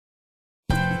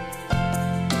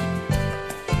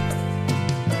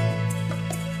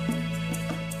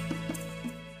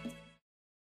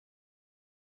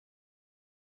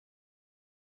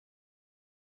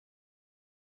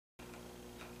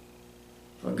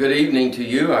Well, good evening to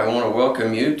you. I want to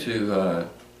welcome you to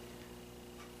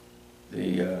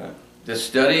this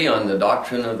study on the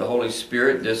doctrine of the Holy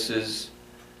Spirit. This is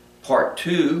part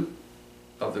 2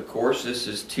 of the course. This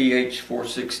is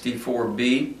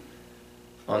TH-464-B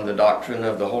on the doctrine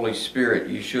of the Holy Spirit.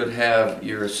 You should have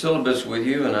your syllabus with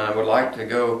you, and I would like to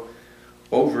go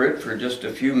over it for just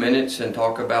a few minutes and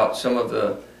talk about some of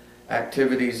the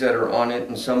activities that are on it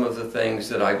and some of the things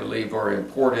that I believe are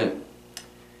important,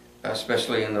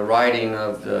 especially in the writing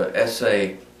of the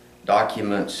essay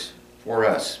documents for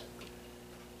us.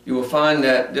 You will find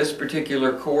that this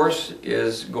particular course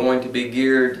is going to be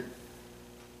geared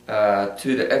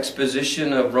to the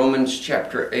exposition of Romans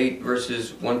chapter 8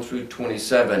 verses 1 through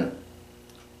 27.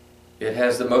 It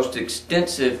has the most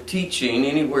extensive teaching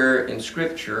anywhere in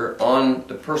Scripture on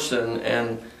the person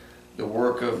and the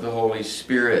work of the Holy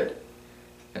Spirit.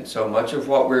 And so much of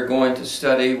what we're going to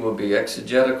study will be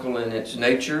exegetical in its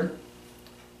nature.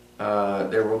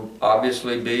 There will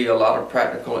obviously be a lot of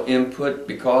practical input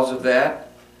because of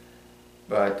that,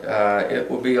 but it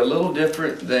will be a little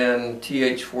different than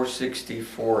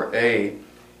TH-464-A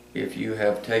if you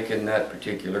have taken that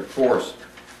particular course.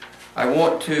 I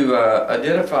want to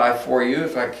identify for you,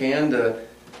 if I can, the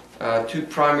two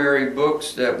primary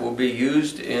books that will be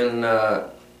used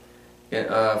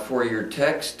for your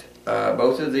text.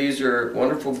 Both of these are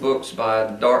wonderful books by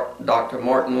Dr.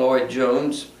 Martin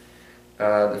Lloyd-Jones.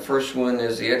 The first one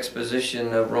is the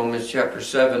exposition of Romans chapter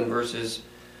 7 verses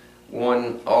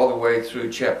 1 all the way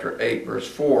through chapter 8 verse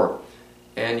 4.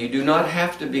 And you do not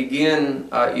have to begin,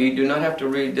 you do not have to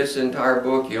read this entire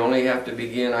book. You only have to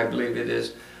begin, I believe it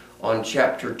is, on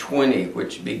chapter 20,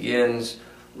 which begins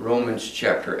Romans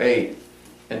chapter 8.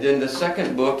 And then the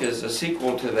second book is a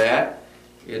sequel to that.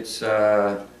 It's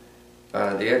the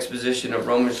exposition of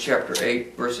Romans chapter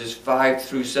 8 verses 5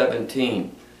 through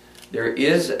 17. There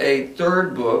is a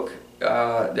third book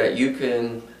that you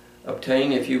can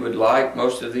obtain if you would like.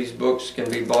 Most of these books can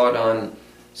be bought on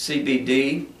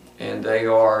CBD, and they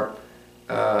are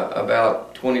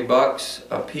about $20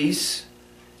 a piece.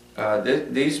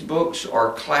 These books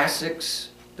are classics.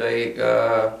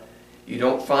 You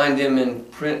don't find them in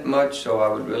print much, so I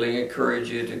would really encourage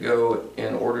you to go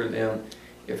and order them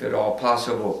if at all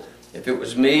possible. If it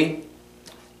was me,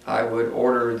 I would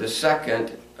order the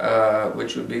second,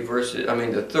 which would be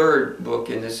the third book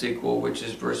in the sequel, which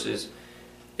is verses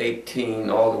 18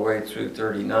 all the way through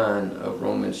 39 of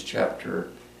Romans chapter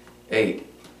 8.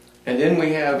 And then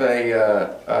we have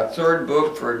a third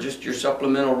book for just your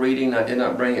supplemental reading. I did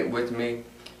not bring it with me.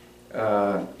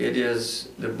 It is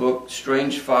the book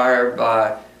Strange Fire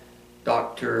by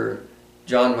Dr.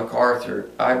 John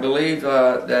MacArthur. I believe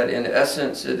that in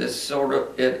essence it is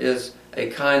a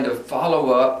kind of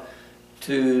follow-up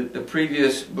to the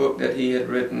previous book that he had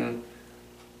written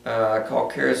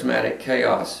called Charismatic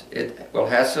Chaos. It will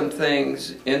have some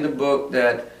things in the book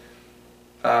that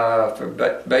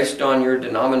based on your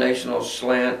denominational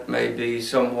slant may be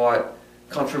somewhat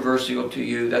controversial to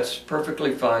you. That's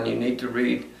perfectly fine. You need to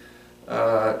read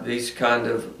these kind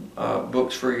of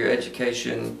books for your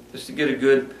education just to get a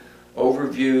good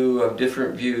overview of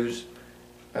different views.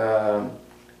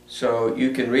 So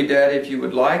you can read that if you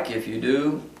would like. If you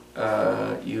do,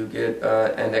 you get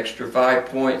an extra 5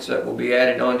 points that will be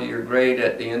added onto your grade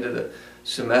at the end of the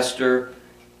semester,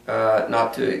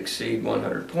 not to exceed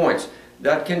 100 points.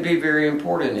 That can be very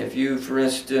important. If you, for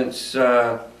instance,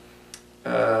 the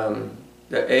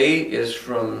A is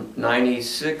from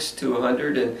 96 to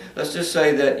 100, and let's just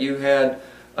say that you had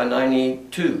a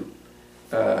 92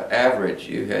 average.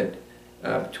 You had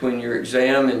between your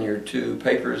exam and your two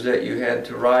papers that you had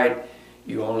to write,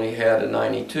 you only had a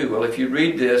 92. Well, if you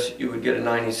read this, you would get a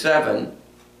 97,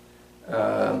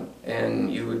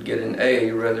 and you would get an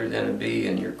A rather than a B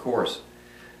in your course.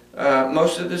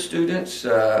 Most of the students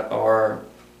are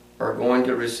going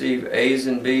to receive A's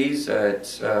and B's.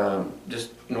 It's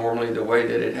just normally the way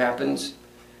that it happens.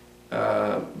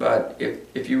 But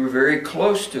if you were very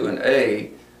close to an A,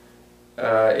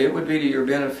 it would be to your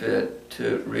benefit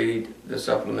to read the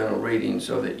supplemental reading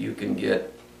so that you could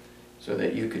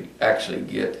actually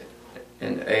get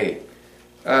an A.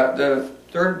 The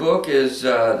third book is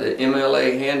the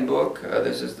MLA Handbook.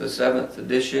 This is the 7th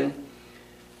edition.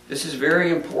 This is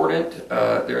very important.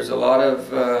 There's a lot of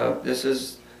this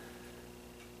is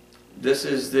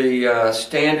the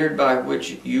standard by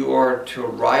which you are to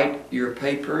write your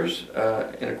papers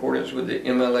in accordance with the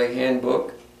MLA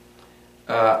Handbook.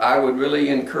 I would really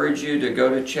encourage you to go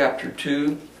to chapter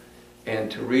 2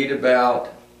 and to read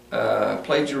about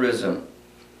plagiarism.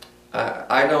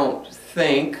 I don't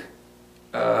think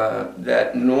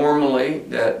that normally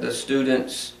that the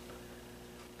students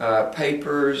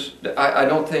papers. I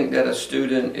don't think that a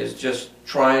student is just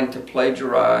trying to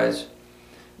plagiarize.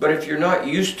 But if you're not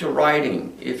used to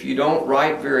writing, if you don't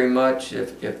write very much,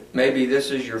 if maybe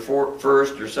this is your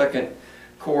first or second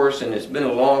course and it's been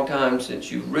a long time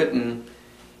since you've written,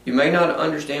 you may not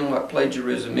understand what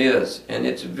plagiarism is. And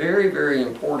it's very, very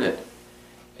important.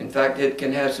 In fact, it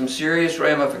can have some serious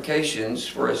ramifications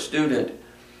for a student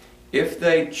if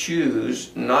they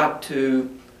choose not to,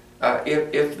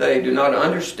 if they do not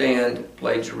understand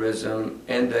plagiarism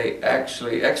and they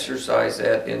actually exercise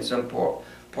that in some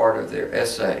part of their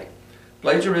essay.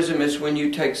 Plagiarism is when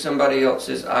you take somebody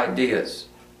else's ideas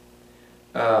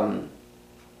and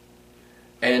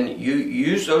you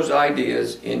use those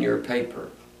ideas in your paper.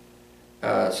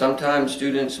 Sometimes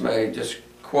students may just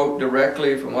quote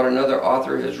directly from what another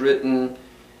author has written.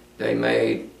 They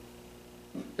may,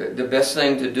 the best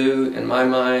thing to do in my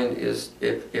mind is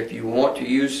if you want to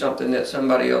use something that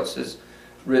somebody else has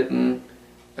written,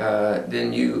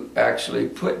 then you actually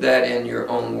put that in your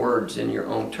own words, in your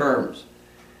own terms.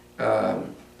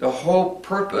 The whole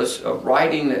purpose of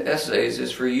writing the essays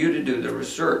is for you to do the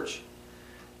research.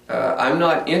 I'm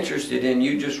not interested in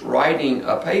you just writing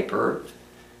a paper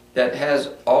that has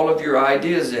all of your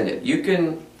ideas in it. You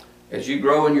can, as you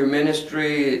grow in your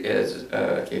ministry, as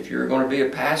if you're going to be a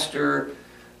pastor,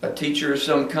 a teacher of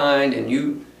some kind, and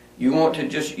you want to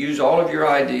just use all of your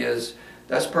ideas,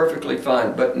 that's perfectly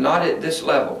fine, but not at this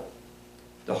level.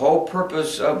 The whole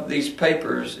purpose of these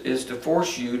papers is to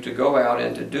force you to go out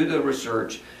and to do the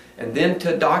research and then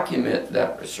to document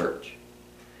that research.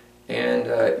 And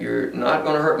you're not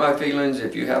going to hurt my feelings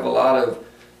if you have a lot of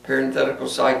parenthetical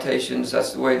citations.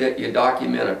 That's the way that you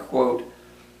document a quote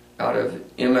out of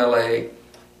MLA.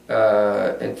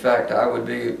 In fact, I would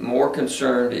be more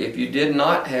concerned if you did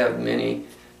not have many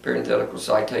parenthetical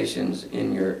citations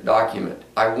in your document.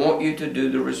 I want you to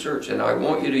do the research and I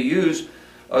want you to use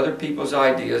other people's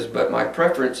ideas, but my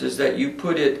preference is that you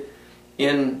put it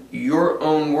in your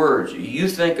own words. You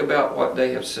think about what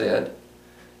they have said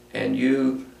and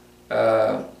you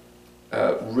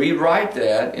rewrite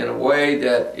that in a way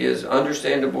that is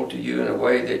understandable to you, in a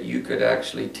way that you could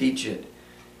actually teach it.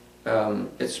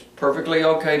 It's perfectly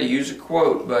okay to use a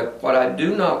quote, but what I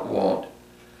do not want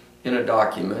in a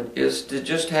document is to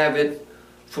just have it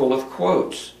full of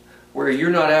quotes where you're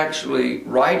not actually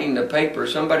writing the paper.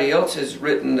 Somebody else has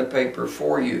written the paper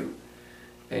for you.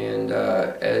 And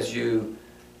as you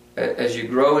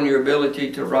grow in your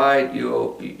ability to write, you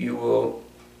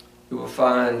will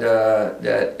find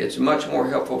that it's much more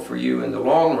helpful for you in the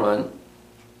long run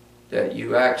that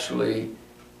you actually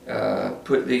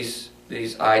put these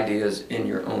ideas in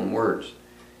your own words.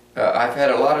 I've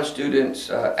had a lot of students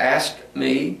ask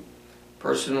me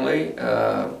personally,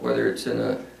 whether it's in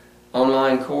an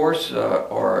online course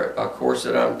or a course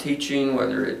that I'm teaching,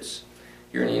 whether it's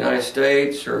here in the United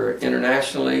States or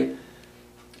internationally,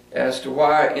 as to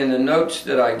why in the notes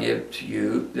that I give to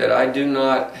you that I do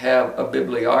not have a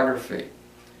bibliography.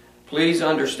 Please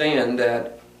understand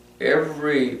that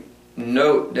every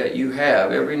note that you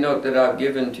have, every note that I've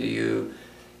given to you,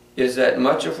 is that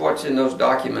much of what's in those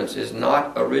documents is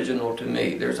not original to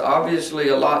me. There's obviously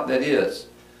a lot that is,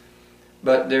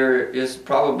 but there is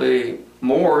probably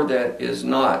more that is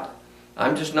not.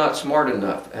 I'm just not smart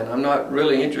enough, and I'm not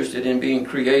really interested in being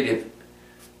creative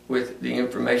with the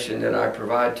information that I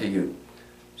provide to you.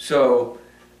 So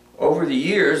over the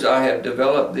years I have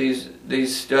developed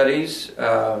these studies,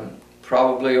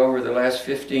 probably over the last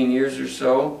 15 years or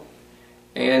so.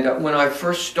 And when I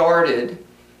first started,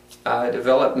 I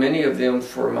developed many of them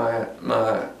for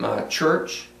my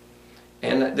church,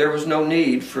 and there was no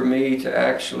need for me to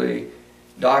actually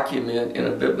document in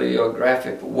a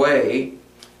bibliographic way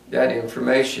that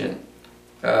information.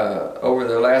 Over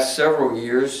the last several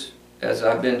years, as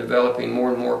I've been developing more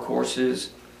and more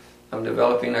courses, I'm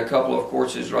developing a couple of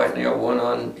courses right now, one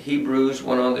on Hebrews,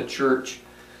 one on the church.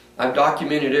 I've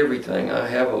documented everything. I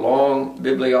have a long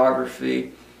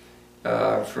bibliography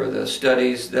for the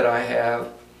studies that I have.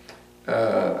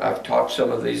 I've taught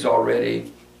some of these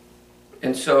already.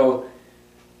 And so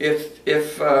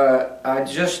if I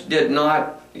just did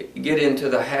not get into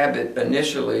the habit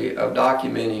initially of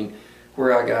documenting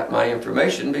where I got my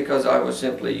information because I was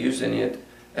simply using it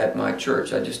at my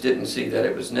church, I just didn't see that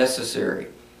it was necessary.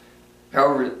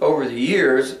 However, over the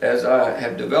years, as I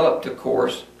have developed a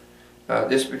course,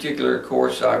 this particular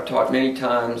course I've taught many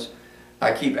times,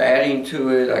 I keep adding to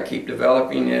it, I keep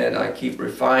developing it, I keep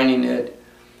refining it,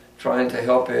 trying to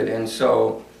help it. And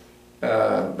so,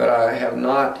 but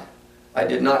I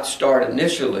did not start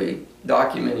initially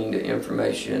documenting the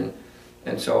information,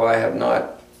 and so I have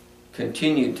not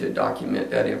continued to document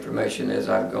that information as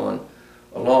I've gone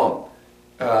along.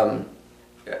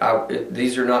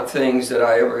 These are not things that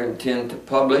I ever intend to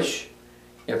publish.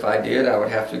 If I did, I would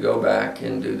have to go back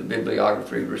and do the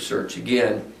bibliography research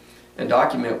again and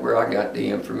document where I got the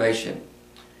information.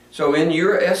 So in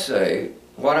your essay,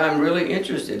 what I'm really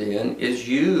interested in is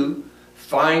you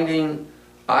finding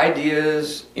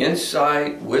ideas,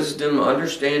 insight, wisdom,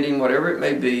 understanding, whatever it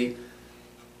may be,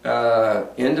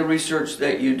 in the research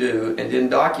that you do, and then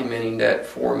documenting that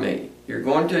for me. You're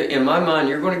going to, in my mind,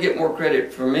 you're going to get more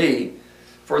credit for me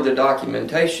for the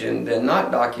documentation than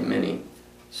not documenting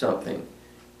something.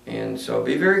 And so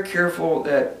be very careful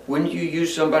that when you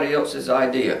use somebody else's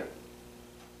idea,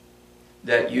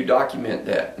 that you document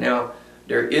that. Now,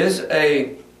 there is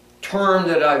a term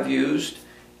that I've used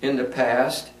in the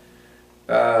past.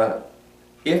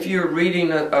 If you're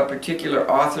reading a particular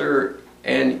author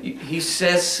and he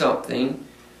says something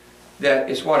that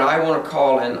is what I want to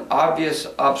call an obvious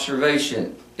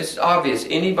observation. It's obvious.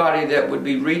 Anybody that would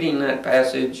be reading that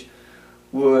passage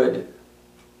would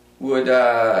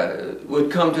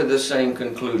come to the same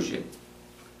conclusion.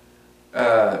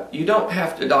 You don't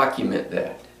have to document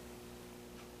that.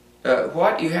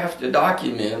 What you have to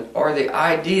document are the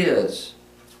ideas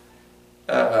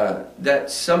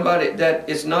that somebody that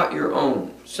is not your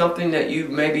own, something that you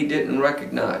maybe didn't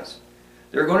recognize.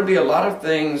 There are going to be a lot of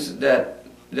things that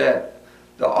the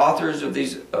authors of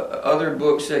these other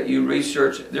books that you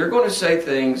research, they're going to say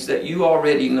things that you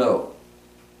already know.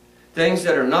 Things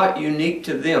that are not unique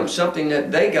to them, something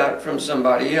that they got from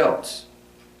somebody else.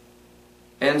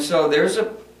 And so there's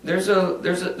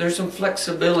some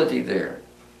flexibility there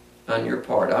on your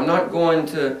part. I'm not going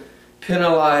to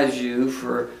penalize you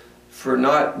for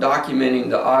not documenting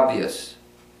the obvious.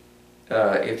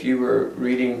 If you were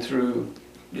reading through,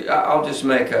 I'll just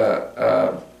make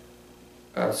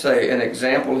say an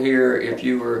example here. If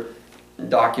you were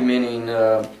documenting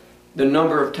the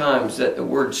number of times that the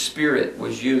word spirit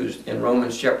was used in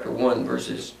Romans chapter 1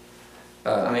 verses,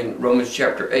 Romans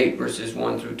chapter 8 verses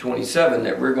 1 through 27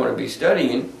 that we're going to be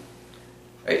studying,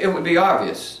 it would be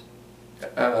obvious.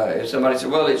 If somebody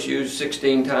said, well, it's used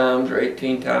 16 times or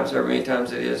 18 times, however many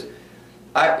times it is,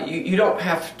 you don't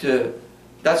have to.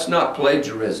 That's not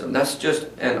plagiarism. That's just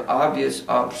an obvious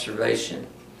observation.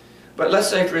 But let's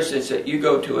say, for instance, that you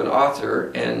go to an author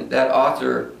and that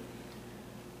author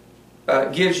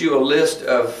gives you a list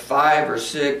of 5 or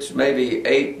 6, maybe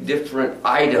 8 different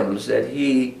items that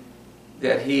he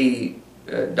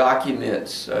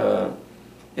documents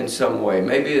in some way.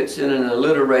 Maybe it's in an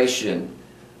alliteration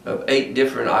of 8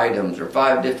 different items or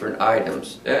 5 different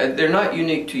items. They're not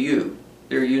unique to you.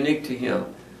 They're unique to him.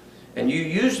 And you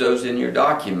use those in your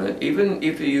document, even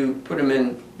if you put them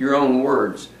in your own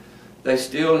words, they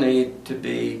still need to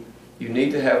be, you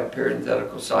need to have a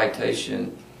parenthetical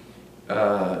citation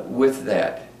with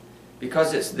that,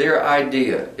 because it's their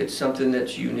idea. It's something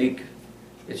that's unique.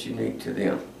 It's unique to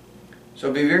them.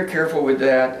 So be very careful with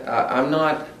that. I'm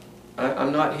not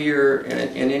here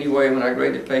in any way when I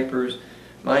grade the papers.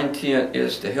 My intent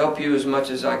is to help you as much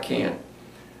as I can.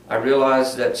 I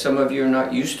realize that some of you are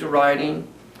not used to writing,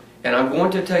 and I'm going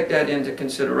to take that into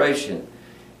consideration.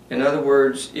 In other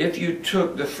words, if you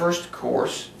took the first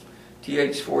course,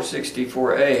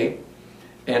 TH-464-A,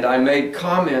 and I made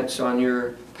comments on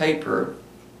your paper,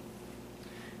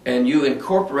 and you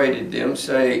incorporated them,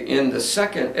 say, in the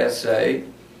second essay,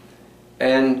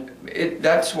 and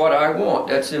that's what I want.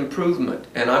 That's improvement,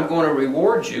 and I'm going to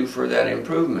reward you for that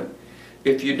improvement.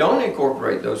 If you don't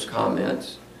incorporate those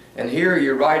comments, and here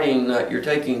you're writing, you're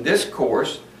taking this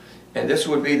course, and this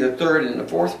would be the 3rd and the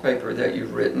 4th paper that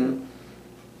you've written,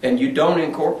 and you don't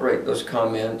incorporate those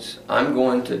comments, I'm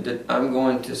going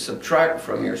to subtract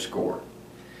from your score.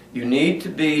 You need to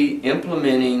be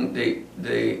implementing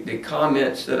the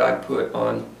comments that I put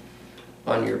on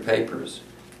your papers.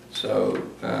 So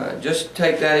just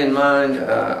take that in mind.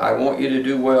 I want you to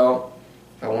do well.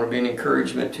 I want to be an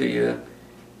encouragement to you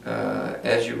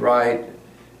as you write,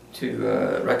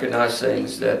 to recognize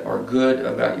things that are good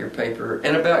about your paper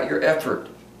and about your effort.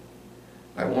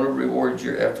 I want to reward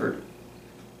your effort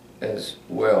as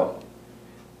well.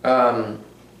 I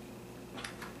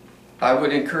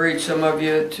would encourage some of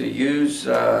you to use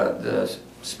the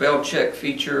spell check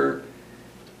feature,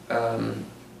 and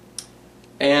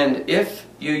if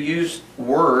you use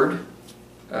Word,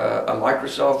 a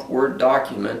Microsoft Word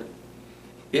document,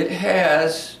 it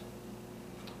has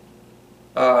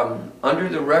under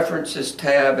the References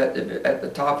tab at the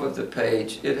top of the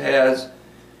page,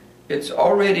 it's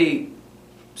already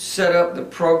set up the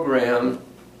program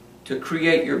to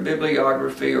create your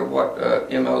bibliography, or what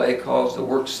MLA calls the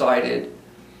works cited,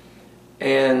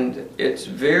 and it's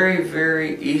very,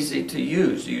 very easy to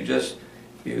use. You just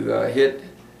hit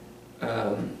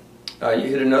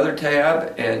another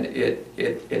tab, and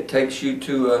it takes you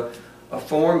to a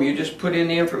form. You just put in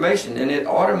the information, and it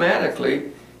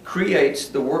automatically creates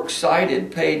the works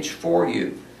cited page for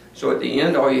you. So at the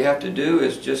end, all you have to do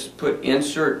is just put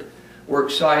insert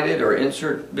works cited or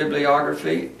insert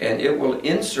bibliography, and it will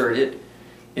insert it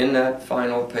in that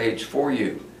final page for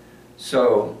you.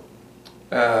 So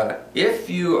if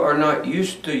you are not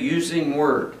used to using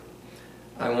Word,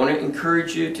 I want to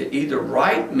encourage you to either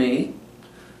write me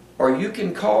or you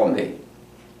can call me.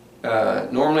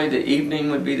 Normally the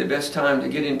evening would be the best time to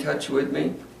get in touch with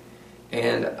me,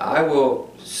 and I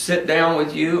will sit down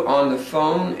with you on the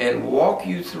phone and walk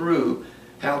you through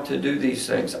how to do these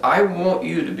things. I want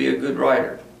you to be a good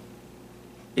writer.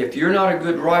 If you're not a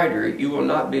good writer, you will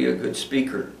not be a good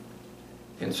speaker.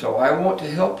 And so I want to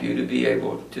help you to be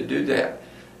able to do that.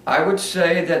 I would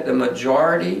say that the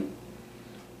majority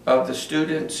of the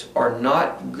students are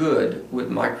not good with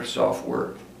Microsoft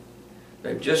Word.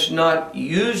 They've just not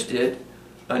used it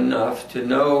enough to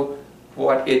know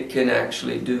what it can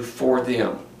actually do for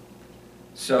them.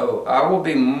 So I will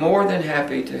be more than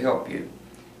happy to help you.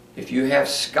 If you have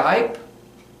Skype,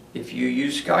 if you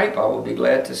use Skype, I will be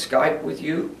glad to Skype with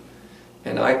you,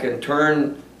 and I can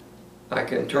turn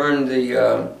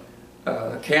the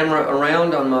camera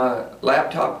around on my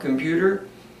laptop computer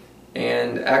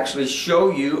and actually show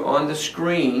you on the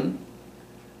screen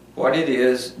what it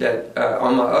is that,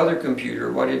 on my other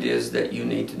computer, what it is that you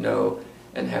need to know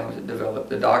and how to develop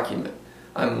the document.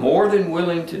 I'm more than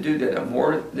willing to do that. I'm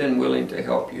more than willing to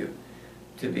help you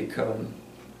to become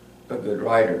a good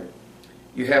writer.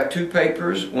 You have two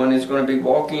papers. One is going to be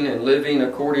Walking and Living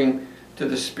According to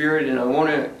the Spirit, and I want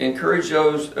to encourage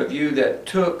those of you that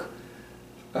took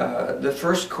the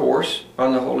first course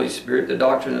on the Holy Spirit, the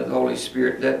doctrine of the Holy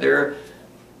Spirit, that there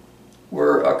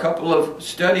were a couple of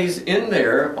studies in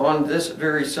there on this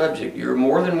very subject. You're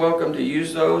more than welcome to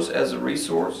use those as a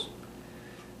resource.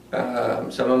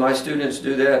 Some of my students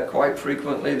do that quite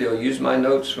frequently. They'll use my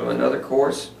notes from another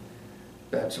course.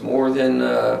 That's more than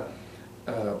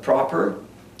proper.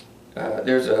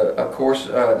 There's a course,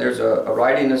 there's a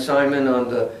writing assignment on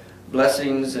the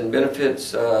blessings and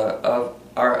benefits of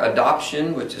our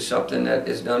adoption, which is something that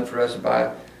is done for us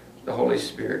by the Holy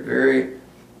Spirit. Very,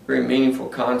 very meaningful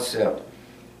concept.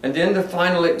 And then the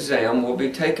final exam will be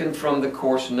taken from the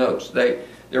course notes.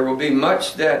 There will be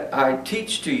much that I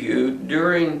teach to you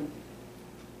during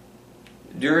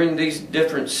these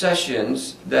different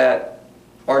sessions that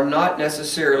are not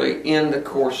necessarily in the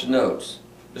course notes.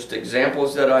 Just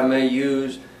examples that I may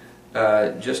use,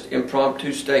 just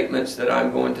impromptu statements that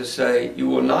I'm going to say. You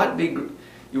will not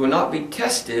be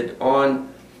tested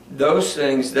on those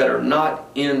things that are not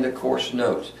in the course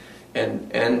notes.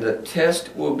 And the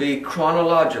test will be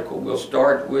chronological. We'll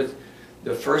start with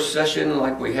the first session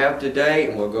like we have today,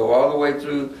 and we'll go all the way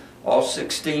through all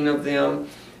 16 of them.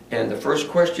 And the first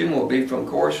question will be from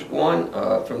course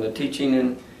 1, from the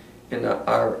teaching in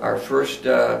our first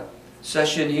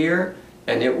session here.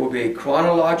 And it will be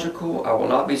chronological. I will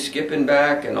not be skipping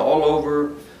back and all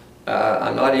over.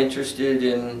 I'm not interested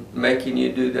in making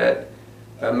you do that,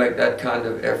 make that kind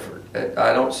of effort.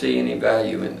 I don't see any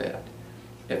value in that.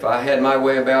 If I had my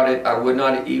way about it, I would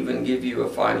not even give you a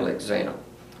final exam.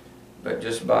 But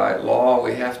just by law,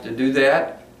 we have to do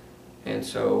that. And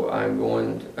so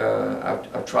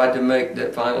I've tried to make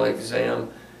that final exam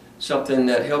something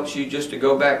that helps you just to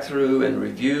go back through and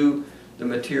review the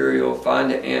material,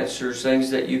 find the answers, things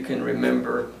that you can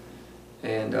remember,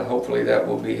 and hopefully that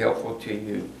will be helpful to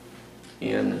you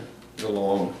in the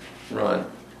long run.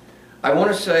 I want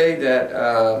to say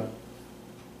that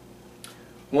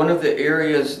one of the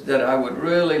areas that I would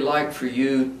really like for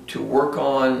you to work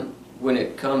on when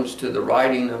it comes to the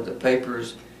writing of the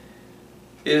papers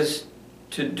is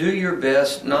to do your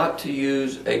best not to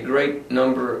use a great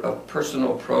number of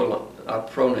personal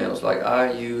pronouns like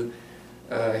I, you,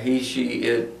 he, she,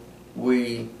 it,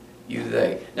 we, you,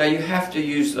 they. Now you have to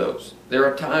use those. There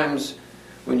are times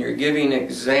when you're giving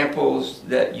examples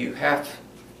that you have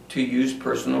to use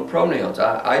personal pronouns.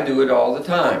 I do it all the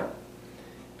time,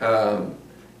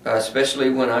 especially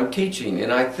when I'm teaching.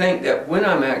 And I think that when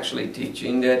I'm actually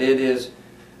teaching that it is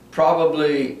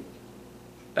probably,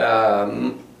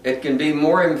 it can be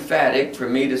more emphatic for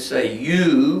me to say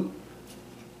you.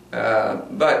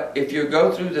 But if you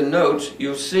go through the notes,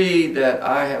 you'll see that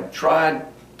I have tried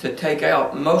to take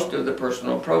out most of the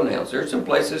personal pronouns. There's some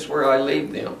places where I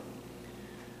leave them.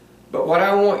 But what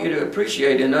I want you to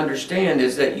appreciate and understand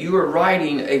is that you are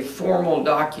writing a formal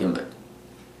document.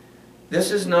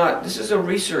 This is a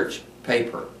research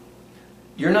paper.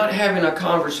 You're not having a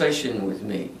conversation with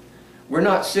me. We're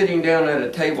not sitting down at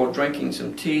a table drinking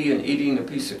some tea and eating a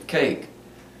piece of cake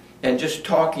and just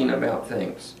talking about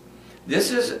things.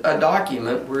 This is a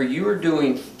document where you are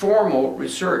doing formal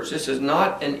research. This is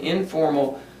not an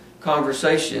informal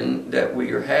conversation that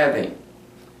we are having.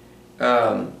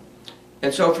 And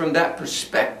so from that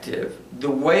perspective,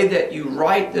 the way that you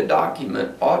write the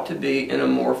document ought to be in a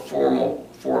more formal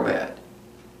format.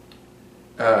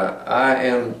 I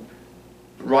am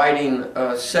writing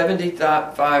a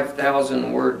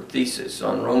 75,000 word thesis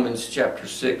on Romans chapter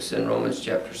 6 and Romans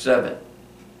chapter 7.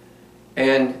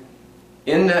 And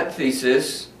in that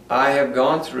thesis, I have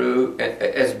gone through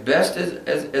as best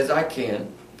as I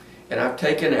can, and I've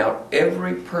taken out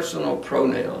every personal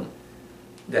pronoun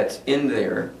that's in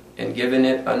there and given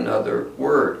it another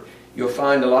word. You'll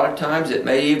find a lot of times it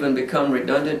may even become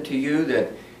redundant to you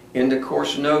that in the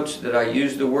course notes that I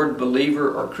use the word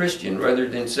believer or Christian rather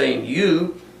than saying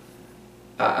you.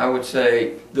 I would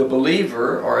say the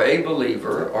believer or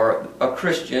a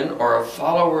Christian or a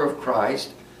follower of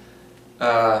Christ.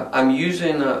 I'm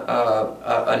using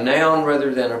a noun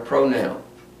rather than a pronoun.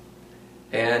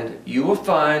 And you will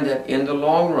find that in the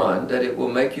long run that it will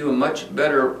make you a much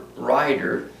better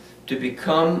writer to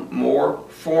become more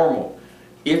formal.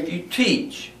 If you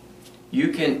teach, you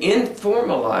can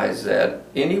informalize that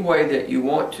any way that you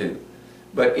want to.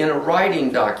 But in a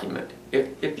writing document,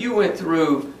 if you went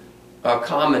through a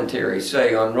commentary,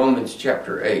 say on Romans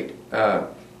chapter 8,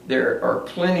 there are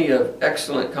plenty of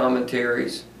excellent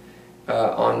commentaries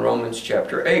on Romans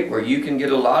chapter 8 where you can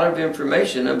get a lot of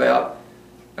information about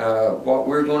what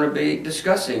we're going to be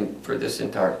discussing for this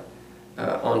entire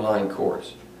online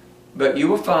course. But you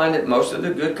will find that most of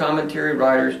the good commentary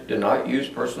writers do not use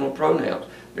personal pronouns.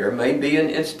 There may be an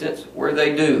instance where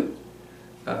they do.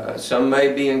 Some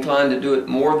may be inclined to do it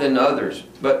more than others.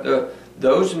 But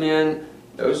those men,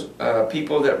 those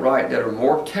people that write that are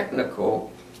more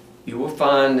technical, you will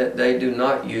find that they do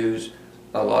not use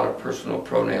a lot of personal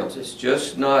pronouns. It's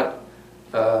just not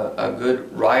a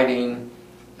good writing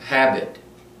habit.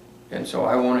 And so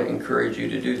I want to encourage you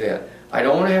to do that. I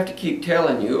don't want to have to keep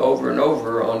telling you over and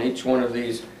over on each one of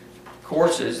these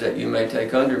courses that you may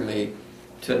take under me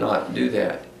to not do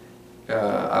that.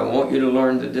 I want you to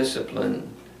learn the discipline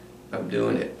of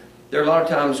doing it. There are a lot of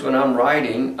times when I'm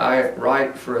writing, I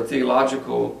write for a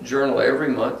theological journal every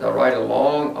month. I write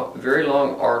a very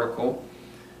long article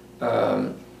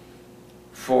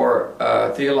for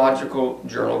a theological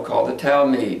journal called the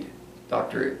Talmud.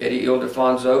 Dr. Eddie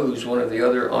Ildefonso, who's one of the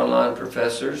other online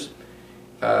professors,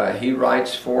 he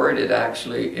writes for it. It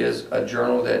actually is a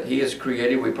journal that he has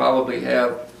created. We probably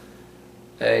have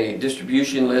a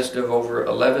distribution list of over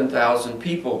 11,000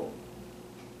 people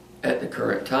at the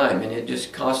current time, and it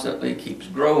just constantly keeps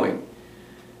growing.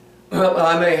 Well,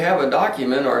 I may have a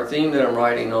document or a theme that I'm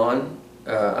writing on.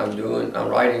 I'm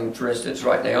writing, for instance,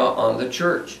 right now on the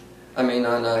church. On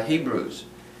Hebrews.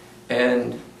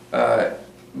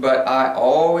 But I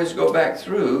always go back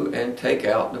through and take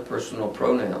out the personal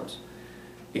pronouns.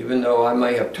 Even though I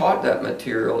may have taught that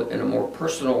material in a more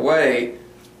personal way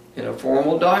in a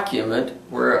formal document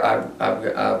where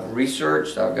I've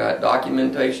researched, I've got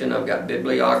documentation, I've got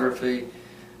bibliography,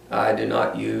 I do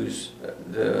not use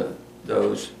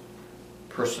those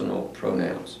personal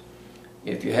pronouns.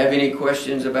 If you have any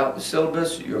questions about the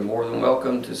syllabus, you're more than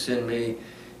welcome to send me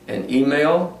an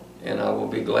email, and I will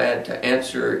be glad to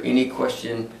answer any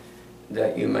question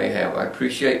that you may have. I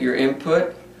appreciate your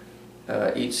input.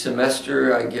 Each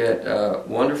semester I get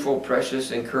wonderful,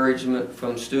 precious encouragement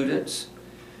from students.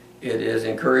 It is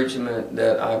encouragement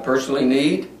that I personally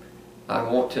need. I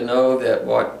want to know that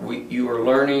what you are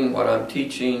learning, what I'm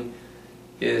teaching,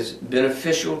 is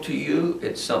beneficial to you.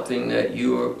 It's something that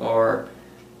you are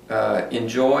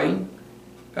enjoying.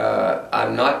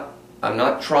 I'm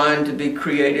not trying to be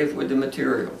creative with the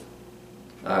material.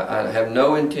 I have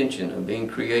no intention of being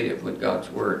creative with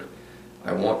God's Word.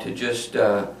 I want to just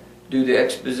do the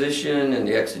exposition and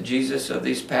the exegesis of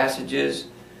these passages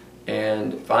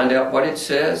and find out what it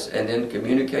says and then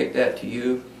communicate that to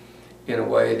you in a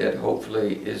way that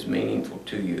hopefully is meaningful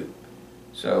to you.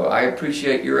 So I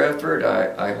appreciate your effort.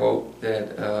 I hope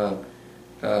that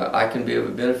I can be of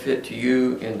a benefit to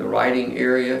you in the writing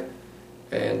area,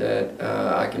 and that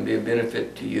I can be a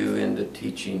benefit to you in the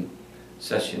teaching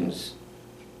sessions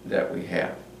that we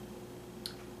have.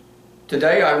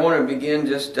 Today I want to begin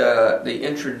just the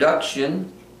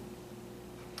introduction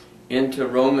into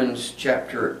Romans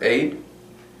chapter 8,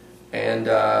 and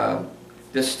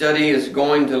this study is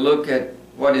going to look at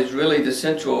what is really the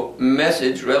central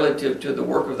message relative to the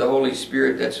work of the Holy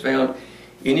Spirit that's found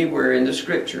anywhere in the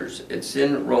Scriptures. It's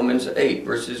in Romans 8,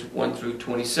 verses 1 through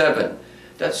 27.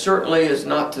 That certainly is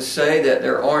not to say that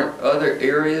there aren't other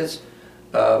areas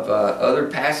of other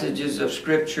passages of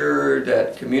Scripture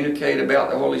that communicate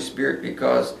about the Holy Spirit,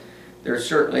 because there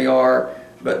certainly are,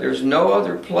 but there's no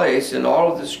other place in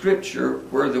all of the Scripture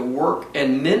where the work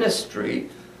and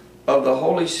ministry of the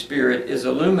Holy Spirit is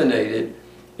illuminated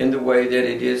in the way that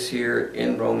it is here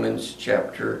in Romans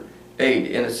chapter 8.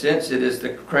 In a sense, it is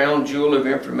the crown jewel of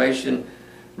information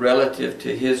relative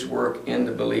to His work in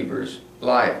the believer's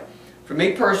life. For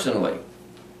me personally,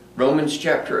 Romans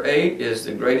chapter 8 is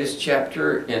the greatest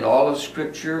chapter in all of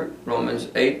Scripture. Romans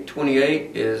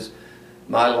 8:28 is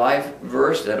my life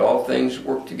verse, that all things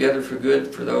work together for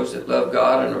good for those that love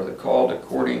God and are the called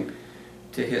according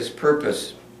to His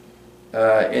purpose.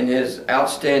 In his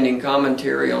outstanding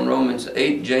commentary on Romans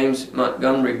 8, James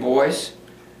Montgomery Boyce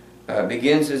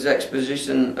begins his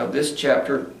exposition of this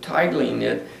chapter, titling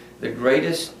it the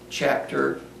greatest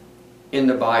chapter in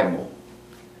the Bible.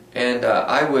 And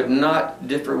I would not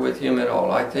differ with him at all.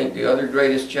 I think the other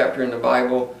greatest chapter in the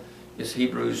Bible is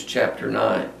Hebrews chapter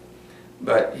 9.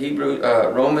 But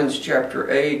Romans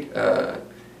chapter 8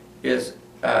 is,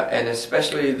 and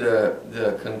especially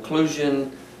the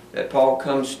conclusion that Paul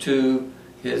comes to,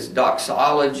 his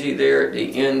doxology there at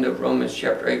the end of Romans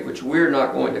chapter 8, which we're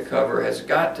not going to cover, has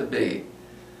got to be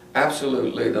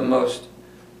absolutely the most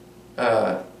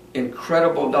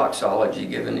incredible doxology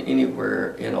given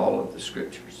anywhere in all of the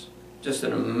Scriptures. Just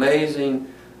an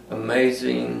amazing,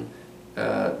 amazing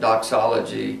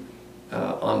doxology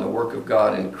on the work of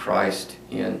God in Christ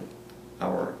in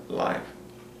our life.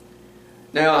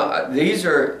 Now, these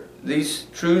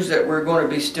truths that we're going to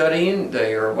be studying,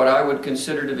 they are what I would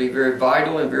consider to be very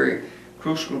vital and very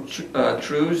crucial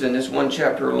truths in this one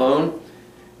chapter alone.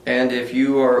 And if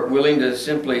you are willing to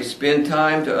simply spend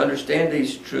time to understand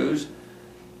these truths,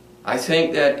 I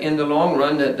think that in the long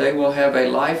run that they will have a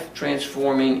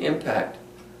life-transforming impact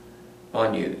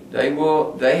on you.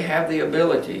 They have the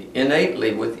ability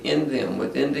innately within them,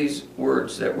 within these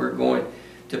words that we're going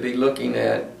to be looking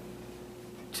at,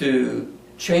 to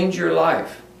change your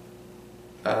life.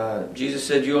 Jesus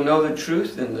said, you'll know the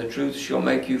truth, and the truth shall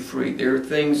make you free. There are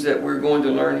things that we're going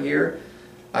to learn here,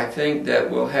 I think,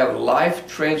 that will have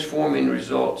life-transforming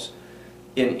results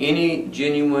in any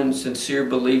genuine, sincere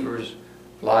believer's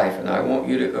life. And I want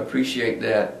you to appreciate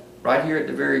that right here at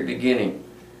the very beginning.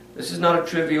 This is not a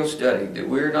trivial study.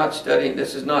 We're not studying,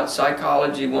 this is not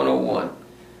Psychology 101.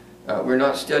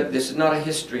 This is not a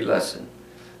history lesson.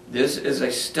 This is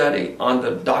a study on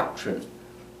the doctrine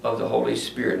of the Holy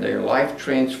Spirit. They are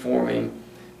life-transforming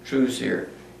truths here.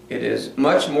 It is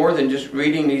much more than just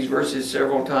reading these verses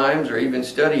several times or even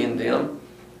studying them.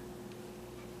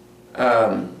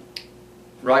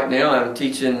 Right now I'm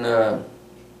teaching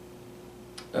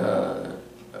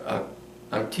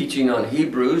on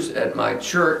Hebrews at my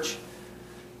church,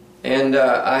 and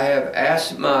I have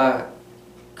asked my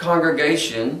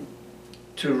congregation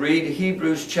to read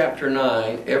Hebrews chapter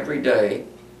 9 every day,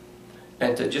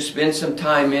 and to just spend some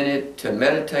time in it, to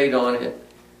meditate on it,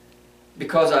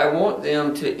 because I want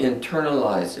them to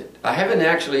internalize it. I haven't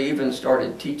actually even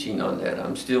started teaching on that.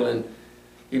 I'm still in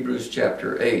Hebrews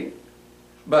chapter 8.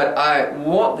 But I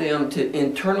want them to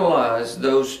internalize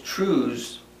those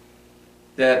truths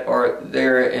that are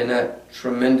there in that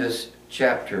tremendous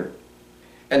chapter.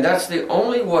 And that's the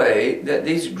only way that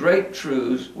these great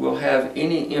truths will have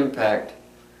any impact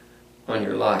on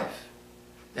your life.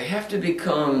 They have to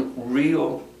become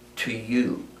real to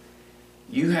you.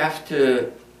 You have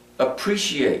to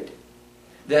appreciate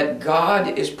that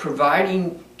God is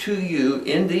providing to you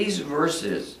in these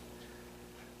verses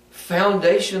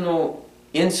foundational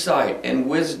insight and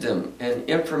wisdom and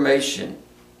information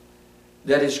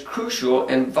that is crucial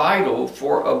and vital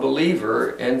for a believer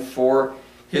and for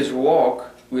his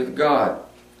walk with God.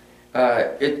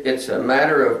 It's a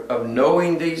matter of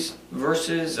knowing these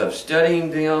verses, of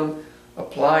studying them,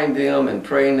 applying them, and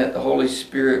praying that the Holy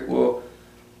Spirit will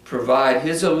provide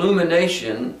His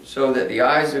illumination so that the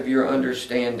eyes of your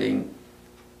understanding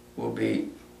will be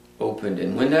opened.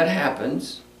 And when that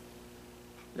happens,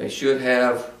 they should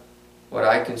have what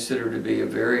I consider to be a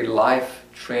very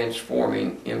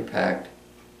life-transforming impact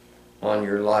on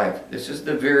your life. This is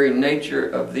the very nature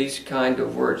of these kind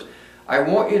of words. I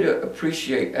want you to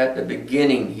appreciate at the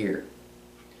beginning here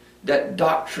that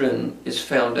doctrine is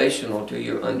foundational to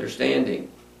your understanding.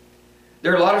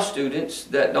 There are a lot of students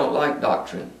that don't like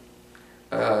doctrine.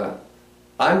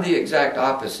 I'm the exact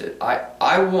opposite.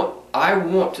 I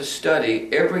want to study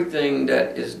everything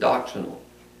that is doctrinal.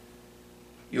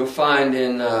 You'll find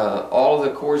in all of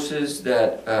the courses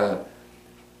that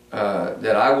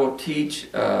I will teach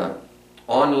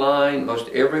online, most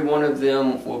every one of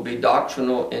them will be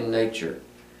doctrinal in nature.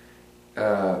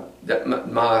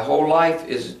 that my whole life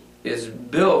is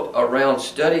built around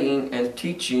studying and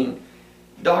teaching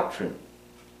doctrine.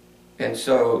 And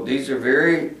so these are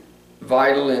very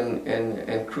vital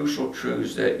and crucial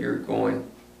truths that you're going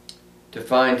to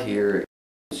find here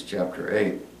in chapter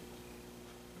 8.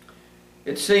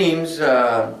 It seems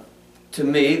to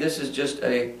me, this is just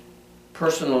a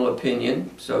personal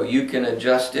opinion, so you can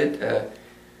adjust it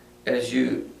as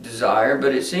you desire,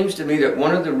 but it seems to me that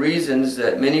one of the reasons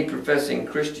that many professing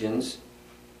Christians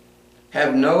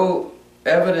have no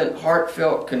evident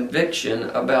heartfelt conviction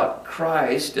about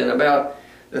Christ and about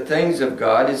the things of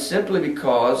God is simply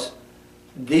because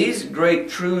these great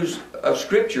truths of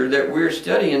Scripture that we're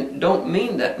studying don't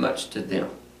mean that much to them.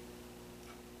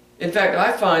 In fact,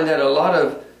 I find that a lot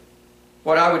of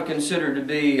what I would consider to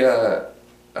be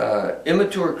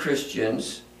immature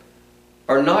Christians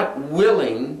are not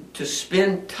willing to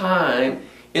spend time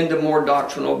in the more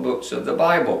doctrinal books of the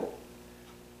Bible.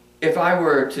 If I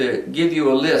were to give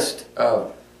you a list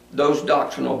of those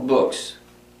doctrinal books,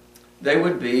 they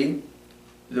would be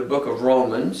the book of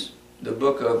Romans, the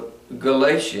book of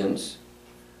Galatians,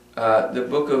 the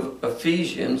book of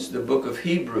Ephesians, the book of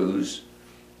Hebrews,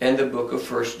 and the book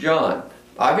of 1 John.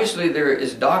 Obviously there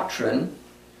is doctrine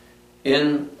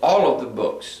in all of the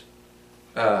books.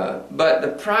 But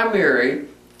the primary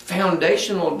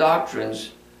foundational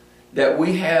doctrines that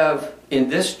we have in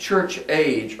this church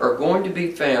age are going to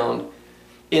be found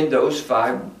in those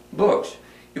 5 books.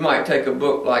 You might take a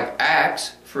book like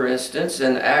Acts, for instance,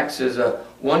 and Acts is a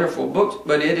wonderful book,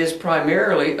 but it is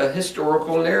primarily a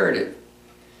historical narrative.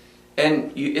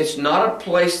 And it's not a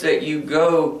place that you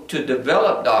go to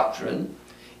develop doctrine.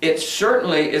 It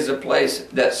certainly is a place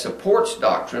that supports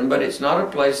doctrine, but it's not a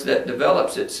place that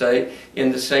develops it, say,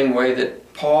 in the same way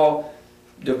that Paul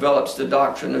develops the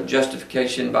doctrine of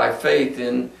justification by faith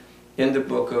in the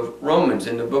book of Romans.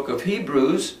 In the book of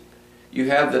Hebrews, you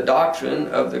have the doctrine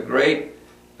of the great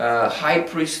high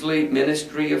priestly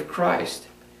ministry of Christ.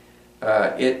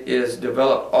 It is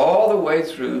developed all the way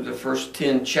through the first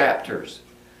 10 chapters.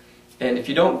 And if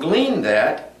you don't glean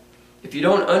that, if you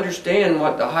don't understand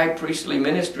what the high priestly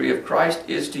ministry of Christ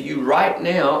is to you right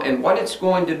now and what it's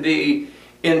going to be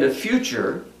in the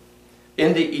future,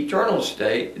 in the eternal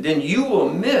state, then you will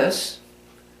miss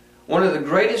one of the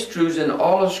greatest truths in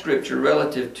all of Scripture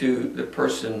relative to the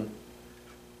person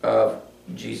of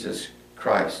Jesus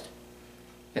Christ.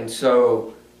 And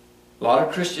so a lot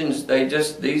of Christians,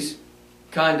 these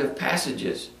kind of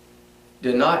passages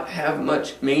do not have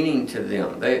much meaning to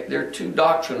them. They're too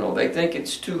doctrinal. They think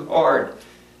it's too hard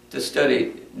to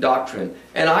study doctrine.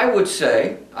 And I would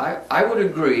say, I would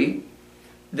agree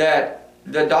that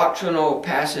the doctrinal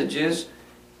passages,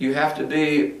 you have to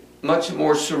be much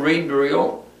more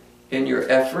cerebral in your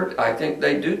effort. I think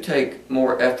they do take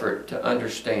more effort to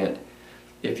understand.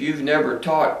 If you've never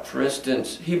taught, for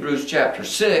instance, Hebrews chapter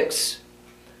 6,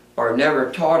 or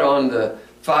never taught on the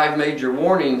 5 major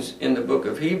warnings in the book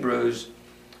of Hebrews,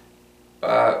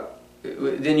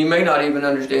 then you may not even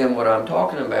understand what I'm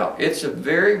talking about. It's a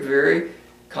very, very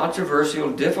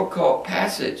controversial, difficult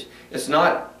passage. It's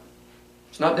not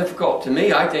difficult to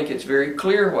me. I think it's very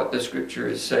clear what the Scripture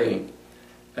is saying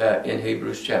in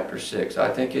Hebrews chapter 6. I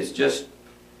think it's just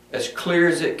as clear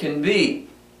as it can be.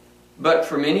 But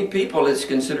for many people, it's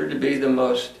considered to be the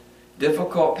most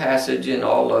difficult passage in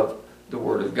all of the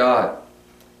Word of God.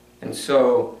 And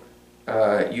so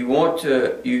you want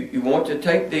to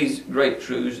take these great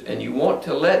truths and you want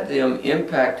to let them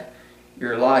impact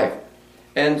your life.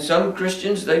 And some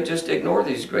Christians, they just ignore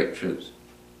these great truths.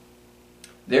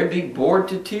 They'd be bored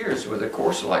to tears with a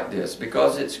course like this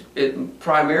because it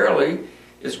primarily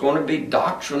is going to be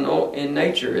doctrinal in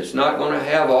nature. It's not going to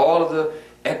have all of the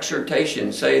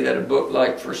exhortation, say, that a book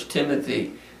like 1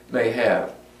 Timothy may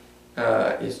have.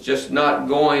 It's just not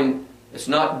going, it's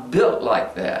not built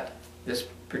like that, this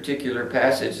particular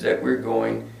passage that we're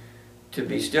going to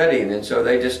be studying. And so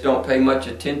they just don't pay much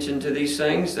attention to these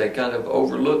things. They kind of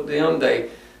overlook them. They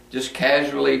just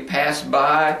casually pass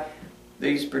by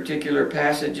these particular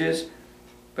passages.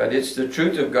 But it's the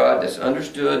truth of God that's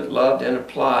understood, loved, and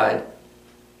applied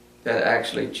that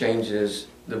actually changes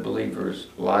the believer's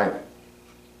life.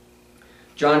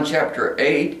 John chapter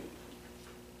 8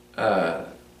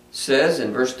 says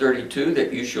in verse 32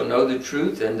 that you shall know the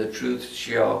truth and the truth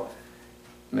shall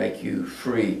make you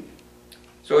free.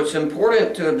 So it's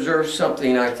important to observe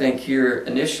something, I think, here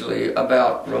initially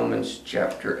about Romans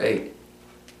chapter 8.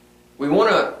 We want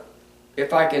to,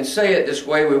 if I can say it this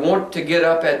way, we want to get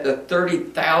up at the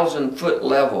 30,000 foot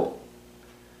level.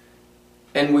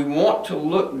 And we want to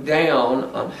look down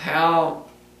on how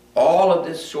all of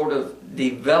this sort of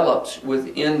develops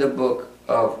within the book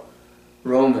of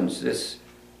Romans, this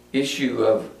issue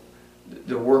of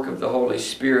the work of the Holy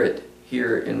Spirit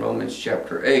here in Romans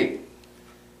chapter 8.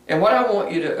 And what I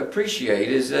want you to appreciate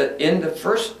is that in the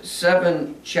first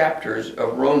 7 chapters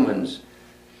of Romans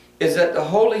is that the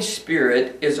Holy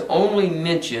Spirit is only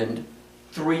mentioned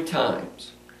 3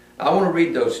 times. I want to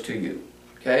read those to you.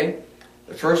 Okay?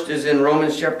 The first is in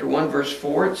Romans chapter 1 verse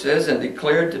 4. It says, "And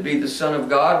declared to be the Son of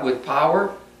God with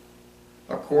power,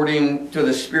 according to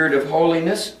the Spirit of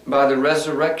holiness, by the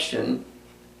resurrection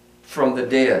from the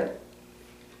dead."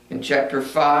 In chapter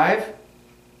 5,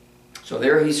 so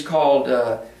there he's called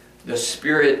the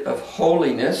Spirit of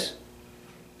holiness.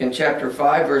 In chapter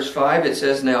 5, verse 5, it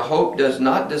says, "Now hope does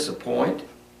not disappoint,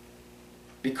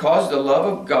 because the love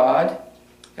of God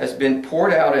has been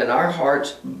poured out in our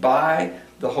hearts by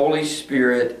the Holy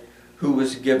Spirit who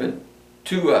was given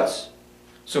to us."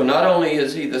 So not only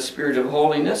is he the Spirit of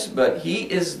holiness, but he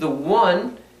is the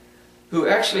one who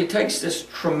actually takes this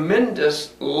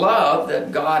tremendous love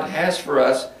that God has for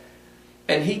us,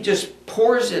 and he just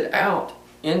pours it out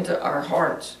into our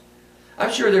hearts.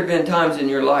 I'm sure there have been times in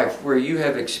your life where you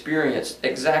have experienced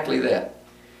exactly that.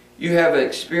 You have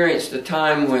experienced a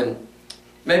time when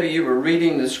maybe you were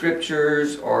reading the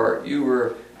scriptures, or you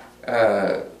were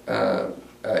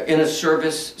in a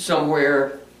service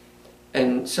somewhere,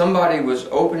 and somebody was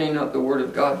opening up the Word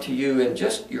of God to you, and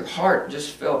just your heart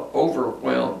just felt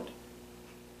overwhelmed.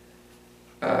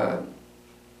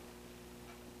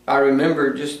 I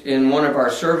remember just in one of our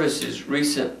services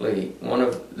recently, one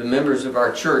of the members of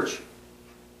our church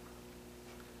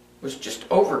was just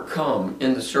overcome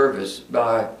in the service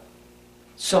by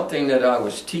something that I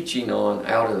was teaching on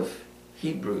out of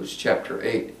Hebrews chapter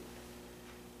 8.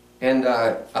 And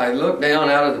I looked down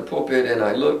out of the pulpit, and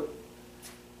I look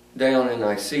down and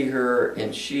I see her,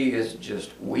 and she is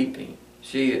just weeping.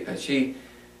 The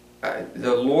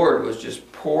Lord was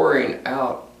just pouring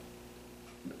out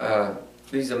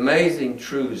these amazing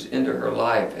truths into her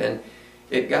life, and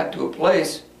it got to a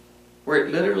place where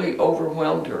it literally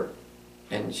overwhelmed her,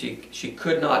 and she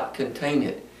could not contain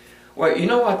it. Well, you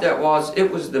know what that was?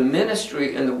 It was the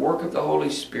ministry and the work of the Holy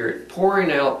Spirit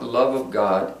pouring out the love of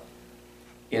God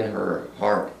in her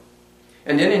heart.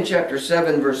 And then in chapter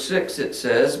 7 verse 6 it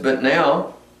says, "But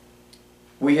now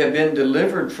we have been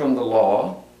delivered from the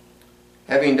law,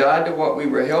 having died to what we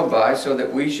were held by, so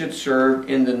that we should serve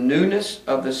in the newness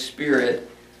of the Spirit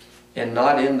and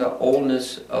not in the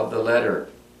oldness of the letter."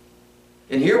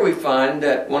 And here we find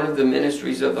that one of the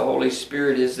ministries of the Holy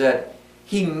Spirit is that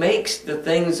he makes the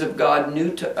things of God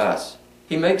new to us.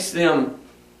 He makes them,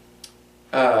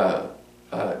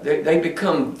 they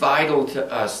become vital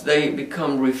to us. They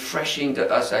become refreshing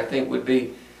to us, I think would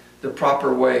be the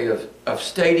proper way of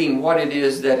stating what it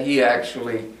is that he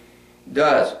actually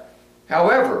does.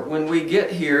 However, when we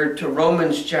get here to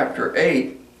Romans chapter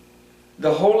 8,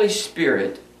 the Holy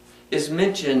Spirit is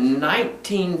mentioned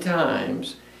 19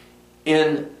 times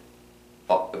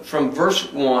from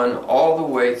verse 1 all the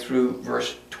way through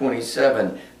verse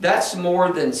 27. That's more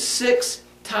than 6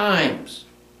 times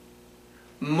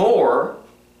more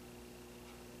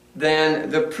than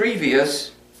the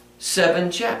previous 7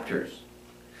 chapters.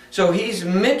 So he's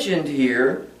mentioned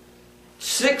here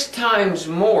 6 times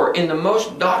more in the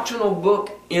most doctrinal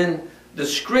book in the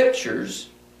Scriptures.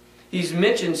 He's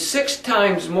mentioned 6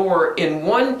 times more in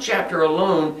one chapter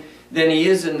alone than he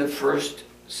is in the first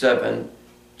 7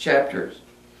 chapters.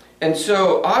 And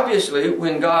so obviously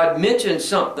when God mentions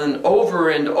something over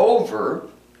and over,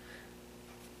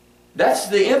 that's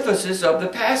the emphasis of the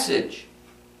passage.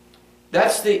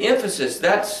 That's the emphasis.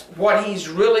 That's what he's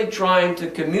really trying to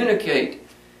communicate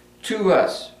to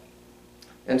us.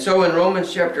 And so in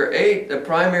Romans chapter 8, the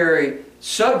primary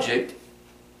subject,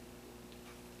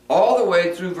 all the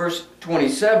way through verse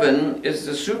 27, is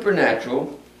the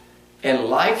supernatural and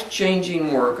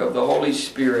life-changing work of the Holy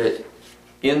Spirit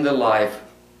in the life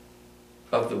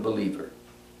of the believer.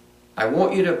 I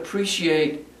want you to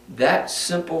appreciate that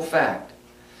simple fact,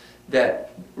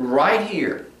 that right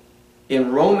here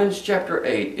in Romans chapter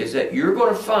 8 is that we're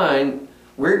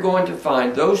going to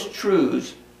find those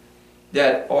truths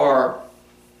that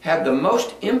have the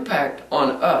most impact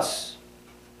on us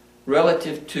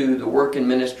relative to the work and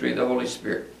ministry of the Holy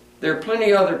Spirit. There are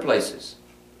plenty other places.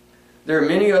 There are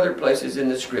many other places in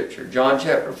the Scripture, John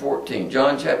chapter 14,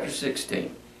 John chapter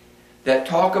 16, that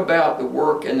talk about the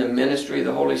work and the ministry of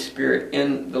the Holy Spirit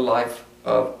in the life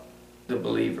of the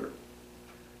believer.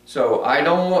 So I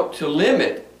don't want to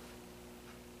limit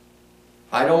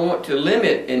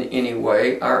in any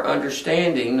way our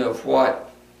understanding of what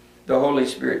the Holy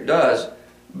Spirit does,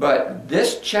 but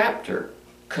this chapter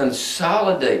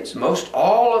consolidates most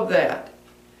all of that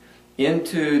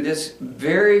into this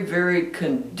very, very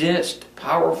condensed,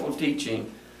 powerful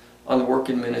teaching on the work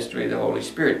and ministry of the Holy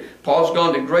Spirit. Paul's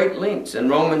gone to great lengths in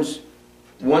Romans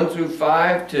 1 through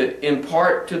 5 to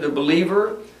impart to the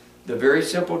believer the very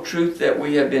simple truth that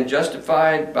we have been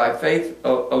justified by faith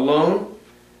alone.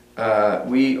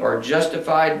 We are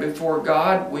justified before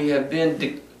God. We have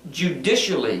been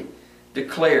judicially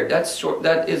declared.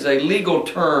 That is a legal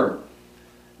term.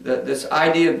 This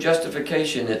idea of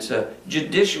justification, it's a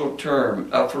judicial term,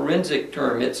 a forensic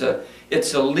term. It's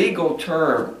a legal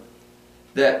term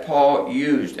that Paul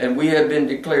used. And we have been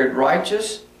declared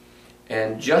righteous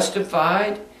and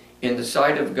justified in the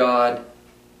sight of God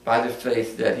by the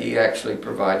faith that He actually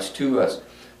provides to us.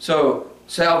 So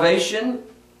salvation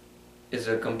is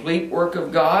a complete work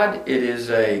of God. It is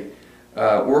a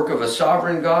work of a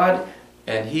sovereign God,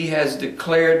 and He has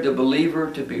declared the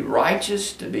believer to be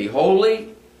righteous, to be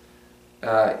holy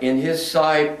in His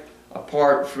sight,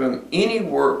 apart from any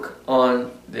work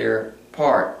on their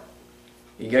part.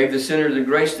 He gave the sinner the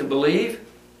grace to believe.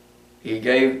 He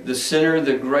gave the sinner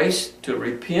the grace to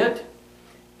repent,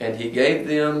 and He gave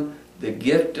them the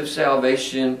gift of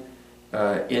salvation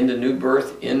in the new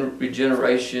birth, in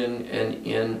regeneration, and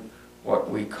in what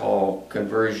we call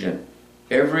conversion.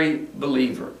 Every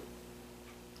believer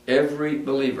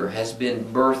has been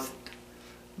birthed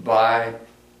by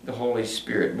the Holy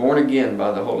Spirit, born again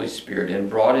by the Holy Spirit, and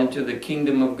brought into the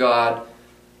kingdom of God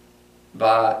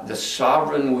by the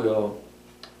sovereign will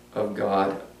of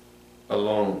God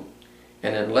alone.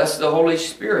 And unless the Holy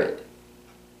Spirit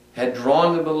had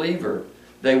drawn the believer,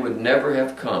 they would never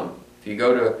have come. If you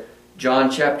go to John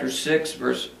chapter 6,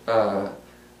 I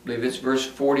believe it's verse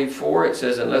 44, it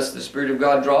says, unless the Spirit of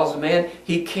God draws a man,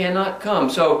 he cannot come.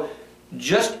 So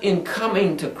just in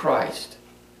coming to Christ,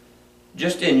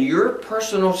 just in your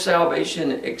personal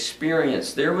salvation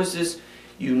experience, there was this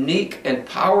unique and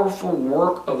powerful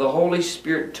work of the Holy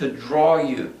Spirit to draw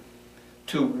you,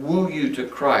 to woo you to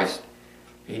Christ.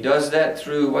 He does that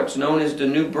through what's known as the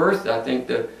new birth. I think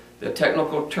the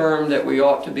technical term that we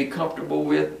ought to be comfortable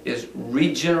with is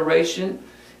regeneration.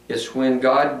 It's when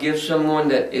God gives someone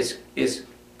that is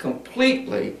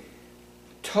completely,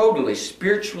 totally,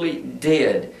 spiritually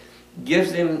dead,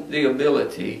 gives them the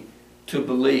ability to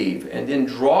believe, and then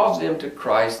draws them to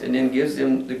Christ, and then gives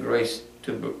them the grace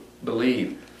to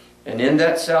believe. And in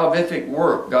that salvific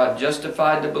work, God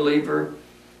justified the believer,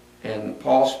 and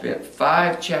Paul spent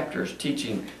 5 chapters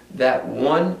teaching that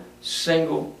one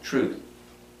single truth,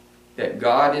 that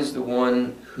God is the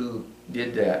one who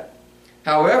did that.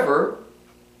 However,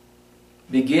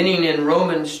 beginning in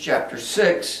Romans chapter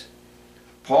 6,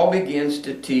 Paul begins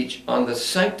to teach on the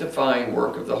sanctifying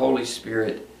work of the Holy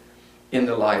Spirit in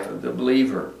the life of the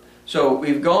believer. So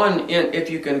we've gone in, if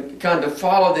you can kind of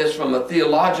follow this from a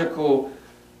theological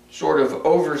sort of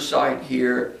oversight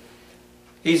here,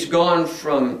 he's gone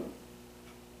from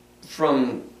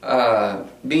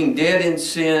being dead in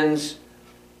sins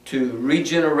to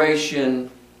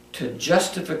regeneration to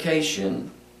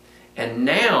justification, and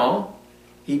now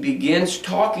he begins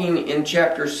talking in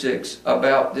chapter 6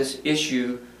 about this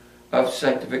issue of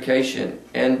sanctification,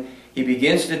 and he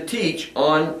begins to teach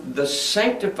on the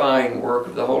sanctifying work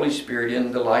of the Holy Spirit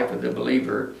in the life of the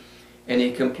believer, and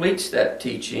he completes that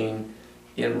teaching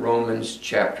in Romans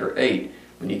chapter 8.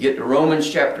 When you get to Romans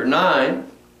chapter 9,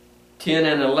 10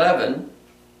 and 11,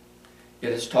 it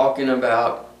is talking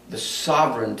about the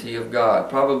sovereignty of God.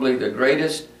 Probably the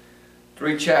greatest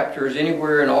 3 chapters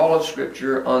anywhere in all of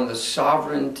Scripture on the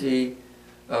sovereignty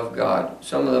of God.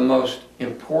 Some of the most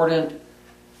important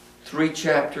 3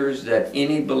 chapters that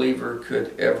any believer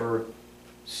could ever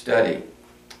study.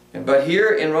 But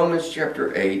here in Romans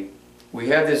chapter 8, we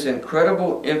have this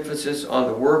incredible emphasis on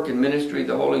the work and ministry of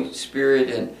the Holy Spirit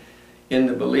and in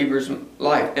the believer's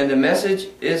life. And the message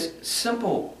is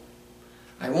simple.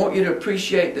 I want you to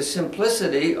appreciate the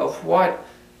simplicity of what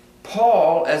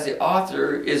Paul, as the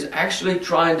author, is actually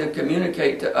trying to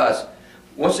communicate to us.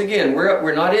 Once again,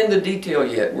 we're not in the detail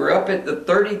yet. We're up at the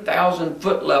 30,000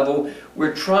 foot level.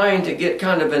 We're trying to get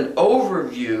kind of an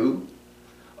overview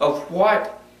of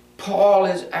what Paul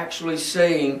is actually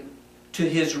saying to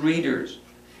his readers.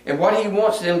 And what he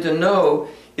wants them to know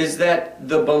is that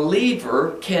the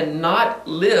believer cannot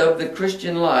live the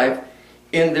Christian life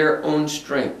in their own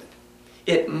strength.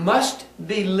 It must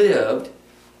be lived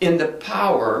in the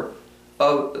power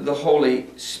of the Holy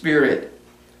Spirit.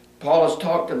 Paul has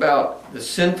talked about the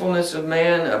sinfulness of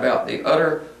man, about the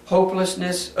utter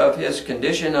hopelessness of his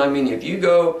condition. I mean, if you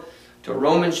go to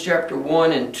Romans chapter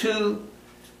 1 and 2,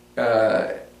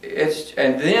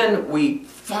 and then we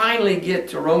finally get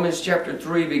to Romans chapter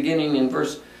 3, beginning in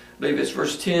verse believe it's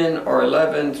verse 10 or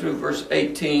 11 through verse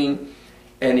 18,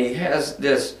 and he has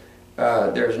this,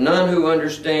 there's none who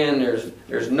understand,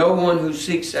 there's no one who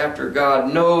seeks after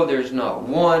God, no, there's not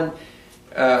one.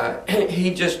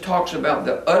 He just talks about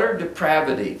the utter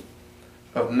depravity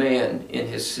of man in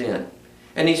his sin.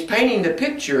 And he's painting the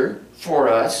picture for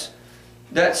us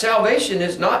that salvation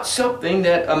is not something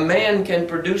that a man can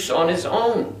produce on his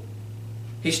own.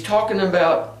 He's talking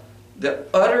about the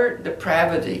utter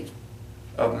depravity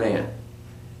of man.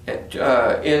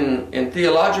 In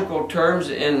theological terms,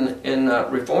 in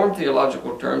Reformed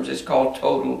theological terms, it's called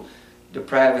total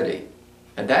depravity.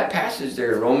 And that passage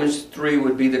there, Romans 3,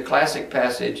 would be the classic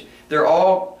passage. They're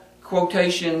all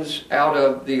quotations out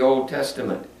of the Old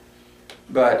Testament.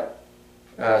 But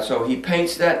so he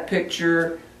paints that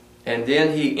picture, and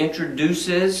then he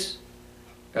introduces,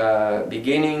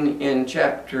 beginning in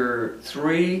chapter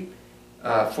 3,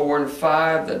 4 and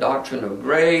 5, the doctrine of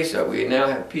grace, that we now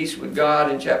have peace with God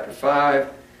in chapter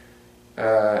 5.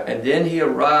 And then he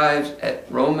arrives at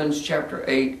Romans chapter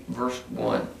 8, verse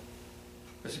 1.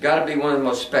 It's got to be one of the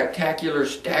most spectacular,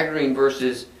 staggering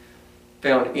verses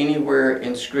found anywhere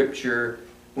in Scripture,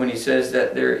 when he says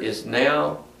that there is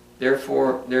now,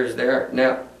 therefore, there is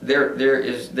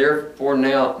therefore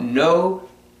now no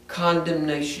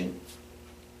condemnation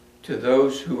to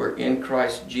those who are in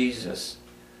Christ Jesus.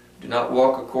 Do not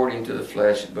walk according to the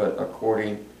flesh, but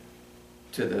according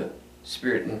to the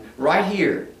Spirit. And right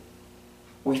here,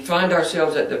 we find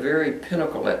ourselves at the very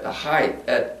pinnacle, at the height,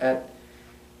 at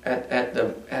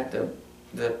the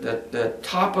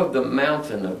top of the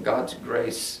mountain of God's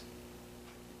grace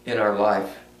in our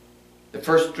life. The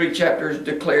first 3 chapters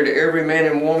declare to every man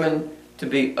and woman to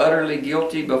be utterly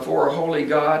guilty before a holy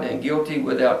God, and guilty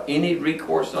without any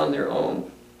recourse on their own.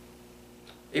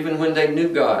 Even when they knew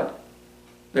God,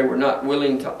 they were not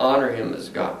willing to honor Him as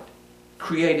God.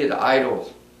 Created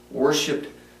idols, worshipped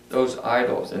those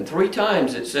idols. And 3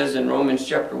 times it says in Romans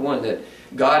chapter 1 that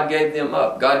God gave them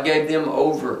up. God gave them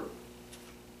over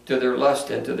to their lust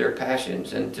and to their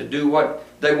passions, and to do what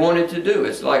they wanted to do.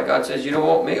 It's like God says, you don't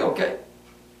want me? Okay.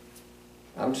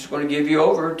 I'm just going to give you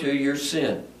over to your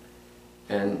sin.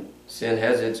 And sin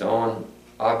has its own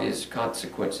obvious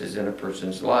consequences in a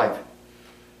person's life.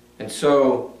 And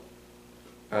so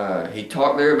he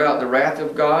talked there about the wrath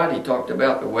of God. He talked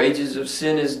about the wages of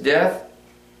sin is death,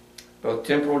 both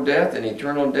temporal death and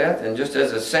eternal death. And just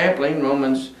as a sampling,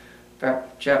 Romans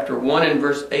chapter 1 and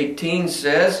verse 18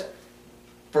 says,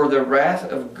 for the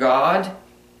wrath of God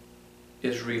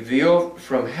is revealed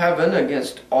from heaven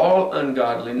against all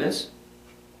ungodliness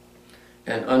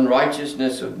and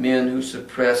unrighteousness of men who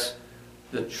suppress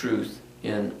the truth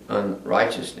in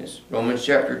unrighteousness. Romans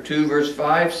chapter 2 verse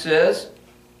 5 says,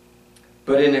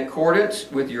 but in accordance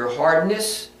with your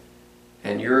hardness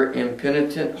and your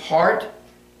impenitent heart,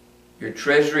 you're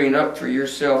treasuring up for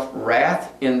yourself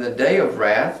wrath in the day of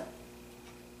wrath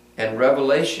and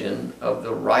revelation of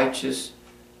the righteous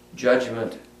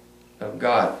judgment of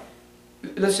God.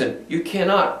 Listen, you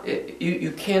cannot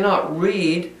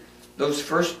read those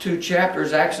first 2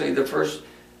 chapters, actually the first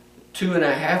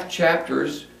 2.5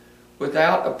 chapters,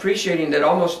 without appreciating that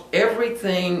almost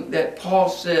everything that Paul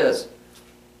says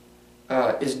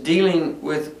is dealing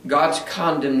with God's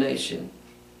condemnation.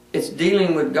 It's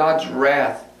dealing with God's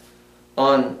wrath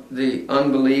on the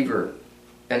unbeliever,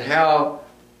 and how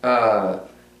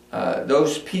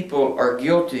those people are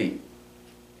guilty.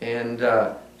 And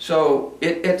so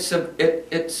it's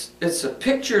a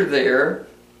picture there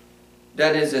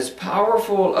that is as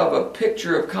powerful of a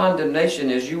picture of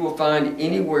condemnation as you will find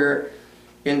anywhere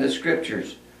in the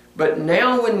Scriptures. But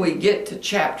now when we get to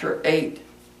chapter 8,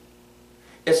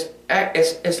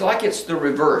 it's like it's the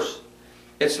reverse.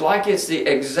 It's like it's the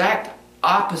exact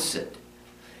opposite.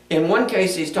 In one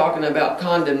case he's talking about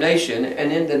condemnation,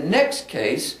 and in the next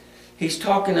case he's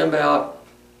talking about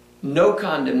no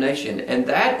condemnation. And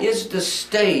that is the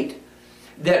state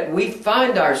that we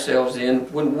find ourselves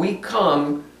in when we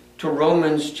come to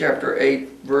Romans chapter 8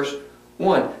 verse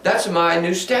 1. That's my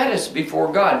new status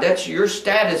before God. That's your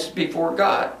status before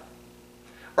God.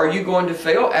 Are you going to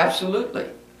fail? Absolutely.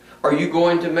 Are you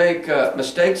going to make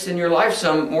mistakes in your life,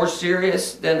 some more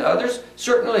serious than others?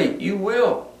 Certainly you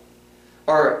will.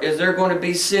 Or is there going to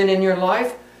be sin in your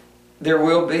life? There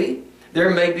will be. There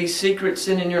may be secret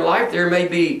sin in your life. There may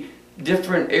be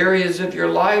different areas of your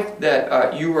life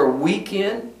that you are weak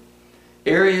in,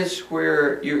 areas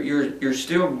where you're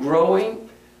still growing,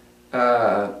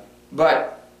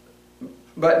 but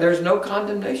there's no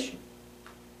condemnation.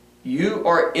 You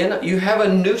have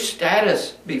a new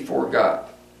status before God.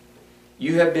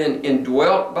 You have been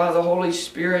indwelt by the Holy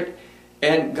Spirit,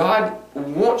 and God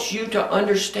wants you to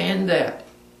understand that.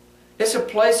 It's a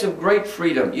place of great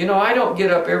freedom. You know, I don't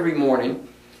get up every morning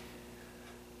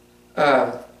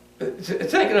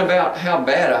thinking about how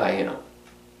bad I am,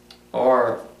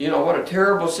 or, you know, what a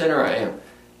terrible sinner I am.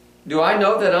 Do I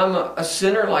know that I'm a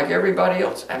sinner like everybody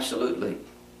else? Absolutely.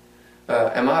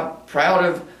 Am I proud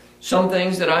of some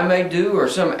things that I may do, or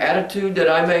some attitude that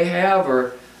I may have,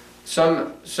 or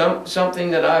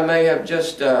something that I may have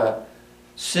just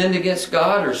sinned against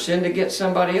God or sinned against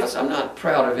somebody else? I'm not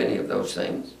proud of any of those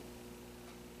things.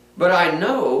 But I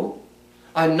know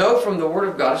from the Word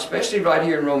of God, especially right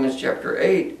here in Romans chapter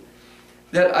 8,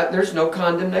 that there's no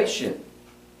condemnation.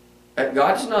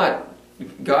 God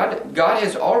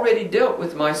has already dealt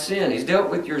with my sin. He's dealt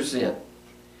with your sin.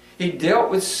 He dealt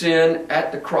with sin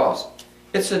at the cross.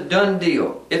 It's a done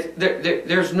deal.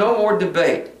 There's no more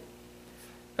debate.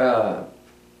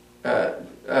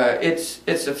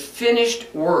 It's a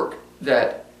finished work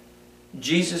that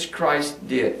Jesus Christ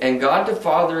did. And God the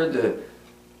Father,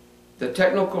 the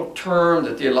technical term,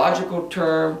 the theological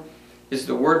term, is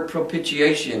the word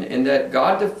propitiation, in that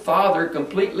God the Father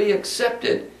completely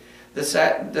accepted the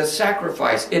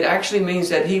sacrifice. It actually means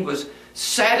that He was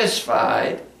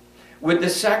satisfied with the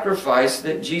sacrifice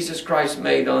that Jesus Christ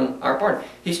made on our part.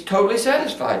 He's totally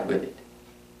satisfied with it.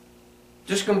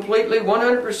 Just completely,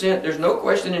 100%, there's no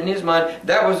question in His mind,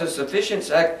 that was a sufficient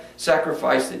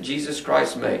sacrifice that Jesus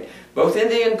Christ made, both in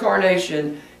the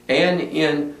incarnation and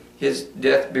in His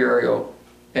death, burial,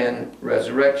 and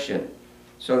resurrection.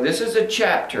 So this is a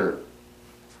chapter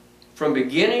from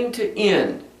beginning to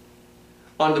end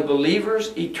on the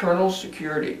believer's eternal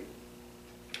security.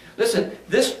 Listen,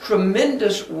 this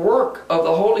tremendous work of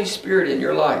the Holy Spirit in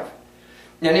your life,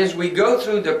 and as we go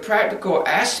through the practical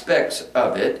aspects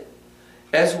of it,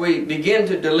 as we begin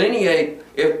to delineate,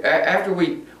 after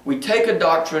we take a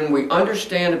doctrine, we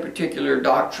understand a particular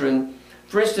doctrine.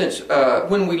 For instance,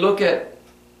 when we look at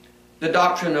the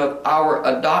doctrine of our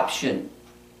adoption,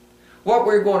 what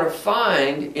we're going to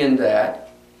find in that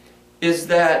is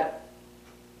that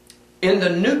in the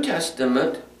New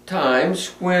Testament times,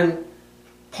 when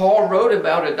Paul wrote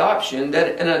about adoption,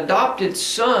 that an adopted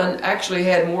son actually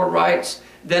had more rights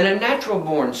than a natural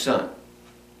born son.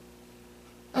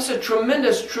 That's a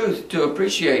tremendous truth to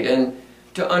appreciate and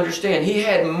to understand. He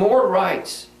had more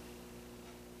rights.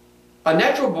 A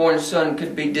natural born son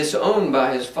could be disowned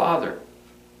by his father,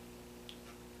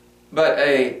 but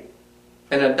an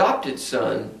adopted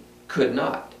son could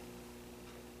not.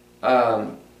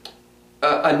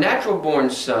 A natural born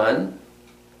son,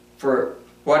 for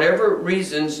whatever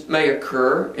reasons may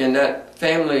occur in that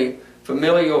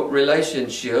familial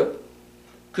relationship,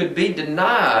 could be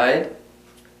denied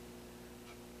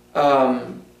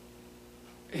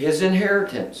his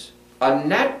inheritance.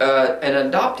 An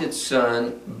adopted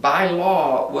son, by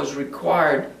law, was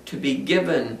required to be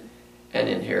given an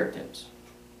inheritance.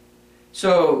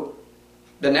 So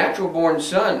the natural born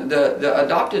son, the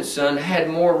adopted son, had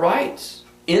more rights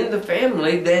in the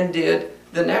family than did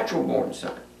the natural born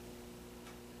son.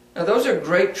 Now those are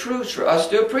great truths for us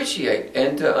to appreciate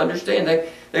and to understand.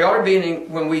 They ought to be,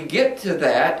 when we get to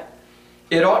that,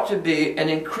 it ought to be an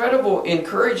incredible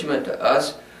encouragement to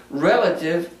us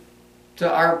relative to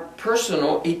our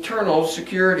personal eternal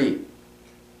security.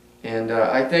 And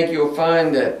I think you'll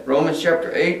find that Romans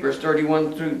chapter 8 verse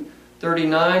 31 through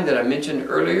 39 that I mentioned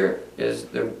earlier is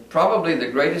probably the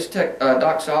greatest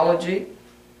doxology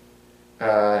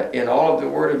in all of the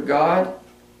Word of God.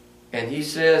 And he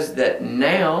says that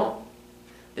now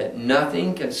that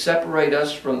nothing can separate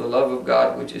us from the love of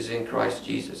God which is in Christ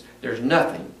Jesus. There's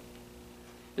nothing.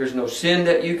 There's no sin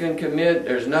that you can commit.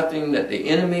 There's nothing that the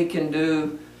enemy can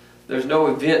do. There's no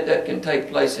event that can take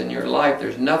place in your life.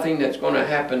 There's nothing that's going to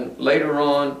happen later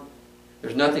on.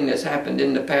 There's nothing that's happened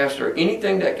in the past or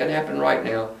anything that can happen right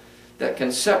now that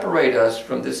can separate us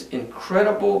from this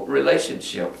incredible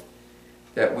relationship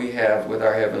that we have with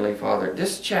our Heavenly Father.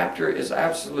 This chapter is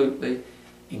absolutely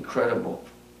incredible.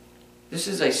 This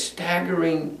is a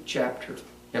staggering chapter.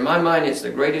 In my mind, it's the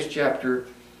greatest chapter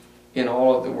in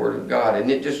all of the Word of God. And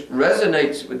it just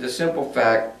resonates with the simple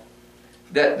fact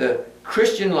that the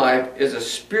Christian life is a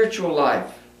spiritual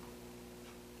life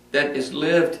that is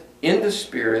lived in the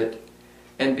Spirit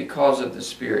and because of the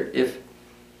Spirit.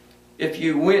 If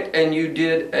you went and you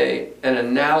did an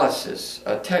analysis,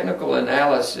 a technical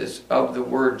analysis of the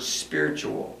word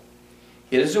spiritual,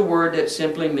 it is a word that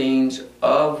simply means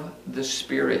of the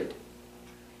Spirit.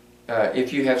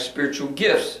 If you have spiritual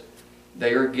gifts,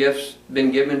 they are gifts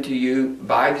been given to you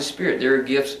by the Spirit. They are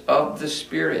gifts of the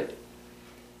Spirit.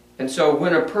 And so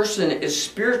when a person is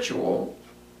spiritual,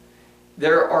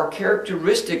 there are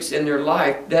characteristics in their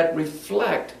life that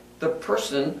reflect the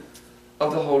person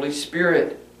of the Holy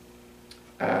Spirit.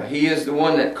 He is the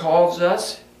one that calls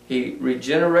us. He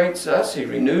regenerates us. He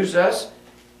renews us.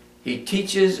 He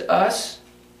teaches us.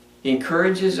 He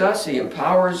encourages us. He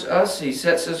empowers us. He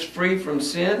sets us free from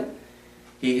sin.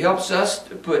 He helps us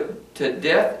to put to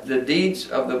death the deeds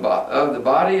of the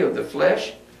body, of the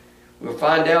flesh. We'll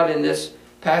find out in this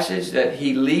passage that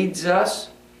He leads us.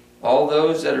 All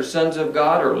those that are sons of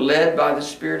God are led by the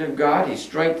Spirit of God. He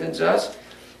strengthens us.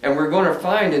 And we're going to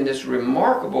find in this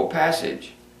remarkable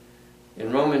passage,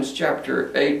 in Romans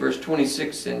chapter 8, verse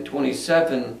 26 and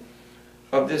 27,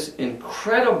 of this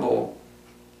incredible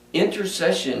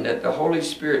intercession that the Holy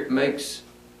Spirit makes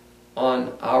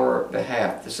on our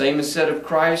behalf. The same is said of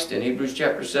Christ in Hebrews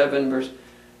chapter 7, verse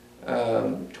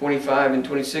 25 and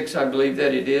 26, I believe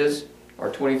that it is, or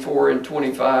 24 and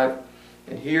 25.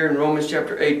 And here in Romans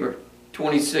chapter 8, verse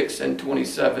 26 and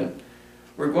 27,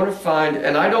 we're going to find,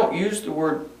 and I don't use the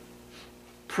word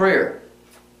prayer.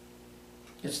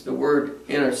 It's the word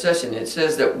intercession. It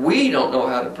says that we don't know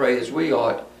how to pray as we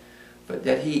ought, but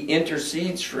that He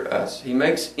intercedes for us. He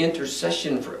makes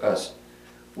intercession for us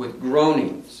with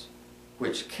groanings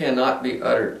which cannot be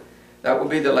uttered. That will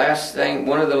be the last thing,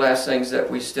 one of the last things that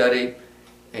we study,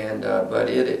 and but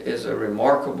it is a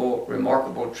remarkable,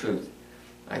 remarkable truth.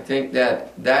 I think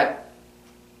that that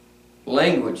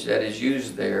language that is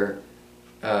used there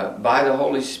by the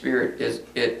Holy Spirit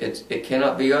it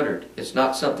cannot be uttered. It's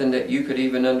not something that you could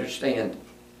even understand.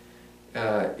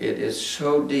 It is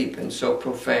so deep and so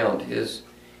profound, His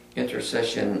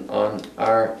intercession on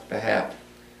our behalf.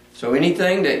 So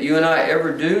anything that you and I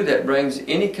ever do that brings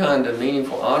any kind of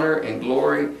meaningful honor and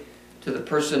glory to the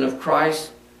person of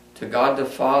Christ, to God the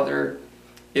Father,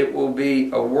 it will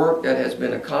be a work that has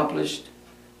been accomplished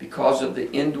because of the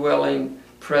indwelling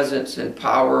presence and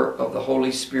power of the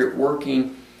Holy Spirit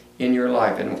working in your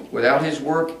life. And without His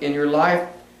work in your life,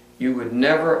 you would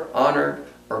never honor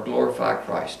or glorify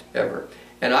Christ, ever.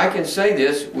 And I can say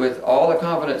this with all the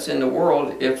confidence in the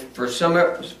world, if for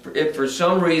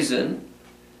some reason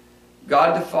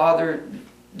God the Father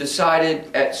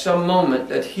decided at some moment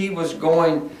that He was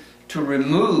going to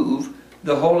remove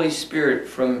the Holy Spirit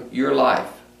from your life.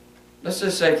 Let's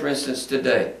just say, for instance,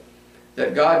 today,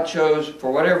 that God chose,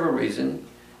 for whatever reason,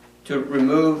 to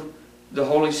remove the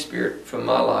Holy Spirit from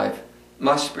my life.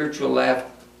 My spiritual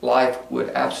life would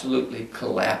absolutely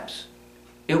collapse.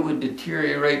 It would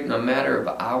deteriorate in a matter of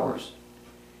hours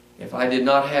if I did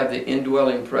not have the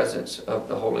indwelling presence of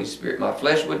the Holy Spirit. My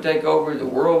flesh would take over, the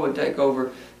world would take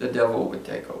over, the devil would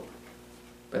take over.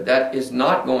 But that is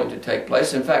not going to take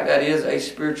place. In fact, that is a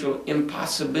spiritual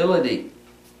impossibility.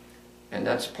 And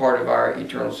that's part of our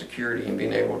eternal security and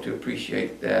being able to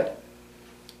appreciate that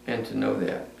and to know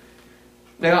that.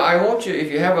 Now, I want you,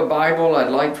 if you have a Bible,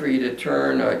 I'd like for you to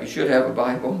turn, you should have a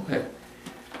Bible.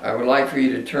 I would like for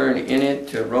you to turn in it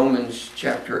to Romans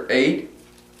chapter 8.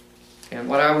 And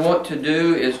what I want to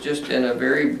do is just in a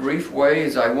very brief way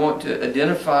is I want to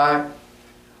identify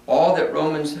all that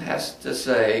Romans has to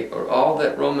say, or all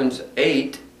that Romans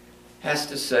 8 has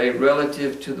to say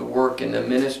relative to the work and the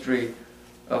ministry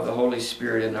of the Holy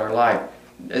Spirit in our life.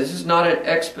 This is not an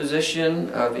exposition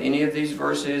of any of these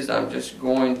verses. I'm just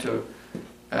going to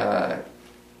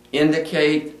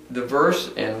indicate the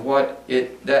verse and what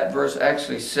that verse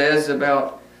actually says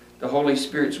about the Holy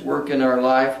Spirit's work in our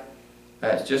life.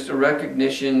 It's just a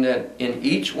recognition that in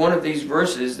each one of these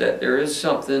verses that there is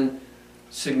something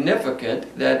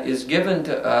significant that is given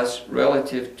to us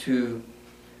relative to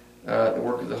the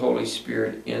work of the Holy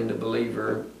Spirit in the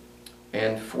believer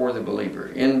and for the believer.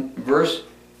 In verse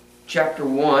chapter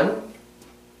 1,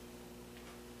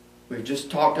 we've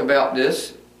just talked about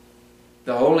this.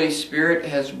 The Holy Spirit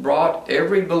has brought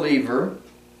every believer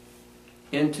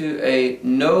into a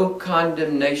no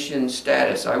condemnation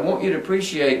status. I want you to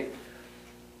appreciate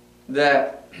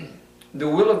that the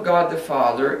will of God the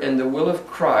Father and the will of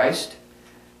Christ,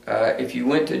 if you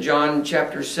went to John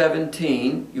chapter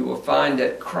 17, you will find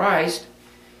that Christ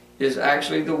is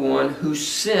actually the one who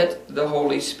sent the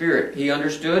Holy Spirit. He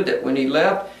understood that when He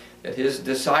left, that His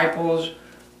disciples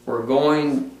were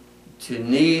going to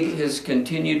need His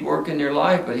continued work in their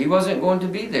life, but He wasn't going to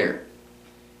be there.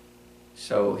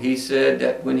 So He said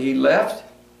that when He left,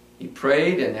 He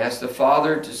prayed and asked the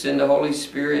Father to send the Holy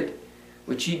Spirit,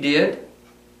 which He did,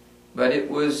 but it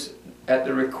was at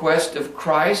the request of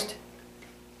Christ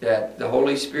that the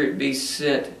Holy Spirit be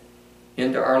sent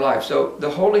into our life. So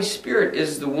the Holy Spirit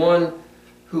is the one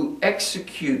who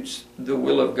executes the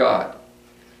will of God.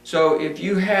 So if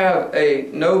you have a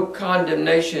no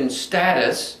condemnation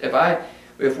status,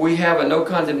 if we have a no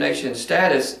condemnation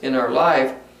status in our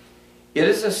life, it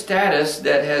is a status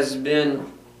that has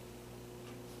been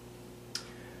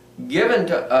given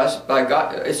to us by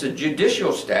God. It's a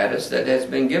judicial status that has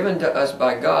been given to us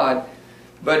by God,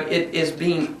 but it is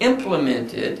being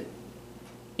implemented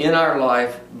in our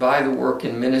life by the work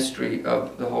and ministry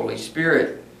of the Holy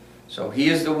Spirit. So He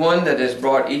is the one that has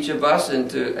brought each of us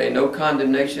into a no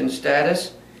condemnation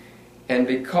status, and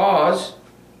because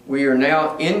we are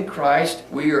now in Christ,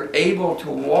 we are able to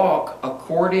walk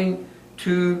according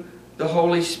to the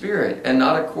Holy Spirit and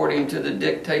not according to the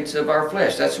dictates of our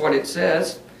flesh. That's what it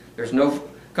says. There's no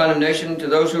condemnation to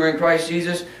those who are in Christ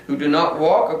Jesus, who do not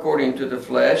walk according to the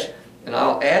flesh. And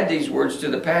I'll add these words to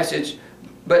the passage,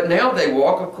 but now they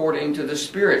walk according to the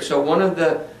Spirit. So one of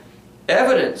the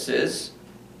evidences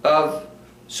of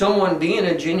someone being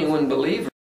a genuine believer,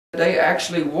 they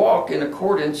actually walk in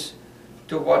accordance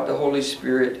to what the Holy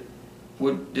Spirit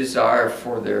would desire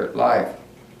for their life.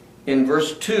 In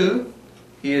verse 2,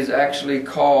 He is actually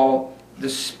called the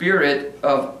Spirit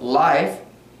of life.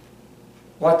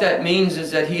 What that means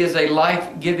is that He is a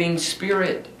life-giving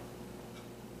Spirit.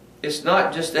 It's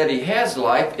not just that He has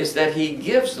life, it's that He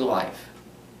gives life.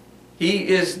 He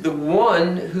is the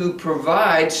one who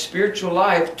provides spiritual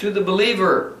life to the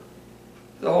believer.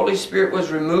 If the Holy Spirit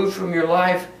was removed from your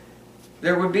life,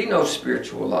 there would be no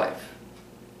spiritual life.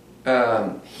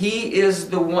 He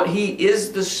is the one. He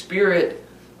is the Spirit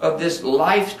of this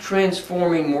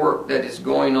life-transforming work that is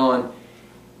going on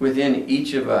within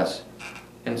each of us.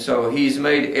 And so He's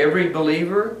made every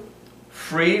believer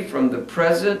free from the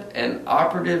present and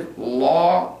operative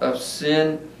law of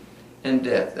sin and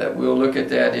death. We'll look at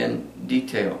that in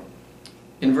detail.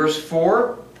 In verse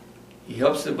 4, He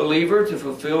helps the believer to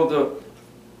fulfill the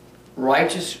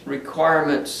righteous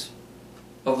requirements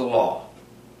of the law.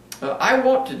 I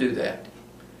want to do that.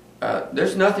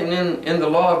 There's nothing in the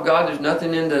law of God, there's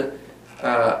nothing in the,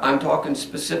 I'm talking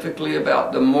specifically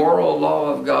about the moral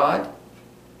law of God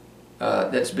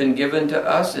that's been given to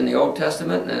us in the Old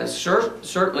Testament, and is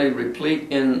certainly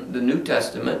replete in the New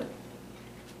Testament.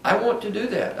 I want to do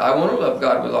that. I want to love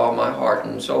God with all my heart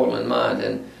and soul and mind,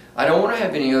 and I don't want to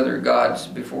have any other gods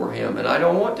before Him, and I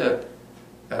don't want to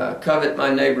covet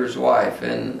my neighbor's wife,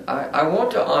 and I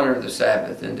want to honor the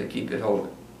Sabbath and to keep it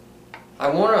holy. I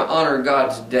want to honor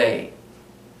God's day.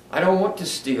 I don't want to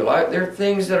steal. There are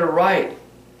things that are right.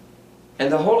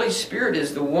 And the Holy Spirit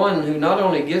is the one who not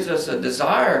only gives us a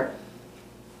desire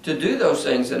to do those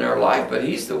things in our life, but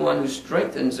He's the one who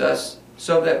strengthens us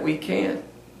so that we can.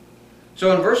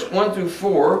 So in verse 1 through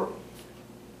 4,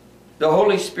 the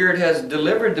Holy Spirit has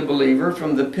delivered the believer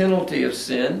from the penalty of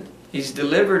sin. He's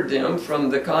delivered them from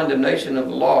the condemnation of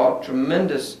the law.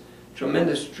 Tremendous,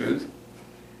 tremendous truth.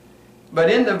 But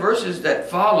in the verses that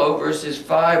follow, verses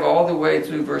 5 all the way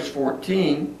through verse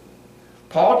 14,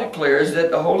 Paul declares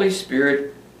that the Holy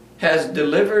Spirit has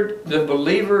delivered the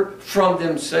believer from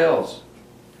themselves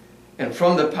and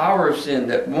from the power of sin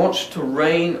that wants to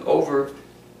reign over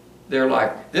their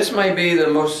life. This may be the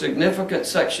most significant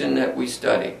section that we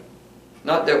study.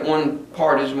 Not that one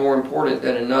part is more important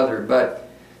than another, but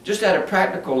just at a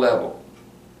practical level,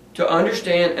 to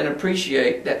understand and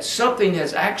appreciate that something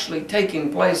has actually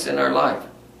taken place in our life.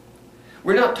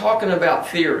 We're not talking about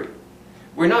theory.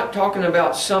 We're not talking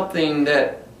about something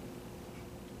that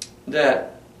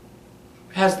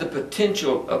has the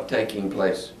potential of taking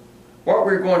place. What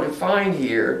we're going to find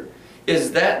here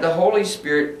is that the Holy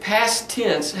Spirit, past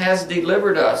tense, has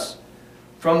delivered us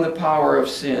from the power of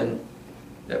sin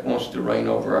that wants to reign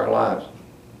over our lives.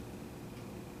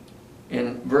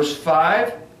 In verse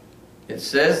 5, it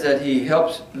says that He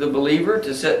helps the believer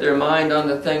to set their mind on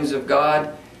the things of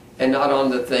God and not on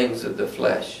the things of the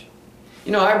flesh.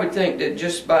 You know, I would think that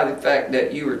just by the fact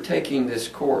that you are taking this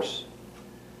course,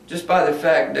 just by the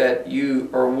fact that you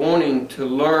are wanting to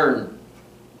learn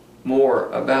more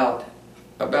about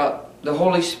the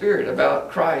Holy Spirit,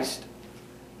 about Christ,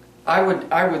 I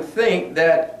would think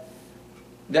that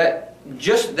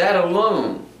just that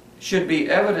alone should be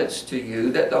evidence to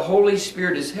you that the Holy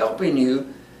Spirit is helping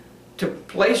you to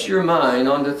place your mind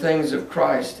on the things of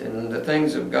Christ and the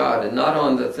things of God and not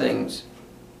on the things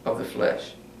of the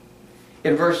flesh.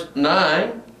 In verse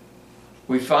 9,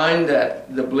 we find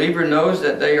that the believer knows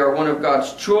that they are one of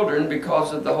God's children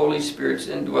because of the Holy Spirit's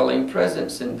indwelling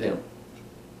presence in them.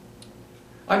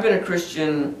 I've been a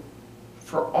Christian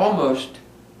for almost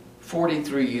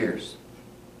 43 years.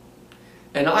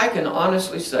 And I can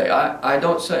honestly say, I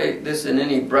don't say this in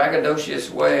any braggadocious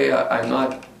way. I'm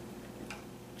not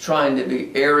trying to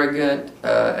be arrogant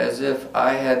as if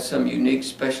I had some unique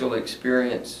special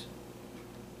experience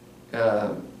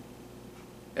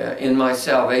in my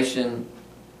salvation.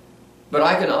 But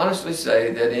I can honestly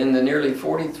say that in the nearly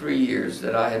 43 years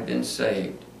that I have been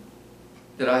saved,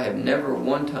 that I have never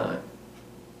one time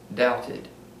doubted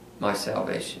my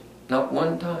salvation. Not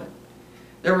one time.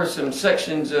 There were some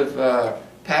sections of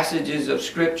passages of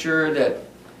Scripture that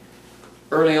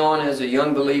early on as a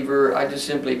young believer I just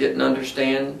simply didn't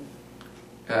understand.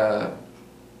 I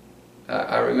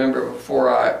remember before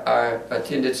I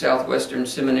attended Southwestern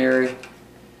Seminary,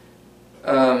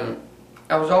 I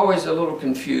was always a little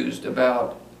confused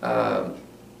about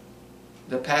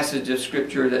the passage of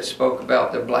Scripture that spoke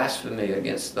about the blasphemy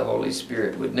against the Holy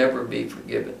Spirit would never be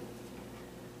forgiven.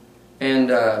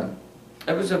 And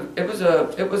it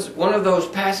was one of those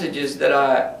passages that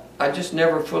I just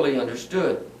never fully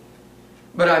understood.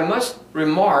 But I must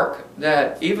remark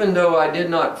that even though I did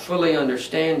not fully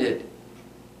understand it,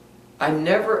 I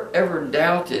never ever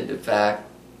doubted the fact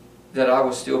that I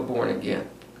was still born again.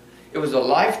 It was a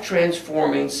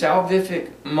life-transforming,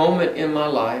 salvific moment in my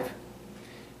life,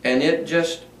 and it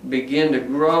just began to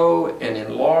grow and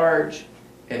enlarge,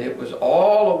 and it was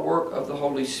all a work of the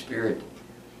Holy Spirit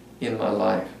in my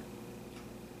life.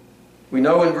 We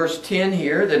know in verse 10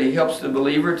 here that He helps the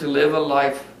believer to live a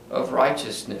life of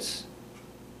righteousness.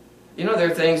 You know,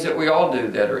 there are things that we all do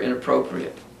that are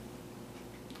inappropriate.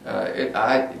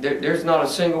 There's not a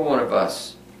single one of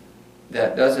us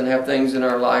that doesn't have things in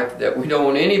our life that we don't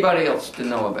want anybody else to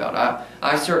know about.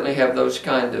 I certainly have those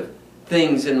kind of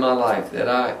things in my life that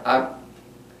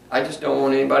I just don't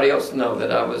want anybody else to know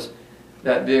that I was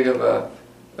that big of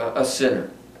a sinner.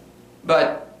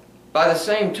 But by the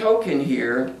same token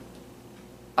here,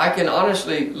 I can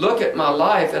honestly look at my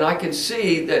life and I can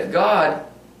see that God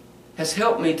has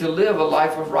helped me to live a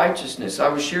life of righteousness. I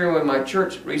was sharing with my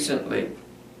church recently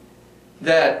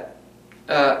that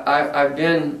I've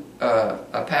been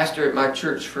a pastor at my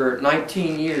church for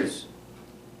 19 years.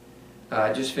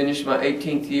 I just finished my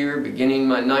 18th year, beginning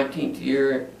my 19th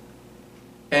year,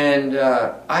 and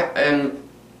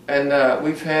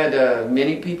we've had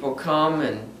many people come,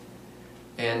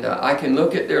 and I can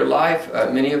look at their life.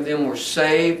 Many of them were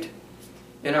saved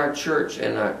in our church,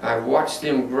 and I watched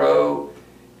them grow,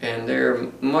 and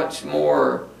they're much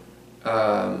more.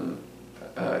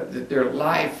 Their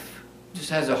life just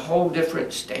has a whole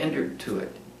different standard to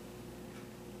it,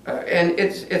 and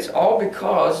it's all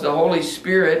because the Holy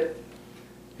Spirit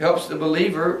helps the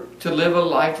believer to live a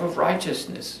life of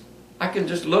righteousness. I can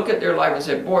just look at their life and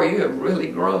say, boy, you have really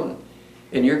grown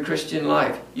in your Christian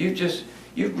life.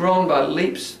 You've grown by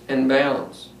leaps and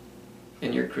bounds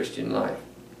in your Christian life.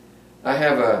 I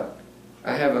have a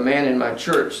man in my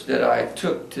church that I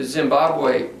took to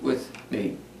Zimbabwe with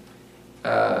me.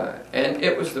 And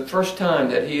it was the first time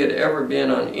that he had ever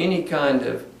been on any kind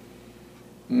of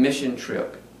mission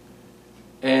trip.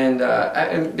 And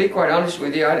to be quite honest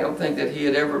with you, I don't think that he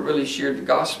had ever really shared the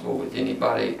gospel with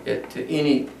anybody to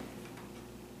any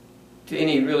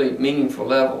really meaningful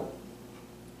level.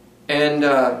 And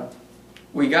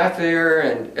we got there,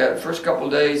 and the first couple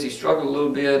of days he struggled a little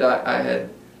bit. I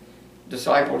had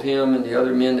discipled him and the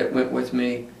other men that went with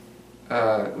me.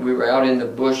 We were out in the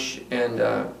bush, and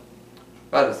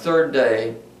by the third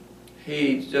day,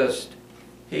 he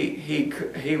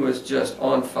was just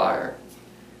on fire.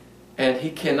 And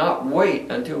he cannot wait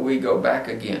until we go back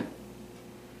again.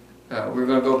 We're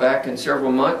going to go back in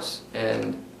several months,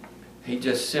 and he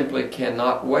just simply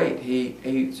cannot wait.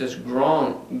 He's just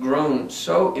grown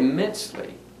so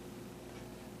immensely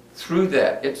through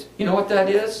that. You know what that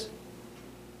is?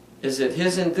 Is it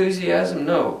his enthusiasm?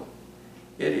 No.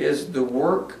 It is the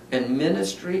work and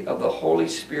ministry of the Holy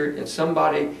Spirit in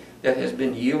somebody that has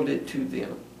been yielded to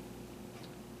them.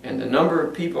 And the number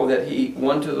of people that he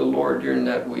won to the Lord during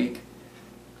that week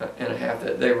and a half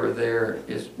that they were there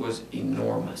was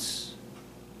enormous.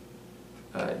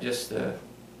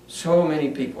 So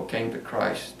many people came to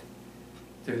Christ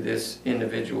through this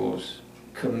individual's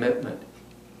commitment.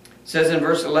 It says in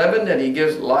verse 11 that he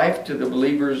gives life to the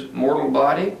believer's mortal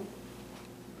body.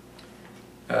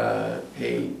 We're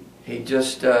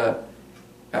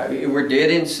dead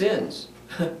in sins.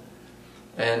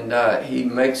 And he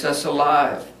makes us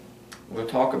alive. We'll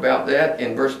talk about that.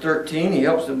 In verse 13, he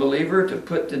helps the believer to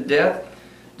put to death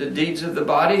the deeds of the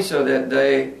body so that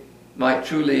they might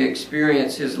truly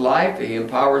experience his life. He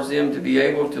empowers them to be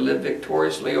able to live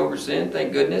victoriously over sin.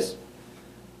 Thank goodness.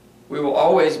 We will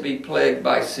always be plagued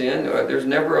by sin. There's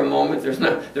never a moment, there's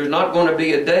not going to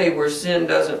be a day where sin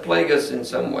doesn't plague us in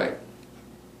some way.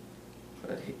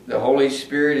 But the Holy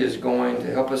Spirit is going to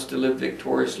help us to live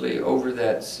victoriously over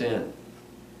that sin.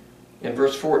 In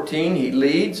verse 14, he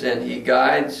leads and he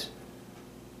guides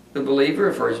the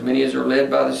believer. For as many as are led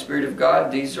by the Spirit of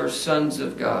God, these are sons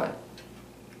of God.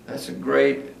 That's a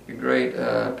great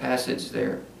passage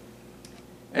there.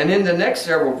 And in the next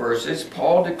several verses,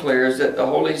 Paul declares that the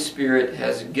Holy Spirit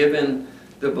has given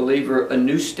the believer a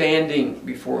new standing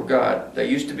before God. They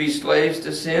used to be slaves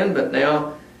to sin, but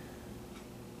now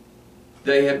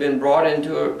they have been brought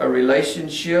into a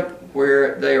relationship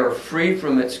where they are free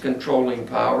from its controlling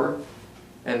power,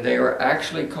 and they are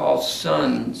actually called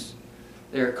sons.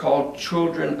 They are called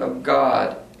children of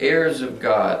God, heirs of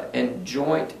God, and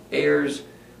joint heirs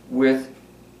with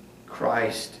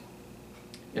Christ.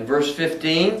 In verse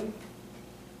 15,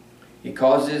 he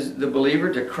causes the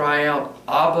believer to cry out,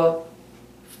 Abba,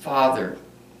 Father.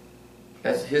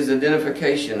 That's his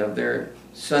identification of their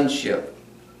sonship.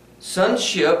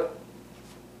 Sonship,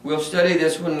 we'll study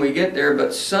this when we get there,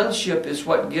 but sonship is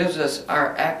what gives us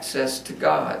our access to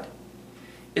God.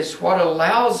 It's what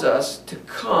allows us to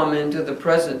come into the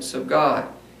presence of God.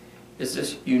 It's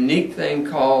this unique thing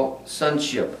called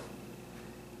sonship.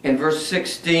 In verse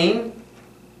 16,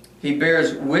 he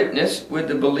bears witness with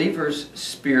the believer's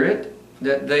spirit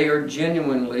that they are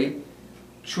genuinely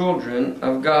children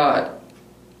of God.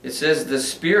 It says the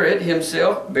Spirit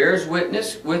Himself bears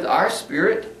witness with our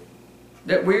spirit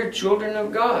that we are children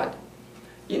of God.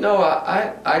 You know,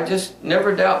 I just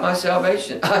never doubt my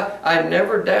salvation. I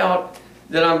never doubt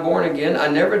that I'm born again. I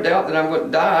never doubt that I'm going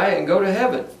to die and go to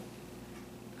heaven.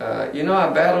 You know, I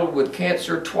battled with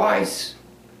cancer twice.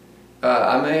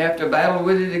 I may have to battle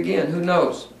with it again. Who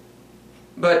knows?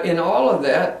 But in all of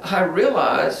that, I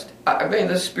realized,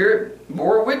 the Spirit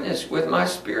bore witness with my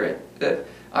spirit that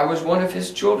I was one of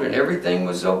His children. Everything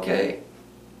was okay.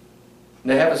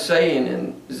 They have a saying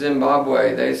in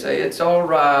Zimbabwe. They say, it's all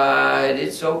right,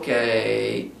 it's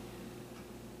okay.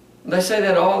 They say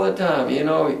that all the time. You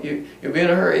know, you'll be in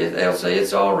a hurry. They'll say,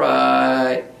 it's all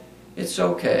right, it's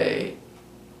okay.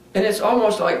 And it's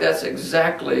almost like that's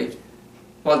exactly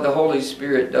what the Holy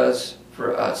Spirit does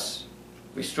for us.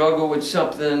 We struggle with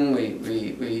something,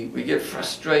 we get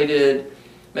frustrated,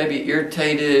 maybe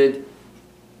irritated,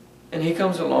 and He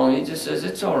comes along, He just says,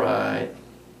 it's all right,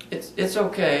 it's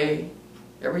okay,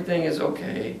 everything is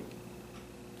okay.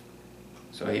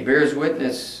 So He bears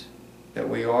witness that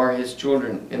we are His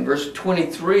children. In verse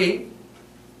 23,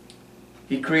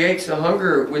 He creates a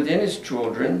hunger within His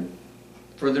children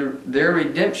for their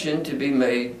redemption to be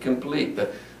made complete.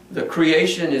 The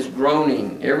creation is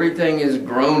groaning, everything is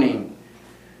groaning.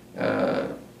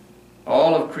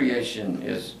 All of creation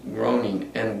is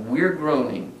groaning, and we're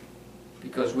groaning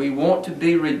because we want to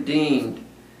be redeemed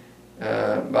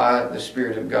by the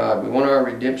Spirit of God. We want our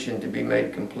redemption to be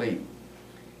made complete.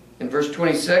 In verse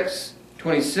 26,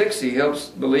 He helps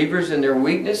believers in their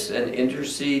weakness and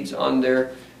intercedes on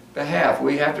their behalf.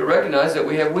 We have to recognize that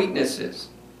we have weaknesses.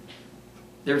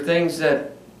 There are things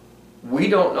that we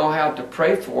don't know how to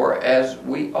pray for as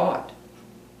we ought.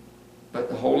 But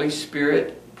the Holy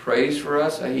Spirit prays for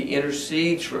us. He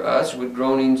intercedes for us with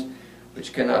groanings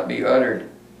which cannot be uttered.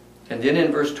 And then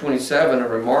in verse 27, a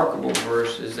remarkable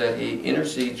verse is that He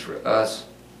intercedes for us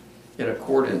in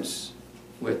accordance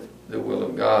with the will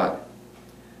of God.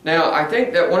 Now, I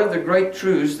think that one of the great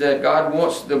truths that God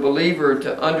wants the believer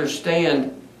to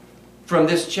understand from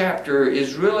this chapter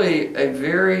is really a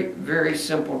very, very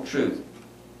simple truth.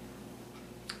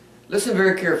 Listen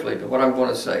very carefully to what I'm going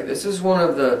to say. This is one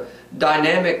of the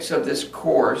dynamics of this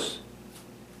course.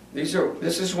 This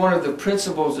is one of the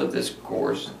principles of this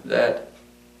course that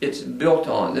it's built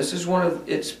on. This is one of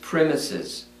its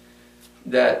premises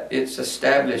that it's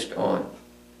established on.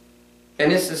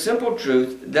 And it's the simple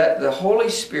truth that the Holy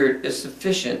Spirit is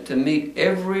sufficient to meet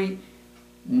every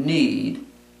need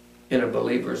in a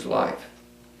believer's life.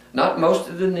 Not most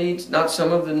of the needs, not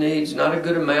some of the needs, not a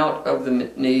good amount of the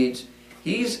needs.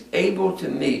 He's able to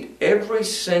meet every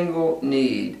single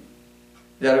need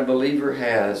that a believer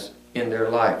has in their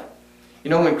life.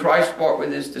 You know, when Christ walked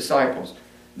with His disciples,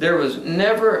 there was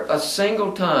never a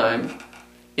single time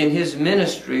in His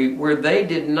ministry where they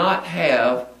did not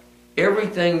have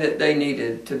everything that they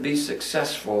needed to be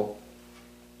successful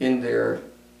in their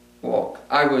walk.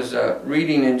 I was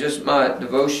reading in just my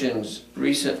devotions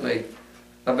recently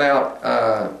about,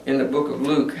 in the book of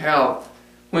Luke, how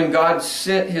when God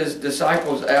sent His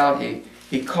disciples out,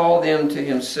 He called them to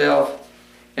Himself,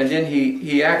 and then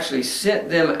He actually sent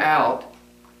them out,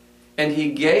 and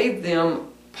He gave them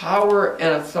power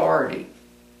and authority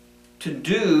to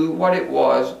do what it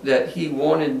was that He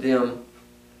wanted them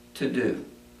to do.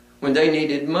 When they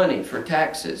needed money for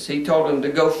taxes, He told them to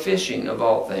go fishing, of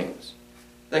all things.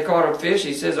 They caught a fish,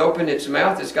 He says, open its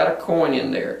mouth, it's got a coin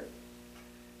in there.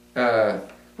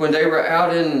 When they were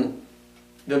out in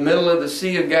the middle of the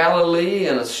Sea of Galilee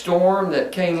and a storm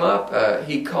that came up,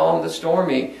 He calmed the storm.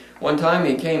 One time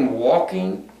He came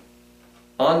walking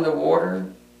on the water.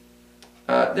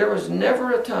 There was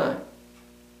never a time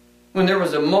when there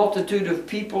was a multitude of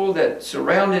people that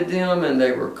surrounded them and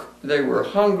they were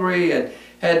hungry and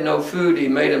had no food, He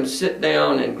made them sit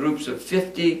down in groups of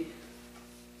 50,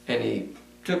 and He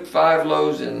took 5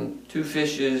 loaves and 2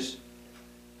 fishes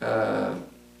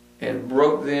and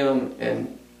broke them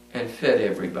and fed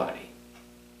everybody.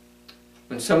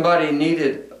 When somebody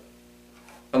needed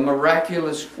a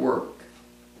miraculous work,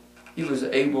 He was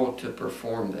able to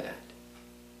perform that.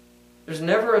 There's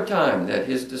never a time that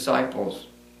His disciples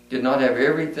did not have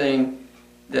everything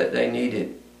that they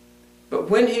needed. But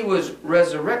when He was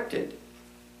resurrected,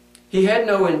 He had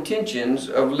no intentions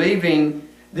of leaving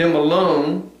them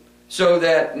alone so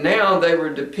that now they were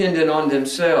dependent on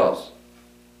themselves.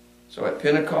 So at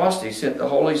Pentecost, He sent the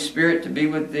Holy Spirit to be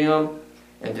with them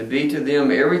and to be to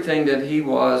them everything that He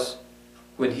was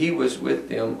when He was with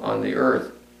them on the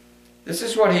earth. This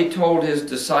is what He told His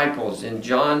disciples in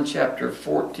John chapter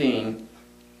 14,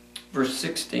 verse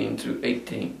 16 through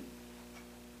 18.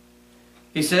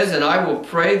 He says, "And I will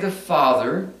pray the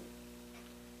Father,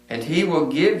 and He will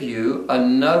give you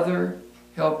another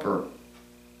helper,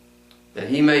 that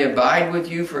He may abide with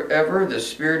you forever, the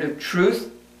Spirit of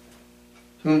truth,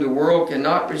 whom the world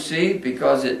cannot receive,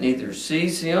 because it neither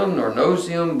sees Him nor knows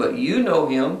Him, but you know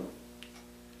Him.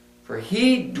 For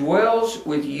He dwells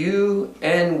with you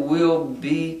and will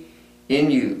be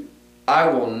in you. I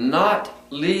will not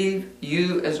leave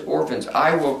you as orphans.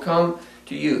 I will come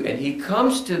to you." And He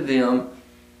comes to them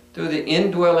through the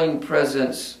indwelling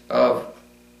presence of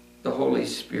the Holy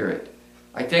Spirit.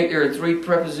 I think there are 3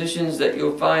 prepositions that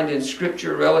you'll find in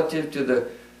Scripture relative to the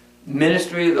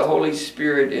ministry of the Holy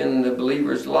Spirit in the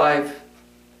believer's life.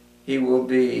 He will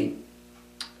be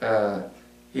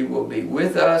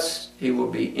with us, He will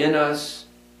be in us,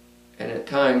 and at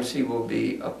times He will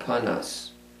be upon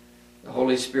us. The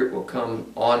Holy Spirit will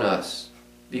come on us,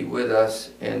 be with us,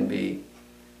 and be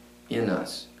in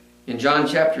us. In John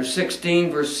chapter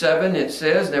 16, verse 7, it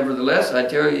says, "Nevertheless, I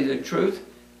tell you the truth,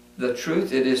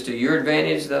 it is to your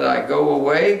advantage that I go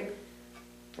away.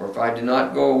 For if I do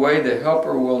not go away, the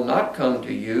Helper will not come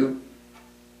to you.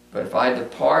 But if I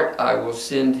depart, I will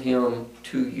send Him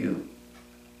to you."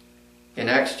 In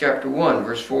Acts chapter 1,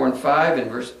 verse 4 and 5,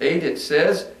 and verse 8, it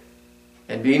says,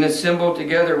 "And being assembled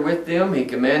together with them, He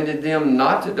commanded them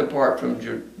not to depart from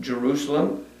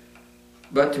Jerusalem,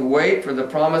 but to wait for the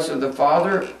promise of the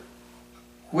Father,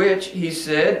 which He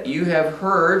said, you have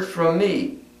heard from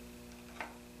me.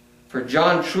 For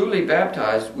John truly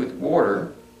baptized with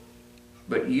water,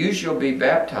 but you shall be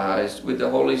baptized with the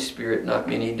Holy Spirit not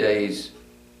many days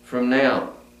from now."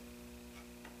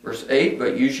 Verse 8,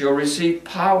 "But you shall receive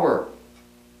power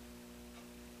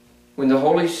when the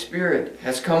Holy Spirit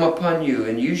has come upon you,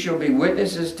 and you shall be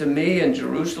witnesses to me in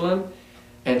Jerusalem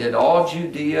and in all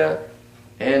Judea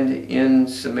and in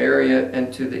Samaria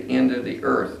and to the end of the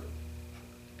earth."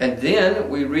 And then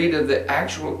we read of the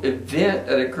actual event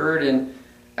that occurred in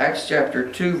Acts chapter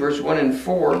 2, verse 1 and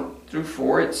 4 through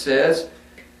 4. It says,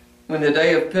 "When the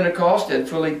day of Pentecost had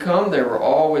fully come, they were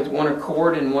all with one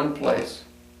accord in one place.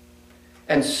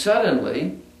 And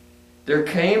suddenly there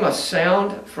came a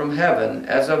sound from heaven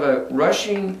as of a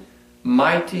rushing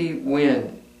mighty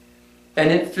wind, and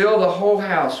it filled the whole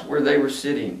house where they were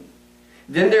sitting.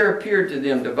 Then there appeared to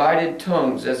them divided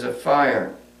tongues as of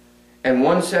fire, and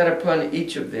one sat upon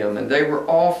each of them, and they were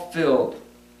all filled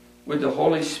with the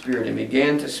Holy Spirit, and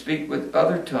began to speak with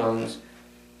other tongues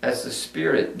as the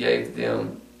Spirit gave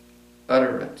them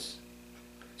utterance."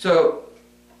 So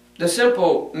the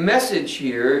simple message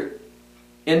here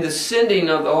in the sending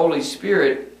of the Holy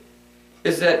Spirit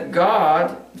is that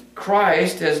God,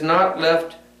 Christ, has not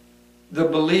left the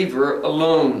believer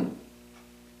alone.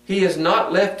 He has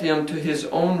not left him to his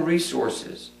own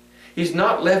resources. He's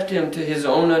not left him to his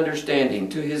own understanding,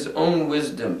 to his own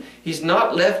wisdom. He's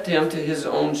not left him to his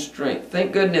own strength.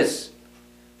 Thank goodness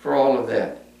for all of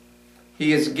that.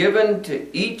 He has given to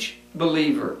each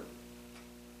believer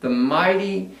the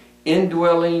mighty,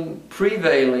 indwelling,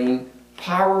 prevailing,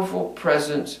 powerful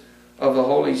presence of the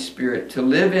Holy Spirit to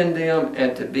live in them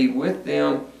and to be with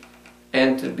them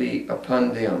and to be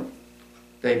upon them.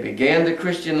 They began the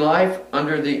Christian life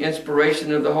under the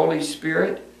inspiration of the Holy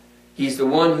Spirit. He's the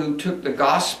one who took the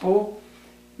gospel,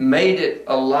 made it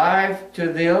alive to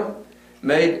them,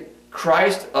 made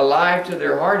Christ alive to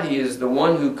their heart. He is the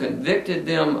one who convicted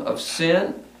them of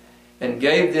sin and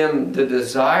gave them the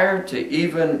desire to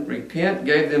even repent,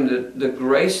 gave them the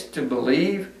grace to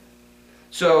believe.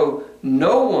 So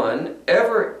no one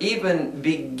ever even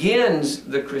begins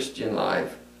the Christian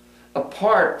life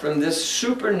apart from this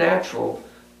supernatural,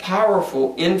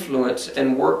 powerful influence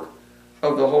and work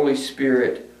of the Holy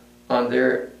Spirit on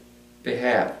their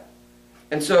behalf.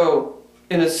 And so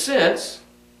in a sense,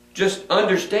 just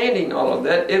understanding all of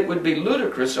that, it would be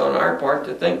ludicrous on our part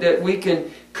to think that we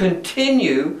can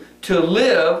continue to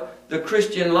live the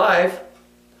Christian life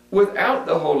without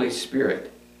the Holy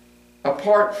Spirit,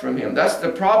 apart from Him. That's the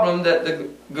problem that the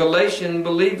Galatian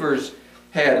believers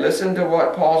had. Listen to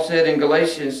what Paul said in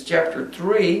Galatians chapter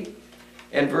 3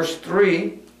 and verse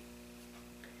 3.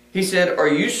 He said, "Are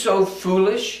you so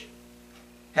foolish?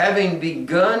 Having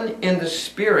begun in the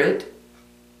Spirit,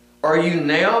 are you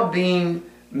now being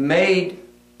made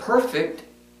perfect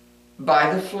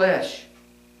by the flesh?"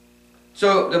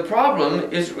 So the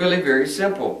problem is really very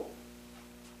simple.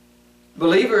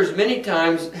 Believers many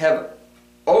times have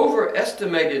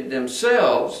overestimated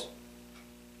themselves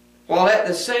while at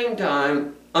the same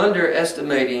time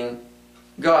underestimating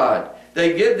God.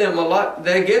 They give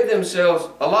themselves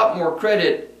a lot more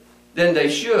credit than they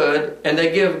should, and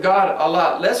they give God a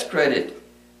lot less credit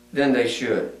than they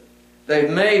should. They've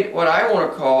made what I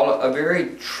want to call a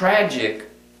very tragic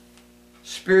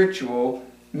spiritual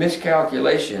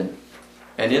miscalculation,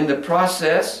 and in the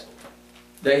process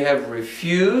they have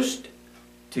refused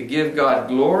to give God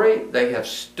glory. They have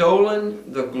stolen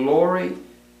the glory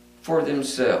for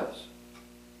themselves.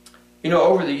 You know,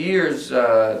 over the years,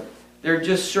 there are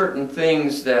just certain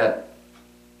things that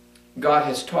God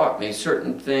has taught me,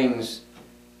 certain things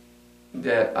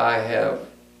that I have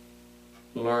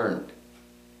learned.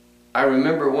 I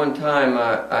remember one time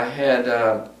I had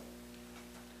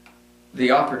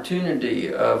the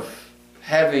opportunity of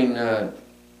having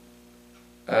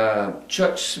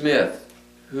Chuck Smith,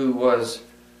 who was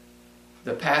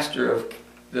the pastor of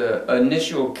the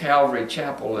initial Calvary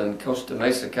Chapel in Costa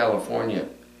Mesa, California.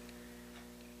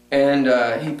 And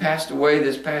he passed away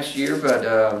this past year, but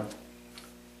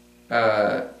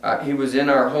he was in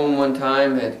our home one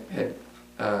time, had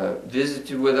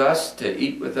visited with us to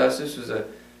eat with us. This was a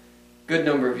good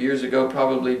number of years ago,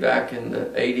 probably back in the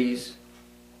 80s.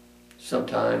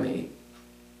 Sometime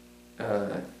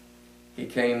he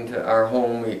came to our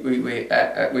home. We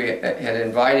had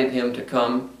invited him to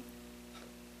come,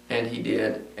 and he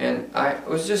did. And I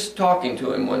was just talking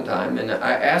to him one time, and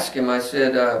I asked him, I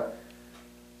said,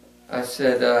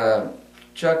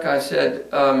 Chuck, I said,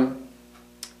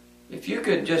 if you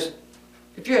had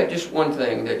just one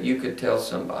thing that you could tell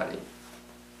somebody,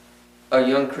 a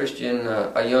young Christian,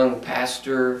 a young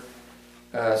pastor,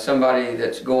 somebody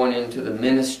that's going into the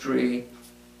ministry,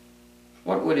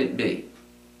 what would it be?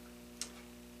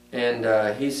 And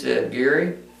he said,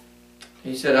 Gary,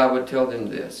 he said, I would tell them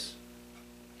this.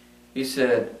 He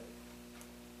said,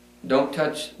 don't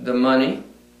touch the money,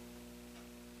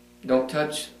 don't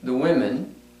touch the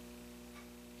women,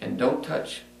 and don't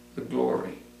touch the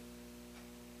glory.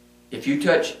 If you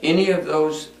touch any of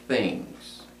those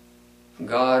things,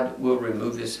 God will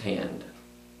remove His hand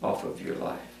off of your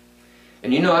life.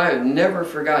 And you know, I have never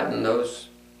forgotten those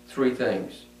three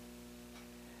things.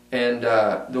 And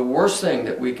the worst thing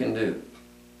that we can do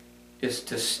is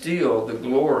to steal the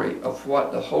glory of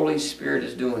what the Holy Spirit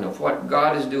is doing, of what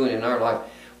God is doing in our life.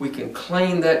 We can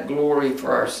claim that glory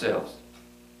for ourselves.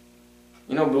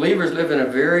 You know, believers live in a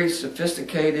very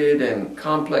sophisticated and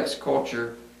complex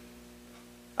culture,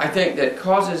 I think, that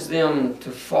causes them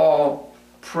to fall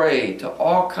prey to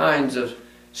all kinds of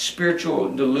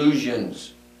spiritual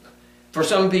delusions. For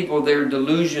some people, they're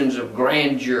delusions of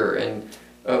grandeur and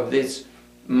of these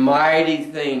mighty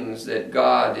things that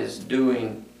God is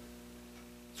doing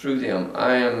through them.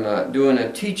 I am doing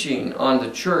a teaching on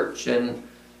the church, and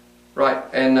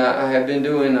I have been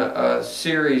doing a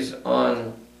series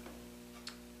on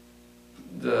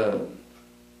the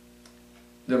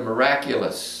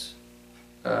miraculous,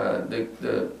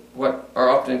 what are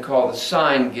often called the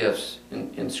sign gifts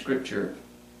in Scripture.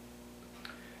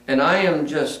 And I am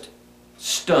just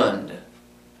stunned.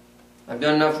 I've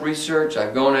done enough research.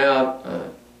 I've gone out.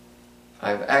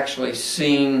 I've actually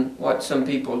seen what some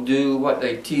people do, what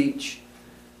they teach.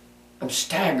 I'm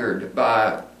staggered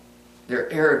by their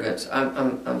arrogance.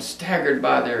 I'm staggered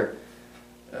by their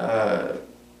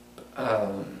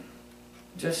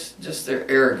just their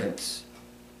arrogance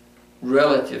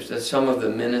relative to some of the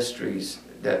ministries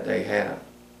that they have.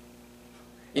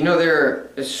 You know,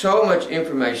 there is so much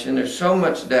information, there's so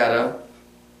much data,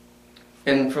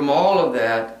 and from all of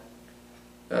that,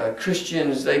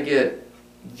 Christians, they get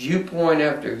viewpoint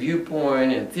after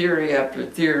viewpoint and theory after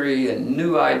theory and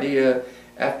new idea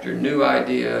after new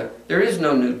idea. There is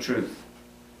no new truth.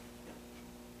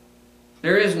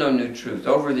 There is no new truth.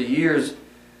 Over the years,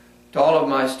 to all of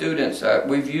my students,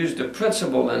 we've used a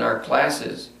principle in our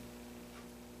classes.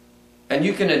 And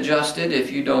you can adjust it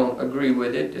if you don't agree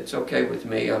with it. It's okay with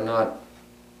me. I'm not.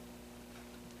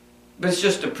 But it's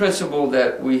just a principle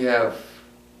that we have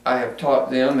I have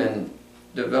taught them and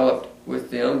developed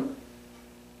with them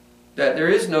that there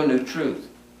is no new truth.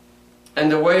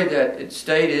 And the way that it's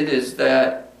stated is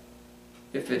that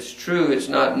if it's true, it's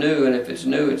not new, and if it's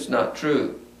new, it's not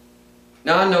true.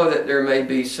 Now I know that there may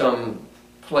be some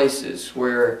places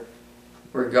where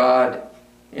God,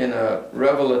 in a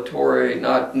revelatory,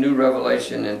 not new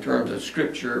revelation in terms of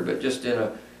Scripture, but just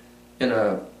in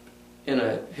a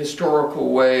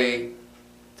historical way,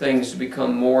 things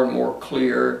become more and more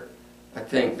clear. I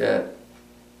think that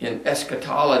in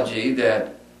eschatology,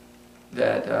 that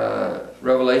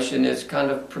Revelation is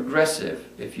kind of progressive.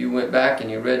 If you went back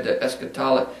and you read the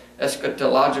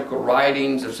eschatological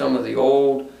writings of some of the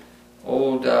old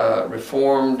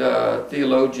Reformed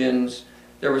theologians,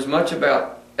 there was much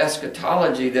about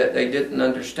eschatology that they didn't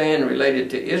understand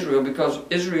related to Israel, because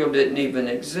Israel didn't even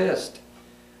exist.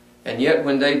 And yet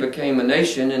when they became a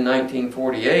nation in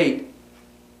 1948,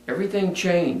 everything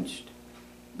changed.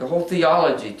 The whole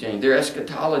theology changed. Their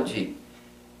eschatology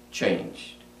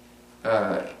changed.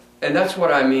 And that's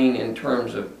what I mean in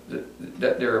terms of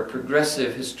that there are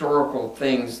progressive historical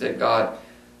things that God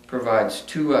provides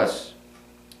to us.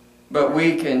 But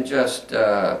we can just,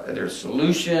 there's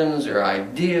solutions, there are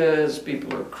ideas,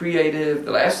 people are creative.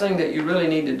 The last thing that you really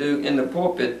need to do in the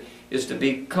pulpit is to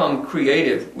become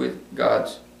creative with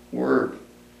God's Word.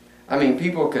 I mean,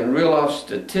 people can reel off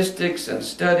statistics and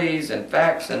studies and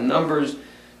facts and numbers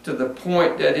to the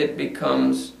point that it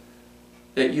becomes,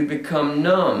 that you become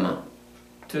numb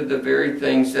to the very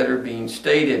things that are being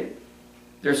stated.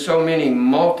 There's so many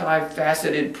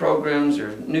multifaceted programs,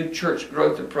 there's new church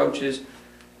growth approaches.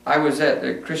 I was at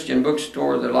the Christian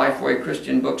bookstore, the Lifeway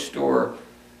Christian bookstore,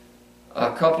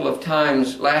 a couple of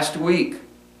times last week,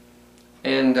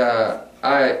 and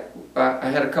I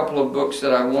had a couple of books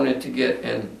that I wanted to get,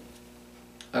 and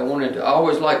I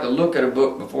always like to look at a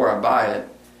book before I buy it.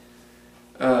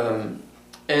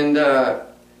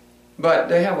 But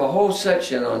they have a whole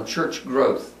section on church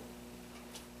growth,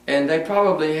 and they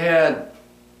probably had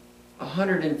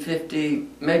 150,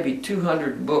 maybe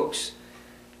 200 books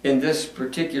in this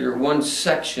particular one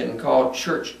section called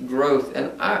Church Growth.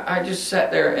 And I just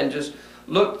sat there and just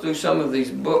looked through some of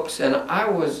these books, and I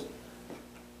was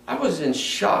in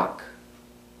shock.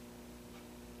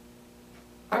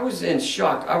 I was in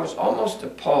shock. I was almost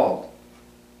appalled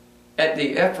at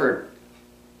the effort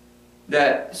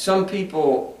that some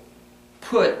people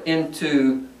put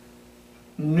into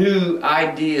new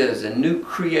ideas and new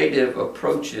creative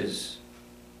approaches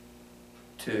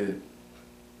to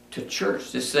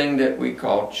church, this thing that we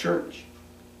call church.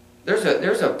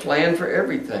 There's a plan for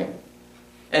everything.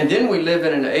 And then we live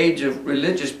in an age of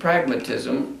religious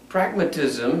pragmatism.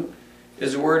 Pragmatism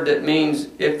is a word that means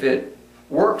if it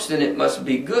works, then it must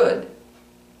be good.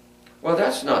 Well,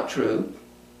 that's not true.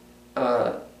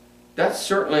 That's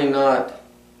certainly not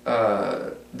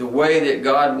the way that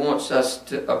God wants us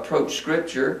to approach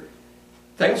Scripture.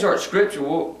 Things aren't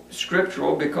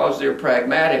scriptural because they're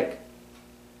pragmatic.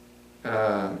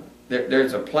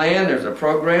 There's a plan, there's a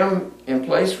program in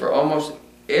place for almost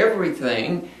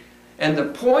everything. And the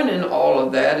point in all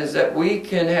of that is that we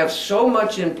can have so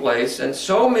much in place and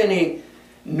so many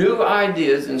new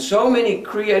ideas and so many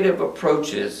creative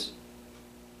approaches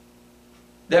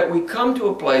that we come to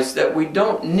a place that we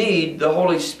don't need the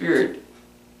Holy Spirit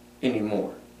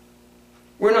anymore.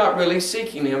 We're not really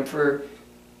seeking Him for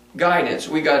guidance.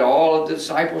 We got all of the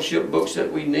discipleship books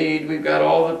that we need. We've got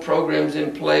all the programs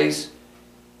in place.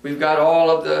 We've got all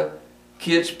of the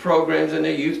kids programs and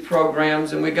the youth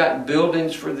programs, and we've got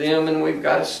buildings for them, and we've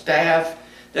got a staff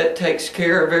that takes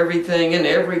care of everything and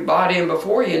everybody. And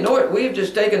before you know it, we've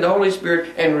just taken the Holy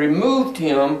Spirit and removed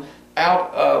Him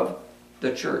out of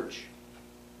the church.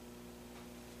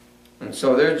 And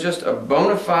so there's just a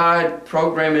bona fide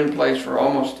program in place for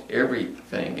almost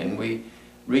everything. And we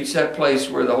reach that place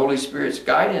where the Holy Spirit's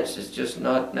guidance is just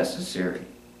not necessary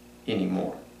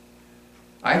anymore.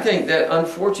 I think that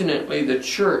unfortunately the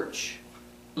church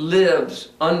lives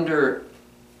under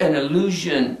an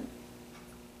illusion,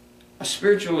 a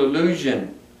spiritual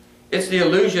illusion. It's the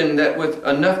illusion that with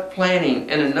enough planning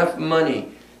and enough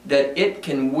money that it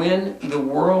can win the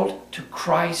world to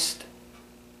Christ.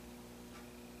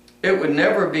 It would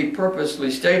never be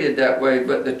purposely stated that way,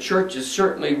 but the church is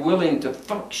certainly willing to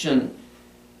function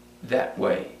that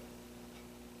way.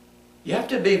 You have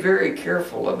to be very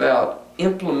careful about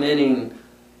implementing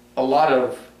a lot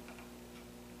of...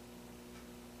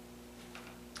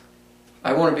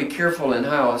 I want to be careful in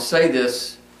how I say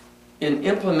this, in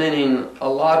implementing a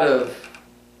lot of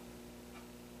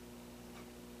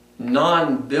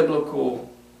non-biblical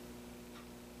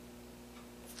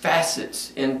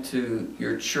facets into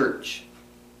your church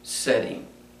setting.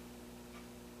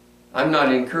 I'm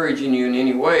not encouraging you in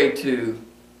any way to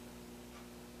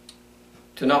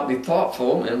not be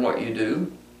thoughtful in what you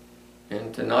do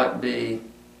and to not be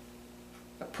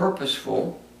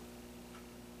purposeful.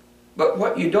 But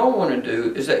what you don't want to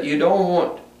do is that you don't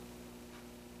want,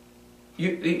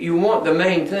 you want the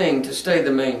main thing to stay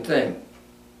the main thing.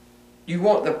 You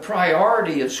want the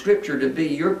priority of Scripture to be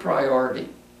your priority.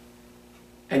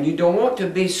 And you don't want to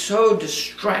be so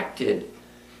distracted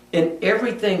in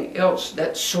everything else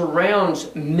that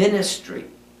surrounds ministry.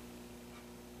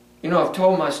 You know, I've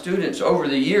told my students over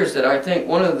the years that I think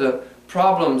one of the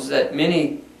problems that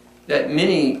many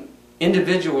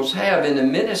individuals have in the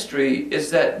ministry is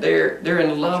that they're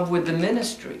in love with the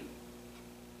ministry.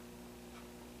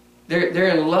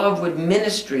 They're in love with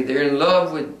ministry. They're in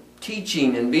love with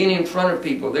teaching and being in front of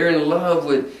people. They're in love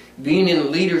with being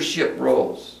in leadership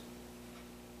roles.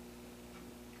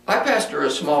 I pastor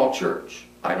a small church.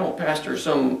 I don't pastor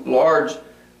some large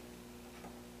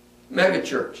mega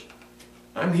church.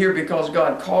 I'm here because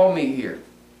God called me here.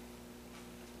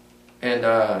 And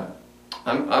I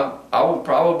will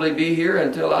probably be here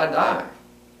until I die.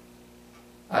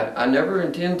 I never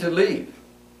intend to leave.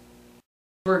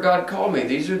 Where God called me.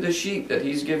 These are the sheep that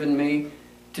He's given me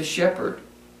to shepherd.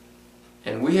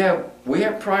 And we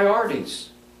have priorities.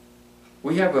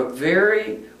 We have a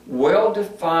very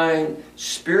well-defined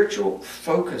spiritual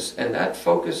focus, and that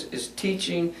focus is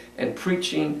teaching and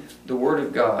preaching the Word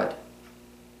of God.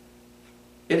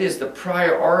 It is the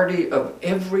priority of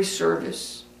every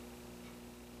service.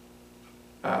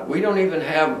 We don't even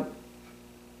have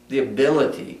the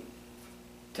ability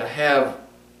to have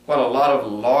what a lot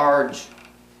of large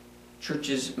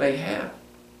churches may have.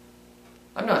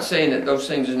 I'm not saying that those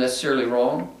things are necessarily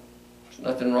wrong. There's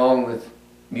nothing wrong with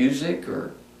music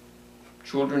or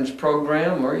children's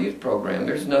program or youth program.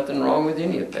 There's nothing wrong with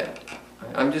any of that.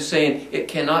 I'm just saying it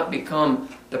cannot become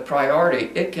the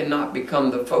priority. It cannot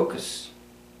become the focus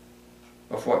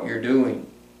of what you're doing.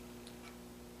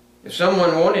 If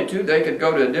someone wanted to, they could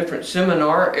go to a different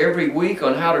seminar every week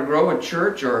on how to grow a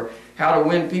church or how to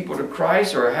win people to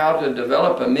Christ or how to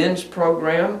develop a men's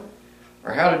program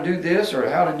or how to do this or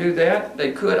how to do that.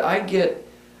 They could. I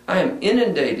am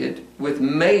inundated with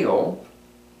mail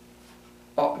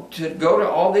to go to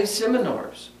all these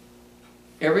seminars.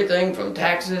 Everything from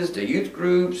taxes to youth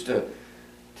groups to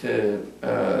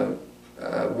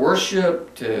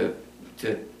worship to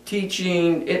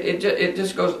teaching. It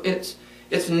just goes.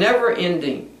 It's never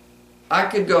ending. I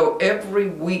could go every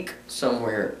week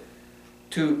somewhere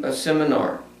to a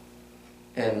seminar.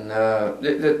 And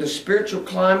the spiritual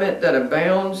climate that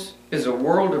abounds is a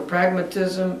world of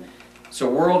pragmatism. It's a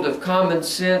world of common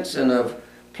sense and of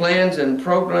plans and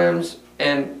programs.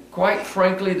 And quite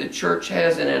frankly, the church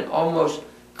has, in an almost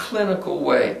clinical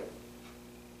way,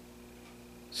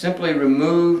 simply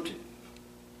removed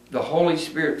the Holy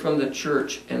Spirit from the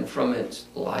church and from its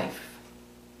life.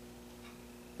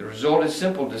 The result is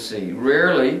simple to see.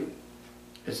 Rarely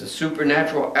is the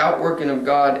supernatural outworking of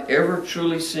God ever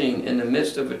truly seen in the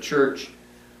midst of a church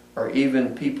or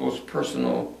even people's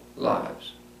personal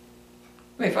lives.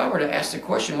 I mean, if I were to ask the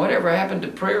question, whatever happened to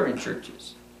prayer in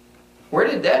churches? Where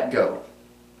did that go?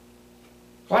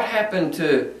 What happened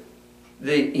to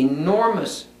the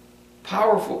enormous,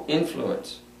 powerful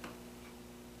influence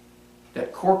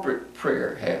that corporate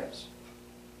prayer has?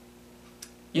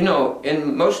 You know,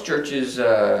 in most churches,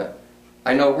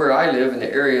 I know where I live, in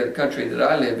the area of the country that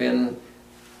I live in,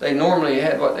 they normally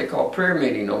had what they call prayer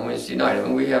meeting on Wednesday night. I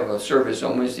mean, we have a service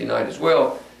on Wednesday night as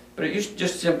well, but it used to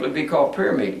just simply be called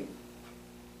prayer meeting.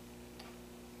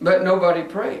 But nobody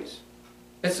prays.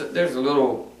 There's a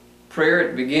little prayer at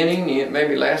the beginning, it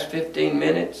maybe lasts 15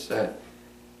 minutes.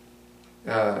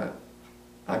 I've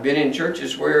been in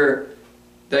churches where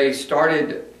they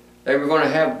were going to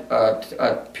have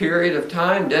a period of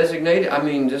time designated. I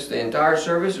mean, just the entire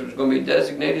service was going to be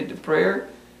designated to prayer.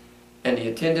 And the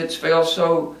attendance fell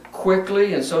so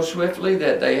quickly and so swiftly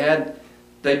that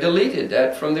they deleted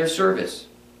that from their service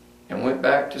and went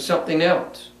back to something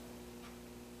else.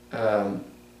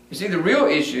 You see, the real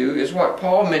issue is what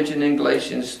Paul mentioned in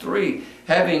Galatians 3.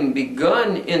 Having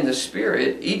begun in the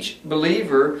Spirit, each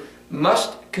believer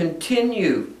must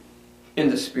continue in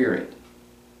the Spirit.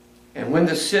 And when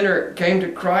the sinner came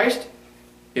to Christ,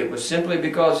 it was simply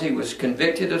because he was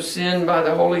convicted of sin by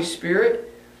the Holy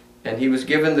Spirit, and he was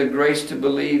given the grace to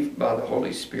believe by the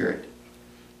Holy Spirit.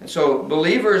 And so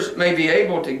believers may be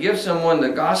able to give someone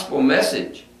the gospel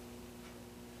message.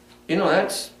 You know,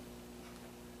 that's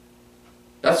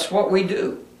what we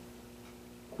do.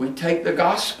 We take the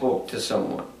gospel to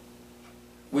someone.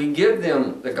 We give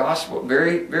them the gospel,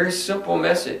 very, very simple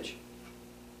message.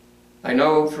 I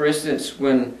know, for instance,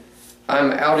 when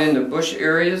I'm out in the bush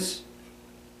areas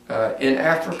in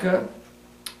Africa,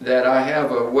 that I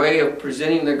have a way of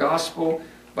presenting the gospel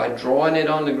by drawing it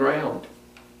on the ground.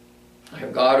 I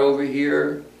have God over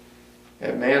here, I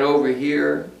have man over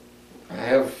here, I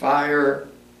have fire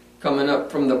coming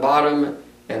up from the bottom,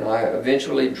 and I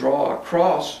eventually draw a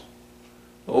cross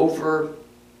over,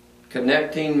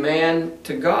 connecting man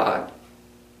to God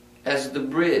as the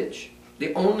bridge,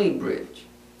 the only bridge.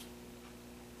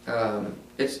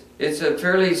 It's a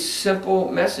fairly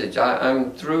simple message.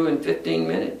 I'm through in 15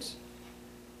 minutes.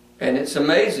 And it's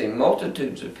amazing.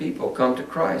 Multitudes of people come to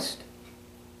Christ.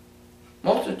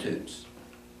 Multitudes.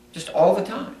 Just all the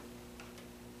time.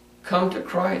 Come to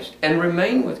Christ and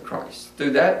remain with Christ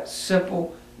through that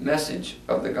simple message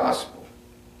of the gospel.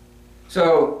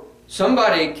 So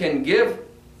somebody can give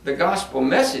the gospel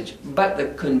message, but the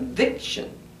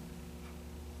conviction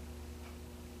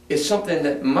is something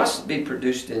that must be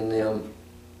produced in them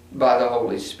by the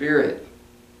Holy Spirit.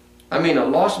 I mean, a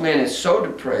lost man is so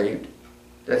depraved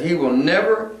that he will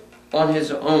never on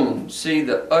his own see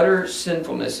the utter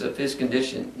sinfulness of his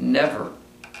condition. Never.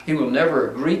 He will never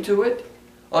agree to it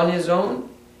on his own.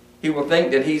 He will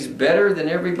think that he's better than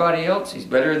everybody else. He's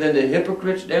better than the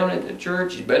hypocrites down at the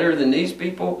church. He's better than these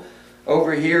people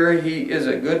over here. He is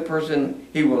a good person.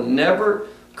 He will never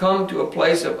come to a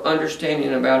place of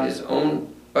understanding about his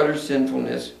own utter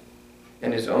sinfulness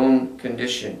and his own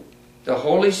condition. The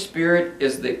Holy Spirit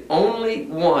is the only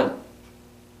one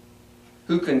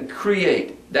who can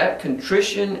create that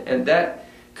contrition and that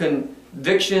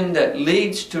conviction that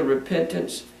leads to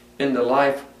repentance in the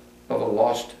life of a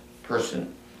lost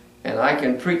person. And I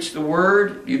can preach the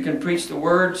Word, you can preach the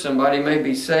Word, somebody may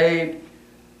be saved,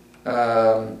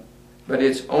 but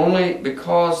it's only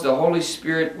because the Holy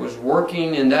Spirit was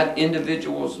working in that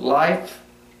individual's life,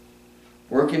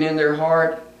 working in their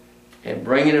heart, and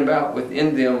bringing about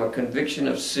within them a conviction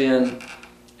of sin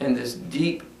and this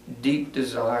deep, deep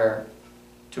desire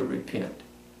to repent.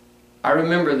 I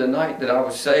remember the night that I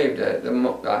was saved.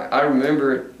 I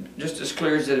remember it just as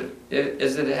clear as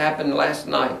it happened last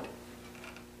night.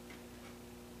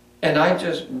 And I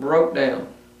just broke down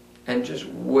and just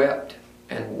wept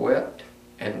and wept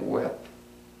and wept.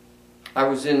 I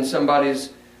was in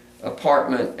somebody's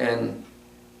apartment, and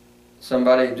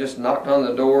somebody just knocked on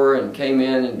the door and came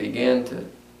in and began to...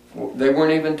 They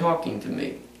weren't even talking to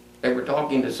me. They were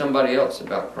talking to somebody else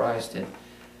about Christ, and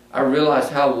I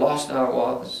realized how lost I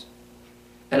was.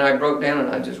 And I broke down and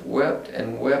I just wept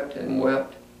and wept and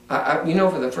wept. You know,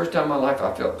 for the first time in my life,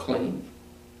 I felt clean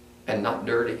and not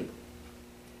dirty.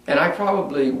 And I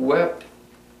probably wept.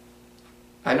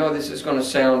 I know this is going to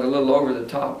sound a little over the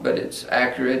top, but it's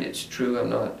accurate, it's true. I'm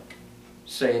not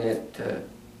saying it to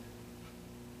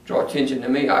draw attention to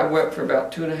me. I wept for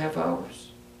about 2.5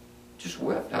 hours. Just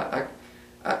wept.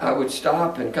 I would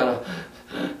stop and kind of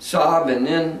sob, and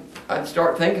then I'd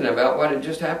start thinking about what had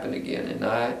just happened again. And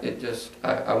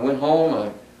I went home,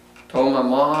 I told my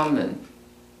mom, and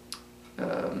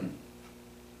I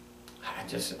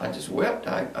just wept.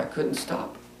 I couldn't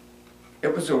stop.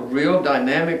 It was a real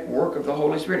dynamic work of the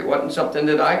Holy Spirit. It wasn't something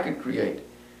that I could create.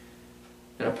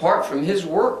 And apart from His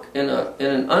work in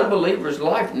an unbeliever's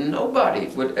life, nobody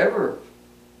would ever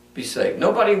be saved.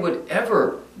 Nobody would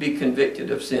ever be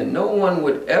convicted of sin. No one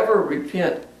would ever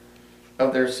repent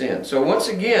of their sin. So once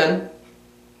again,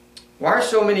 why are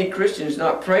so many Christians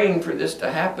not praying for this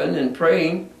to happen and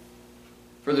praying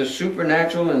for the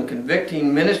supernatural and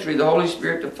convicting ministry of the Holy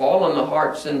Spirit to fall on the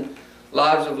hearts and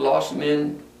lives of lost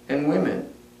men and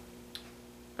women?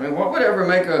 I mean, what would ever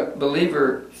make a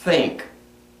believer think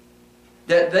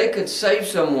that they could save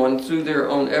someone through their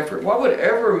own effort? What would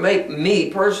ever make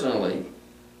me personally,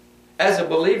 as a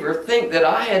believer, think that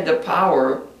I had the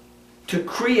power to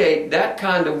create that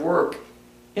kind of work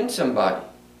in somebody?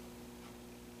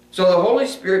 So the Holy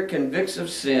Spirit convicts of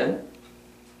sin.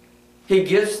 He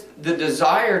gives the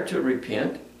desire to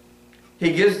repent.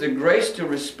 He gives the grace to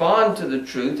respond to the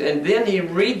truth, and then He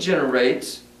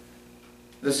regenerates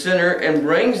the sinner and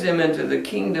brings them into the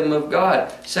kingdom of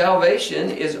God.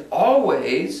 Salvation is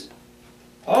always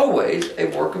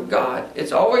a work of God.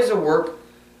 It's always a work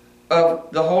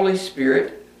of the Holy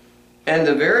Spirit. And at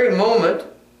the very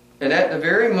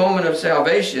moment of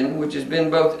salvation, which has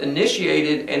been both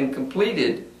initiated and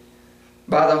completed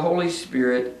by the Holy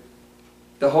Spirit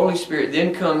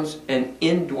then comes and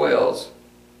indwells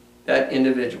that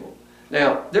individual.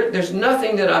 Now, there's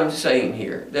nothing that I'm saying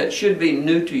here that should be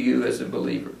new to you as a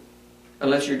believer,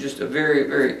 unless you're just a very,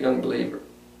 very young believer.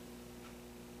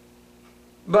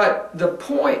 But the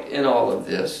point in all of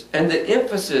this, and the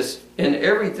emphasis in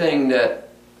everything that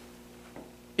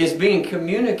is being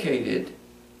communicated,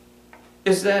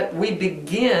 is that we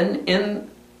begin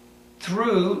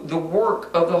through the work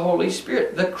of the Holy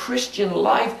Spirit. The Christian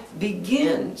life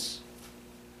begins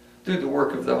through the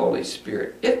work of the Holy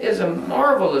Spirit. It is a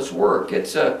marvelous work.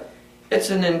 It's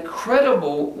an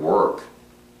incredible work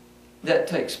that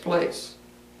takes place.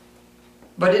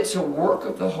 But it's a work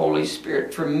of the Holy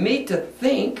Spirit. For me to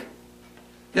think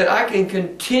that I can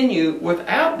continue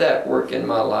without that work in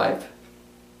my life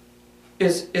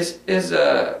is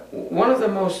one of the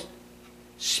most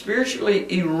spiritually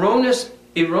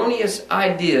erroneous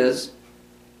ideas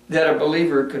that a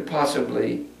believer could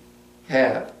possibly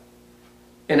have.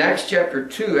 In Acts chapter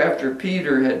 2, after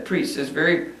Peter had preached this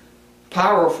very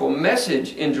powerful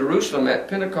message in Jerusalem at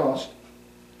Pentecost,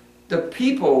 the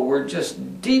people were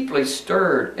just deeply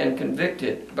stirred and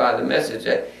convicted by the message.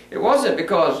 It wasn't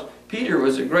because Peter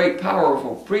was a great,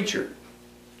 powerful preacher.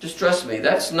 Just trust me,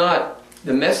 that's not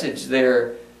the message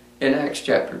there in Acts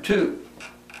chapter 2.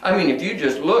 I mean, if you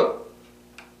just look,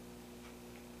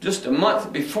 just a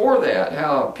month before that,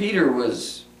 how Peter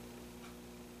was,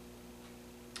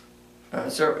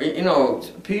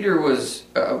 Peter was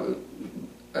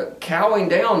cowing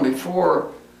down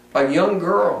before a young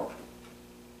girl.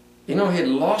 He had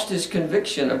lost his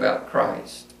conviction about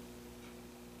Christ.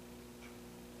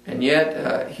 And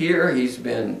yet, here he's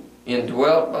been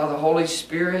indwelt by the Holy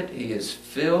Spirit. He is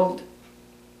filled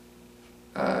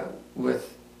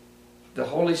with the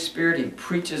Holy Spirit. He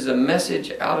preaches a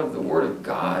message out of the Word of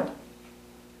God.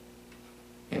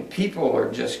 And people are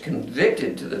just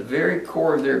convicted to the very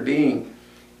core of their being.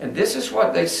 And this is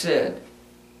what they said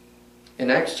in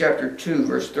Acts chapter 2,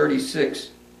 verse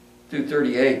 36 through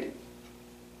 38. It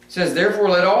says, "Therefore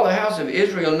let all the house of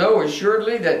Israel know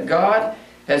assuredly that God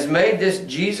has made this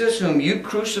Jesus, whom you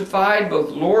crucified,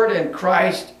 both Lord and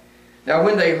Christ." Now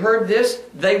when they heard this,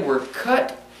 they were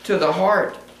cut to the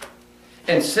heart,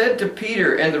 and said to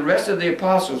Peter and the rest of the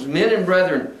apostles, "Men and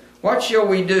brethren, what shall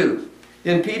we do?"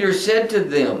 Then Peter said to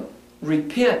them,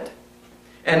 "Repent,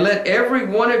 and let every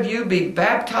one of you be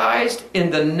baptized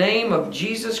in the name of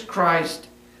Jesus Christ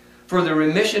for the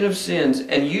remission of sins,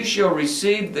 and you shall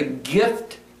receive the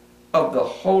gift of the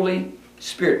Holy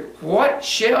Spirit." What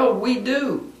shall we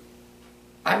do?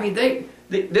 I mean,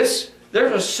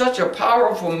 there's such a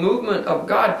powerful movement of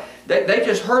God. They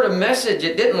just heard a message.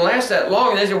 It didn't last that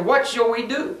long. And they said, "What shall we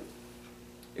do?"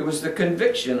 It was the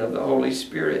conviction of the Holy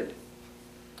Spirit.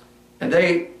 And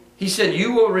he said,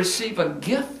 "You will receive a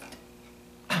gift,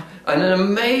 an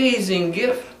amazing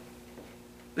gift,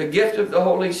 the gift of the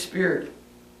Holy Spirit."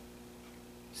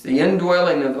 It's the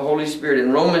indwelling of the Holy Spirit.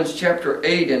 In Romans chapter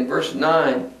 8 and verse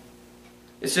 9,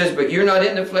 it says, "But you're not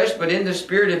in the flesh, but in the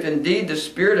Spirit, if indeed the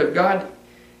Spirit of God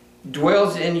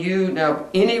dwells in you." Now, if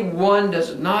anyone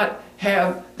does not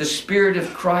have the Spirit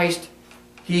of Christ,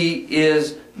 he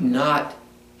is not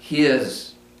his.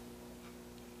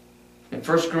 In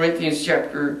 1 Corinthians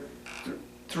chapter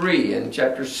 3 and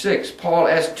chapter 6, Paul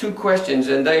asked two questions,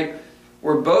 and they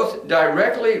were both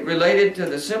directly related to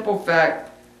the simple fact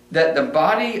that the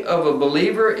body of a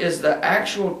believer is the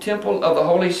actual temple of the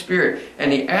Holy Spirit.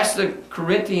 And he asked the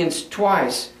Corinthians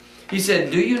twice. He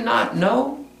said, "Do you not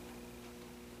know?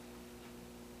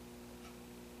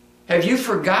 Have you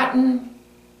forgotten?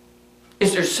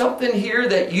 Is there something here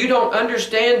that you don't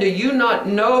understand? Do you not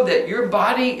know that your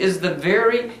body is the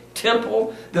very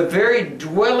temple, the very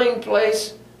dwelling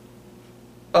place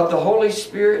of the Holy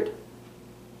Spirit?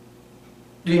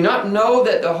 Do you not know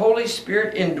that the Holy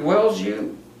Spirit indwells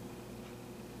you?"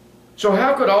 So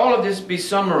how could all of this be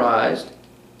summarized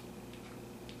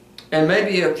and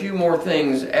maybe a few more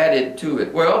things added to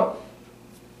it? Well,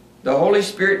 the Holy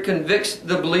Spirit convicts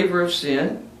the believer of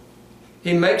sin.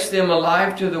 He makes them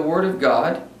alive to the Word of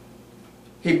God.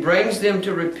 He brings them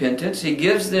to repentance. He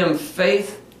gives them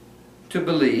faith to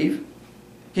believe.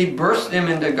 He births them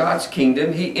into God's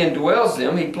kingdom. He indwells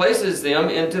them. He places them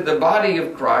into the body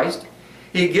of Christ.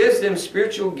 He gives them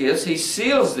spiritual gifts. He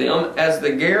seals them as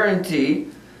the guarantee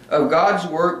of God's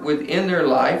work within their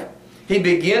life. He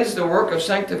begins the work of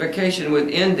sanctification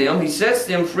within them. He sets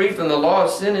them free from the law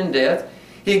of sin and death.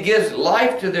 He gives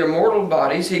life to their mortal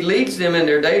bodies. He leads them in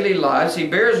their daily lives. He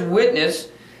bears witness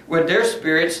with their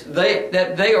spirits that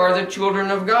they are the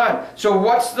children of God. So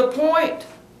what's the point?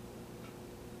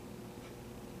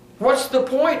 What's the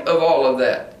point of all of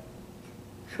that?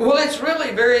 Well, it's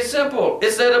really very simple.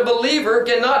 It's that a believer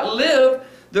cannot live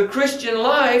the Christian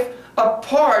life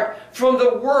apart from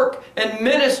the work and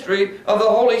ministry of the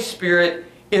Holy Spirit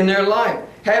in their life.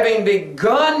 Having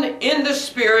begun in the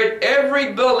Spirit,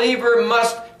 every believer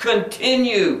must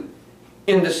continue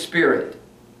in the Spirit.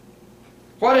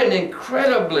 What an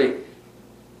incredibly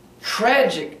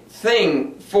tragic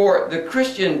thing for the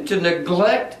Christian to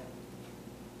neglect,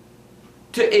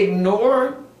 to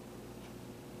ignore,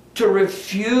 to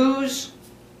refuse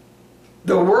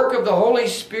the work of the Holy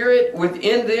Spirit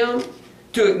within them,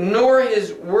 to ignore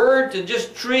His Word, to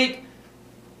just treat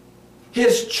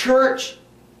His church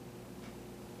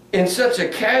in such a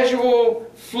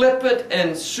casual, flippant,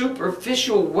 and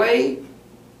superficial way.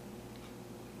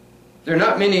 There are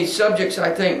not many subjects, I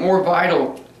think, more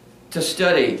vital to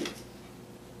study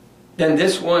than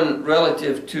this one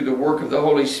relative to the work of the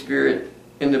Holy Spirit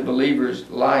in the believer's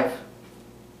life.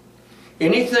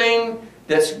 Anything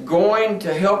that's going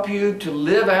to help you to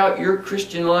live out your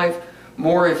Christian life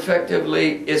more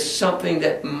effectively is something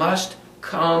that must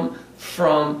come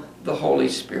from the Holy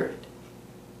Spirit.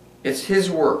 It's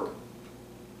His work.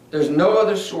 There's no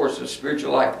other source of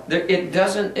spiritual life. It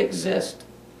doesn't exist.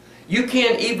 You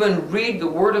can't even read the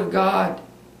Word of God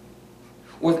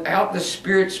without the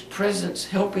Spirit's presence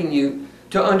helping you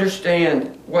to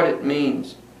understand what it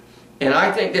means. And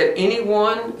I think that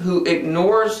anyone who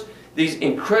ignores these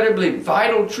incredibly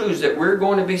vital truths that we're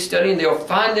going to be studying, they'll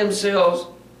find themselves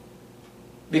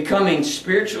becoming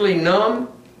spiritually numb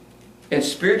and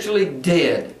spiritually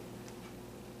dead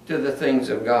to the things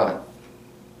of God.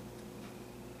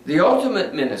 The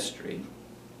ultimate ministry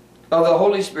of the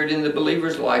Holy Spirit in the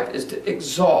believer's life is to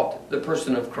exalt the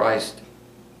person of Christ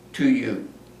to you.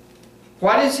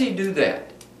 Why does He do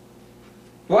that?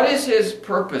 What is His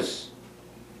purpose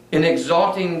in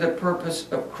exalting the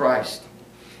purpose of Christ?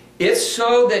 It's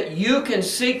so that you can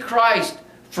see Christ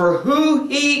for who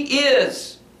He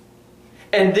is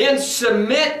and then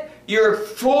submit your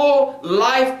full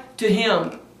life to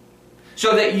Him,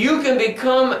 so that you can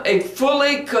become a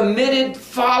fully committed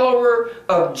follower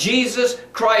of Jesus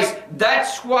Christ.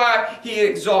 That's why He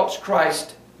exalts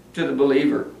Christ to the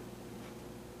believer.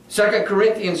 2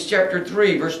 Corinthians chapter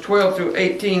 3, verse 12 through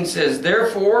 18 says,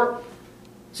 "Therefore,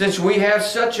 since we have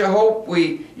such a hope,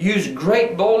 we use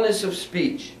great boldness of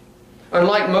speech.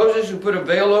 Unlike Moses, who put a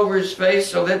veil over his face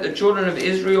so that the children of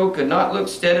Israel could not look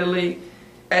steadily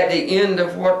at the end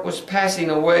of what was passing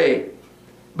away,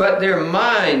 but their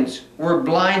minds were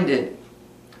blinded.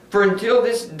 For until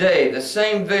this day the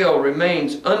same veil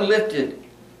remains unlifted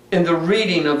in the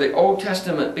reading of the Old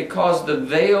Testament, because the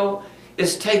veil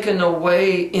is taken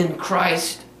away in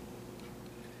Christ.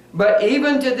 But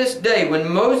even to this day, when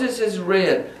Moses is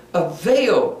read, a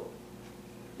veil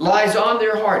lies on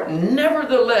their heart.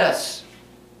 Nevertheless,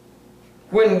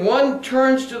 when one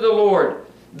turns to the Lord,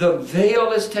 the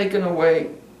veil is taken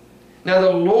away. Now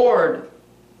the Lord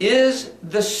is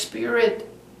the Spirit,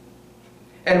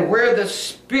 and where the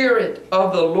Spirit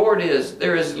of the Lord is,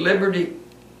 there is liberty.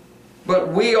 But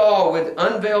we all, with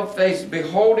unveiled face,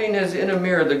 beholding as in a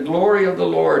mirror the glory of the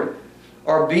Lord,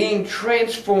 are being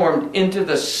transformed into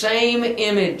the same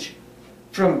image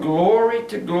from glory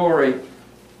to glory,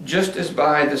 just as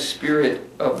by the Spirit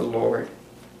of the Lord."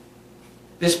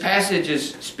 This passage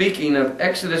is speaking of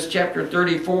Exodus chapter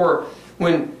 34,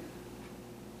 when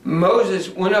Moses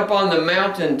went up on the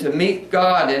mountain to meet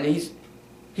God, and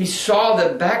he saw the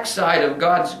backside of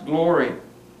God's glory.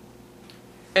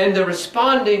 And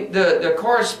the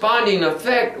corresponding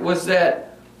effect was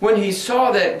that when he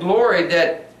saw that glory,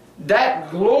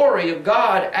 that glory of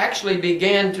God actually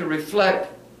began to reflect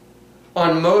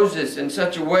on Moses in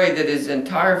such a way that his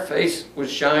entire face was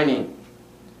shining.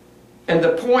 And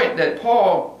the point that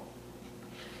Paul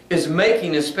is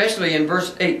making, especially in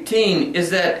verse 18, is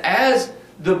that as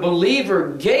the believer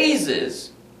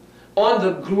gazes on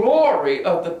the glory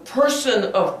of the person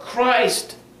of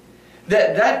Christ,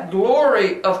 that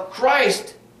glory of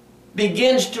Christ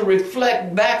begins to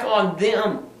reflect back on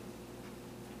them.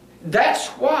 That's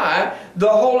why the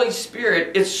Holy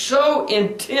Spirit is so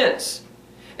intense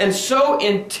and so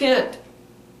intent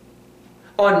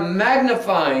on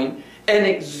magnifying and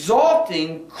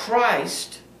exalting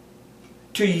Christ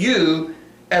to you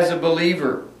as a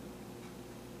believer.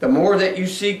 The more that you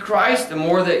see Christ, the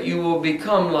more that you will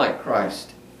become like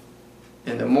Christ,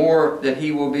 and the more that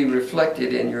He will be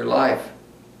reflected in your life.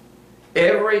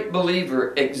 Every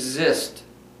believer exists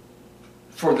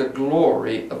for the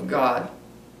glory of God.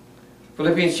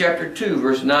 Philippians chapter 2,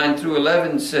 verse 9 through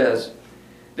 11 says,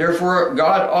 "Therefore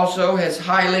God also has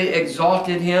highly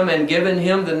exalted Him and given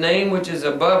Him the name which is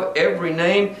above every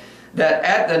name, that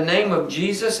at the name of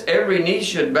Jesus every knee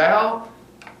should bow,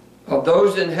 of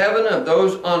those in heaven, of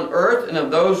those on earth, and of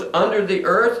those under the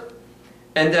earth,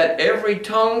 and that every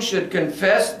tongue should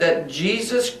confess that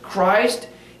Jesus Christ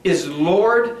is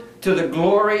Lord, to the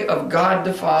glory of God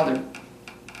the Father."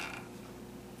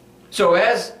 So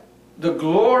as the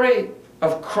glory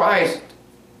of Christ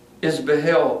is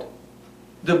beheld,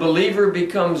 the believer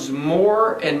becomes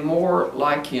more and more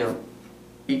like Him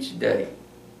each day.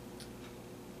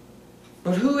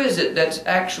 But who is it that's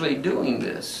actually doing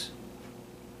this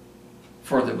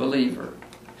for the believer?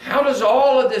 How does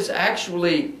all of this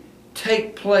actually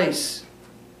take place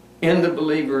in the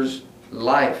believer's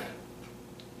life?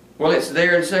 Well, it's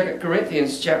there in 2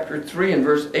 Corinthians chapter 3 and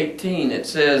verse 18. It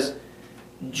says,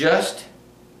 just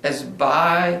as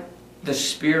by the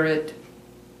Spirit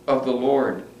of the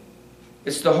Lord.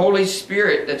 It's the Holy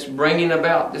Spirit that's bringing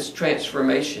about this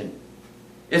transformation.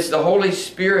 It's the Holy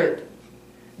Spirit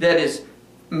that is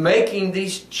making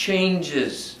these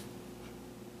changes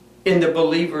in the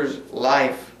believer's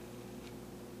life.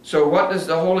 So what does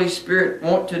the Holy Spirit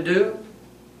want to do?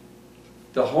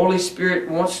 The Holy Spirit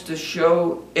wants to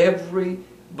show every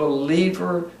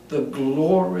believer the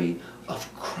glory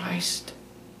of Christ.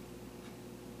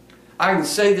 I can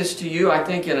say this to you, I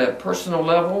think, in a personal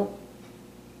level.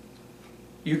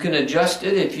 You can adjust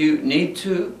it if you need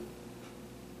to.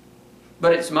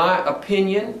 But it's my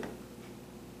opinion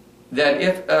that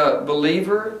if a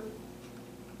believer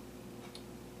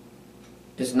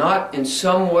is not in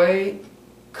some way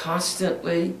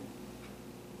constantly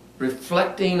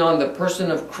reflecting on the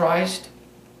person of Christ,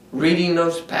 reading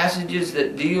those passages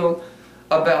that deal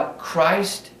about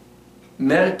Christ,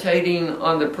 meditating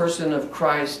on the person of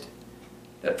Christ,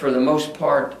 that for the most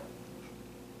part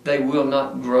they will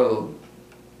not grow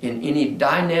in any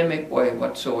dynamic way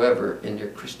whatsoever in their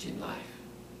Christian life.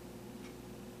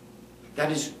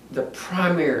 That is the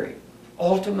primary,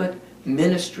 ultimate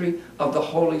ministry of the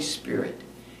Holy Spirit,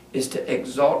 is to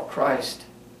exalt Christ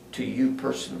to you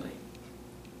personally.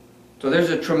 So there's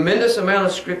a tremendous amount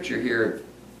of scripture here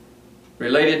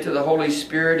related to the Holy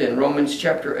Spirit. In Romans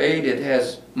chapter 8, it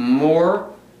has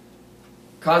more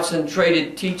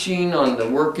concentrated teaching on the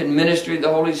work and ministry of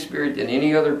the Holy Spirit than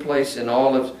any other place in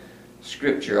all of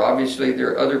Scripture. Obviously,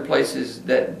 there are other places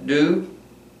that do.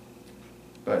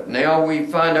 But now we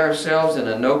find ourselves in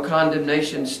a no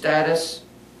condemnation status.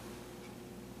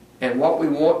 And what we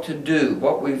want to do,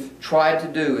 what we've tried to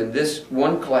do in this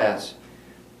one class,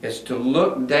 is to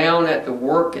look down at the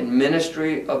work and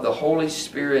ministry of the Holy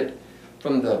Spirit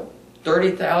from the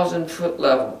 30,000-foot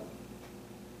level,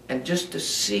 and just to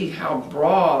see how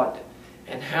broad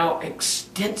and how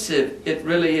extensive it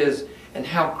really is, and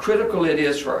how critical it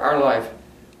is for our life,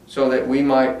 so that we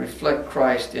might reflect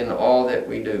Christ in all that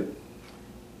we do.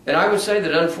 And I would say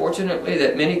that unfortunately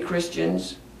that many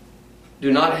Christians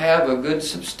do not have a good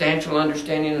substantial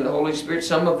understanding of the Holy Spirit.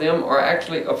 Some of them are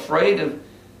actually afraid of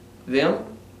them,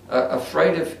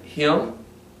 afraid of Him.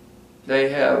 They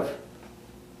have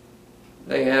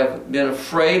been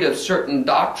afraid of certain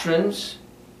doctrines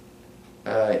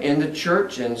in the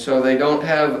church, and so they don't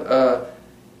have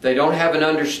an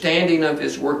understanding of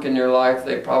His work in their life.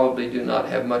 They probably do not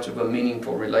have much of a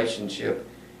meaningful relationship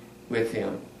with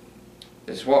Him.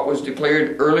 It's what was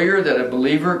declared earlier, that a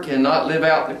believer cannot live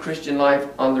out the Christian life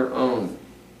on their own.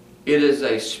 It is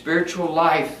a spiritual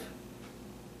life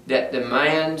that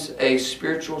demands a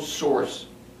spiritual source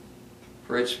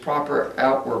for its proper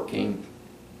outworking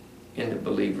in the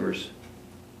believer's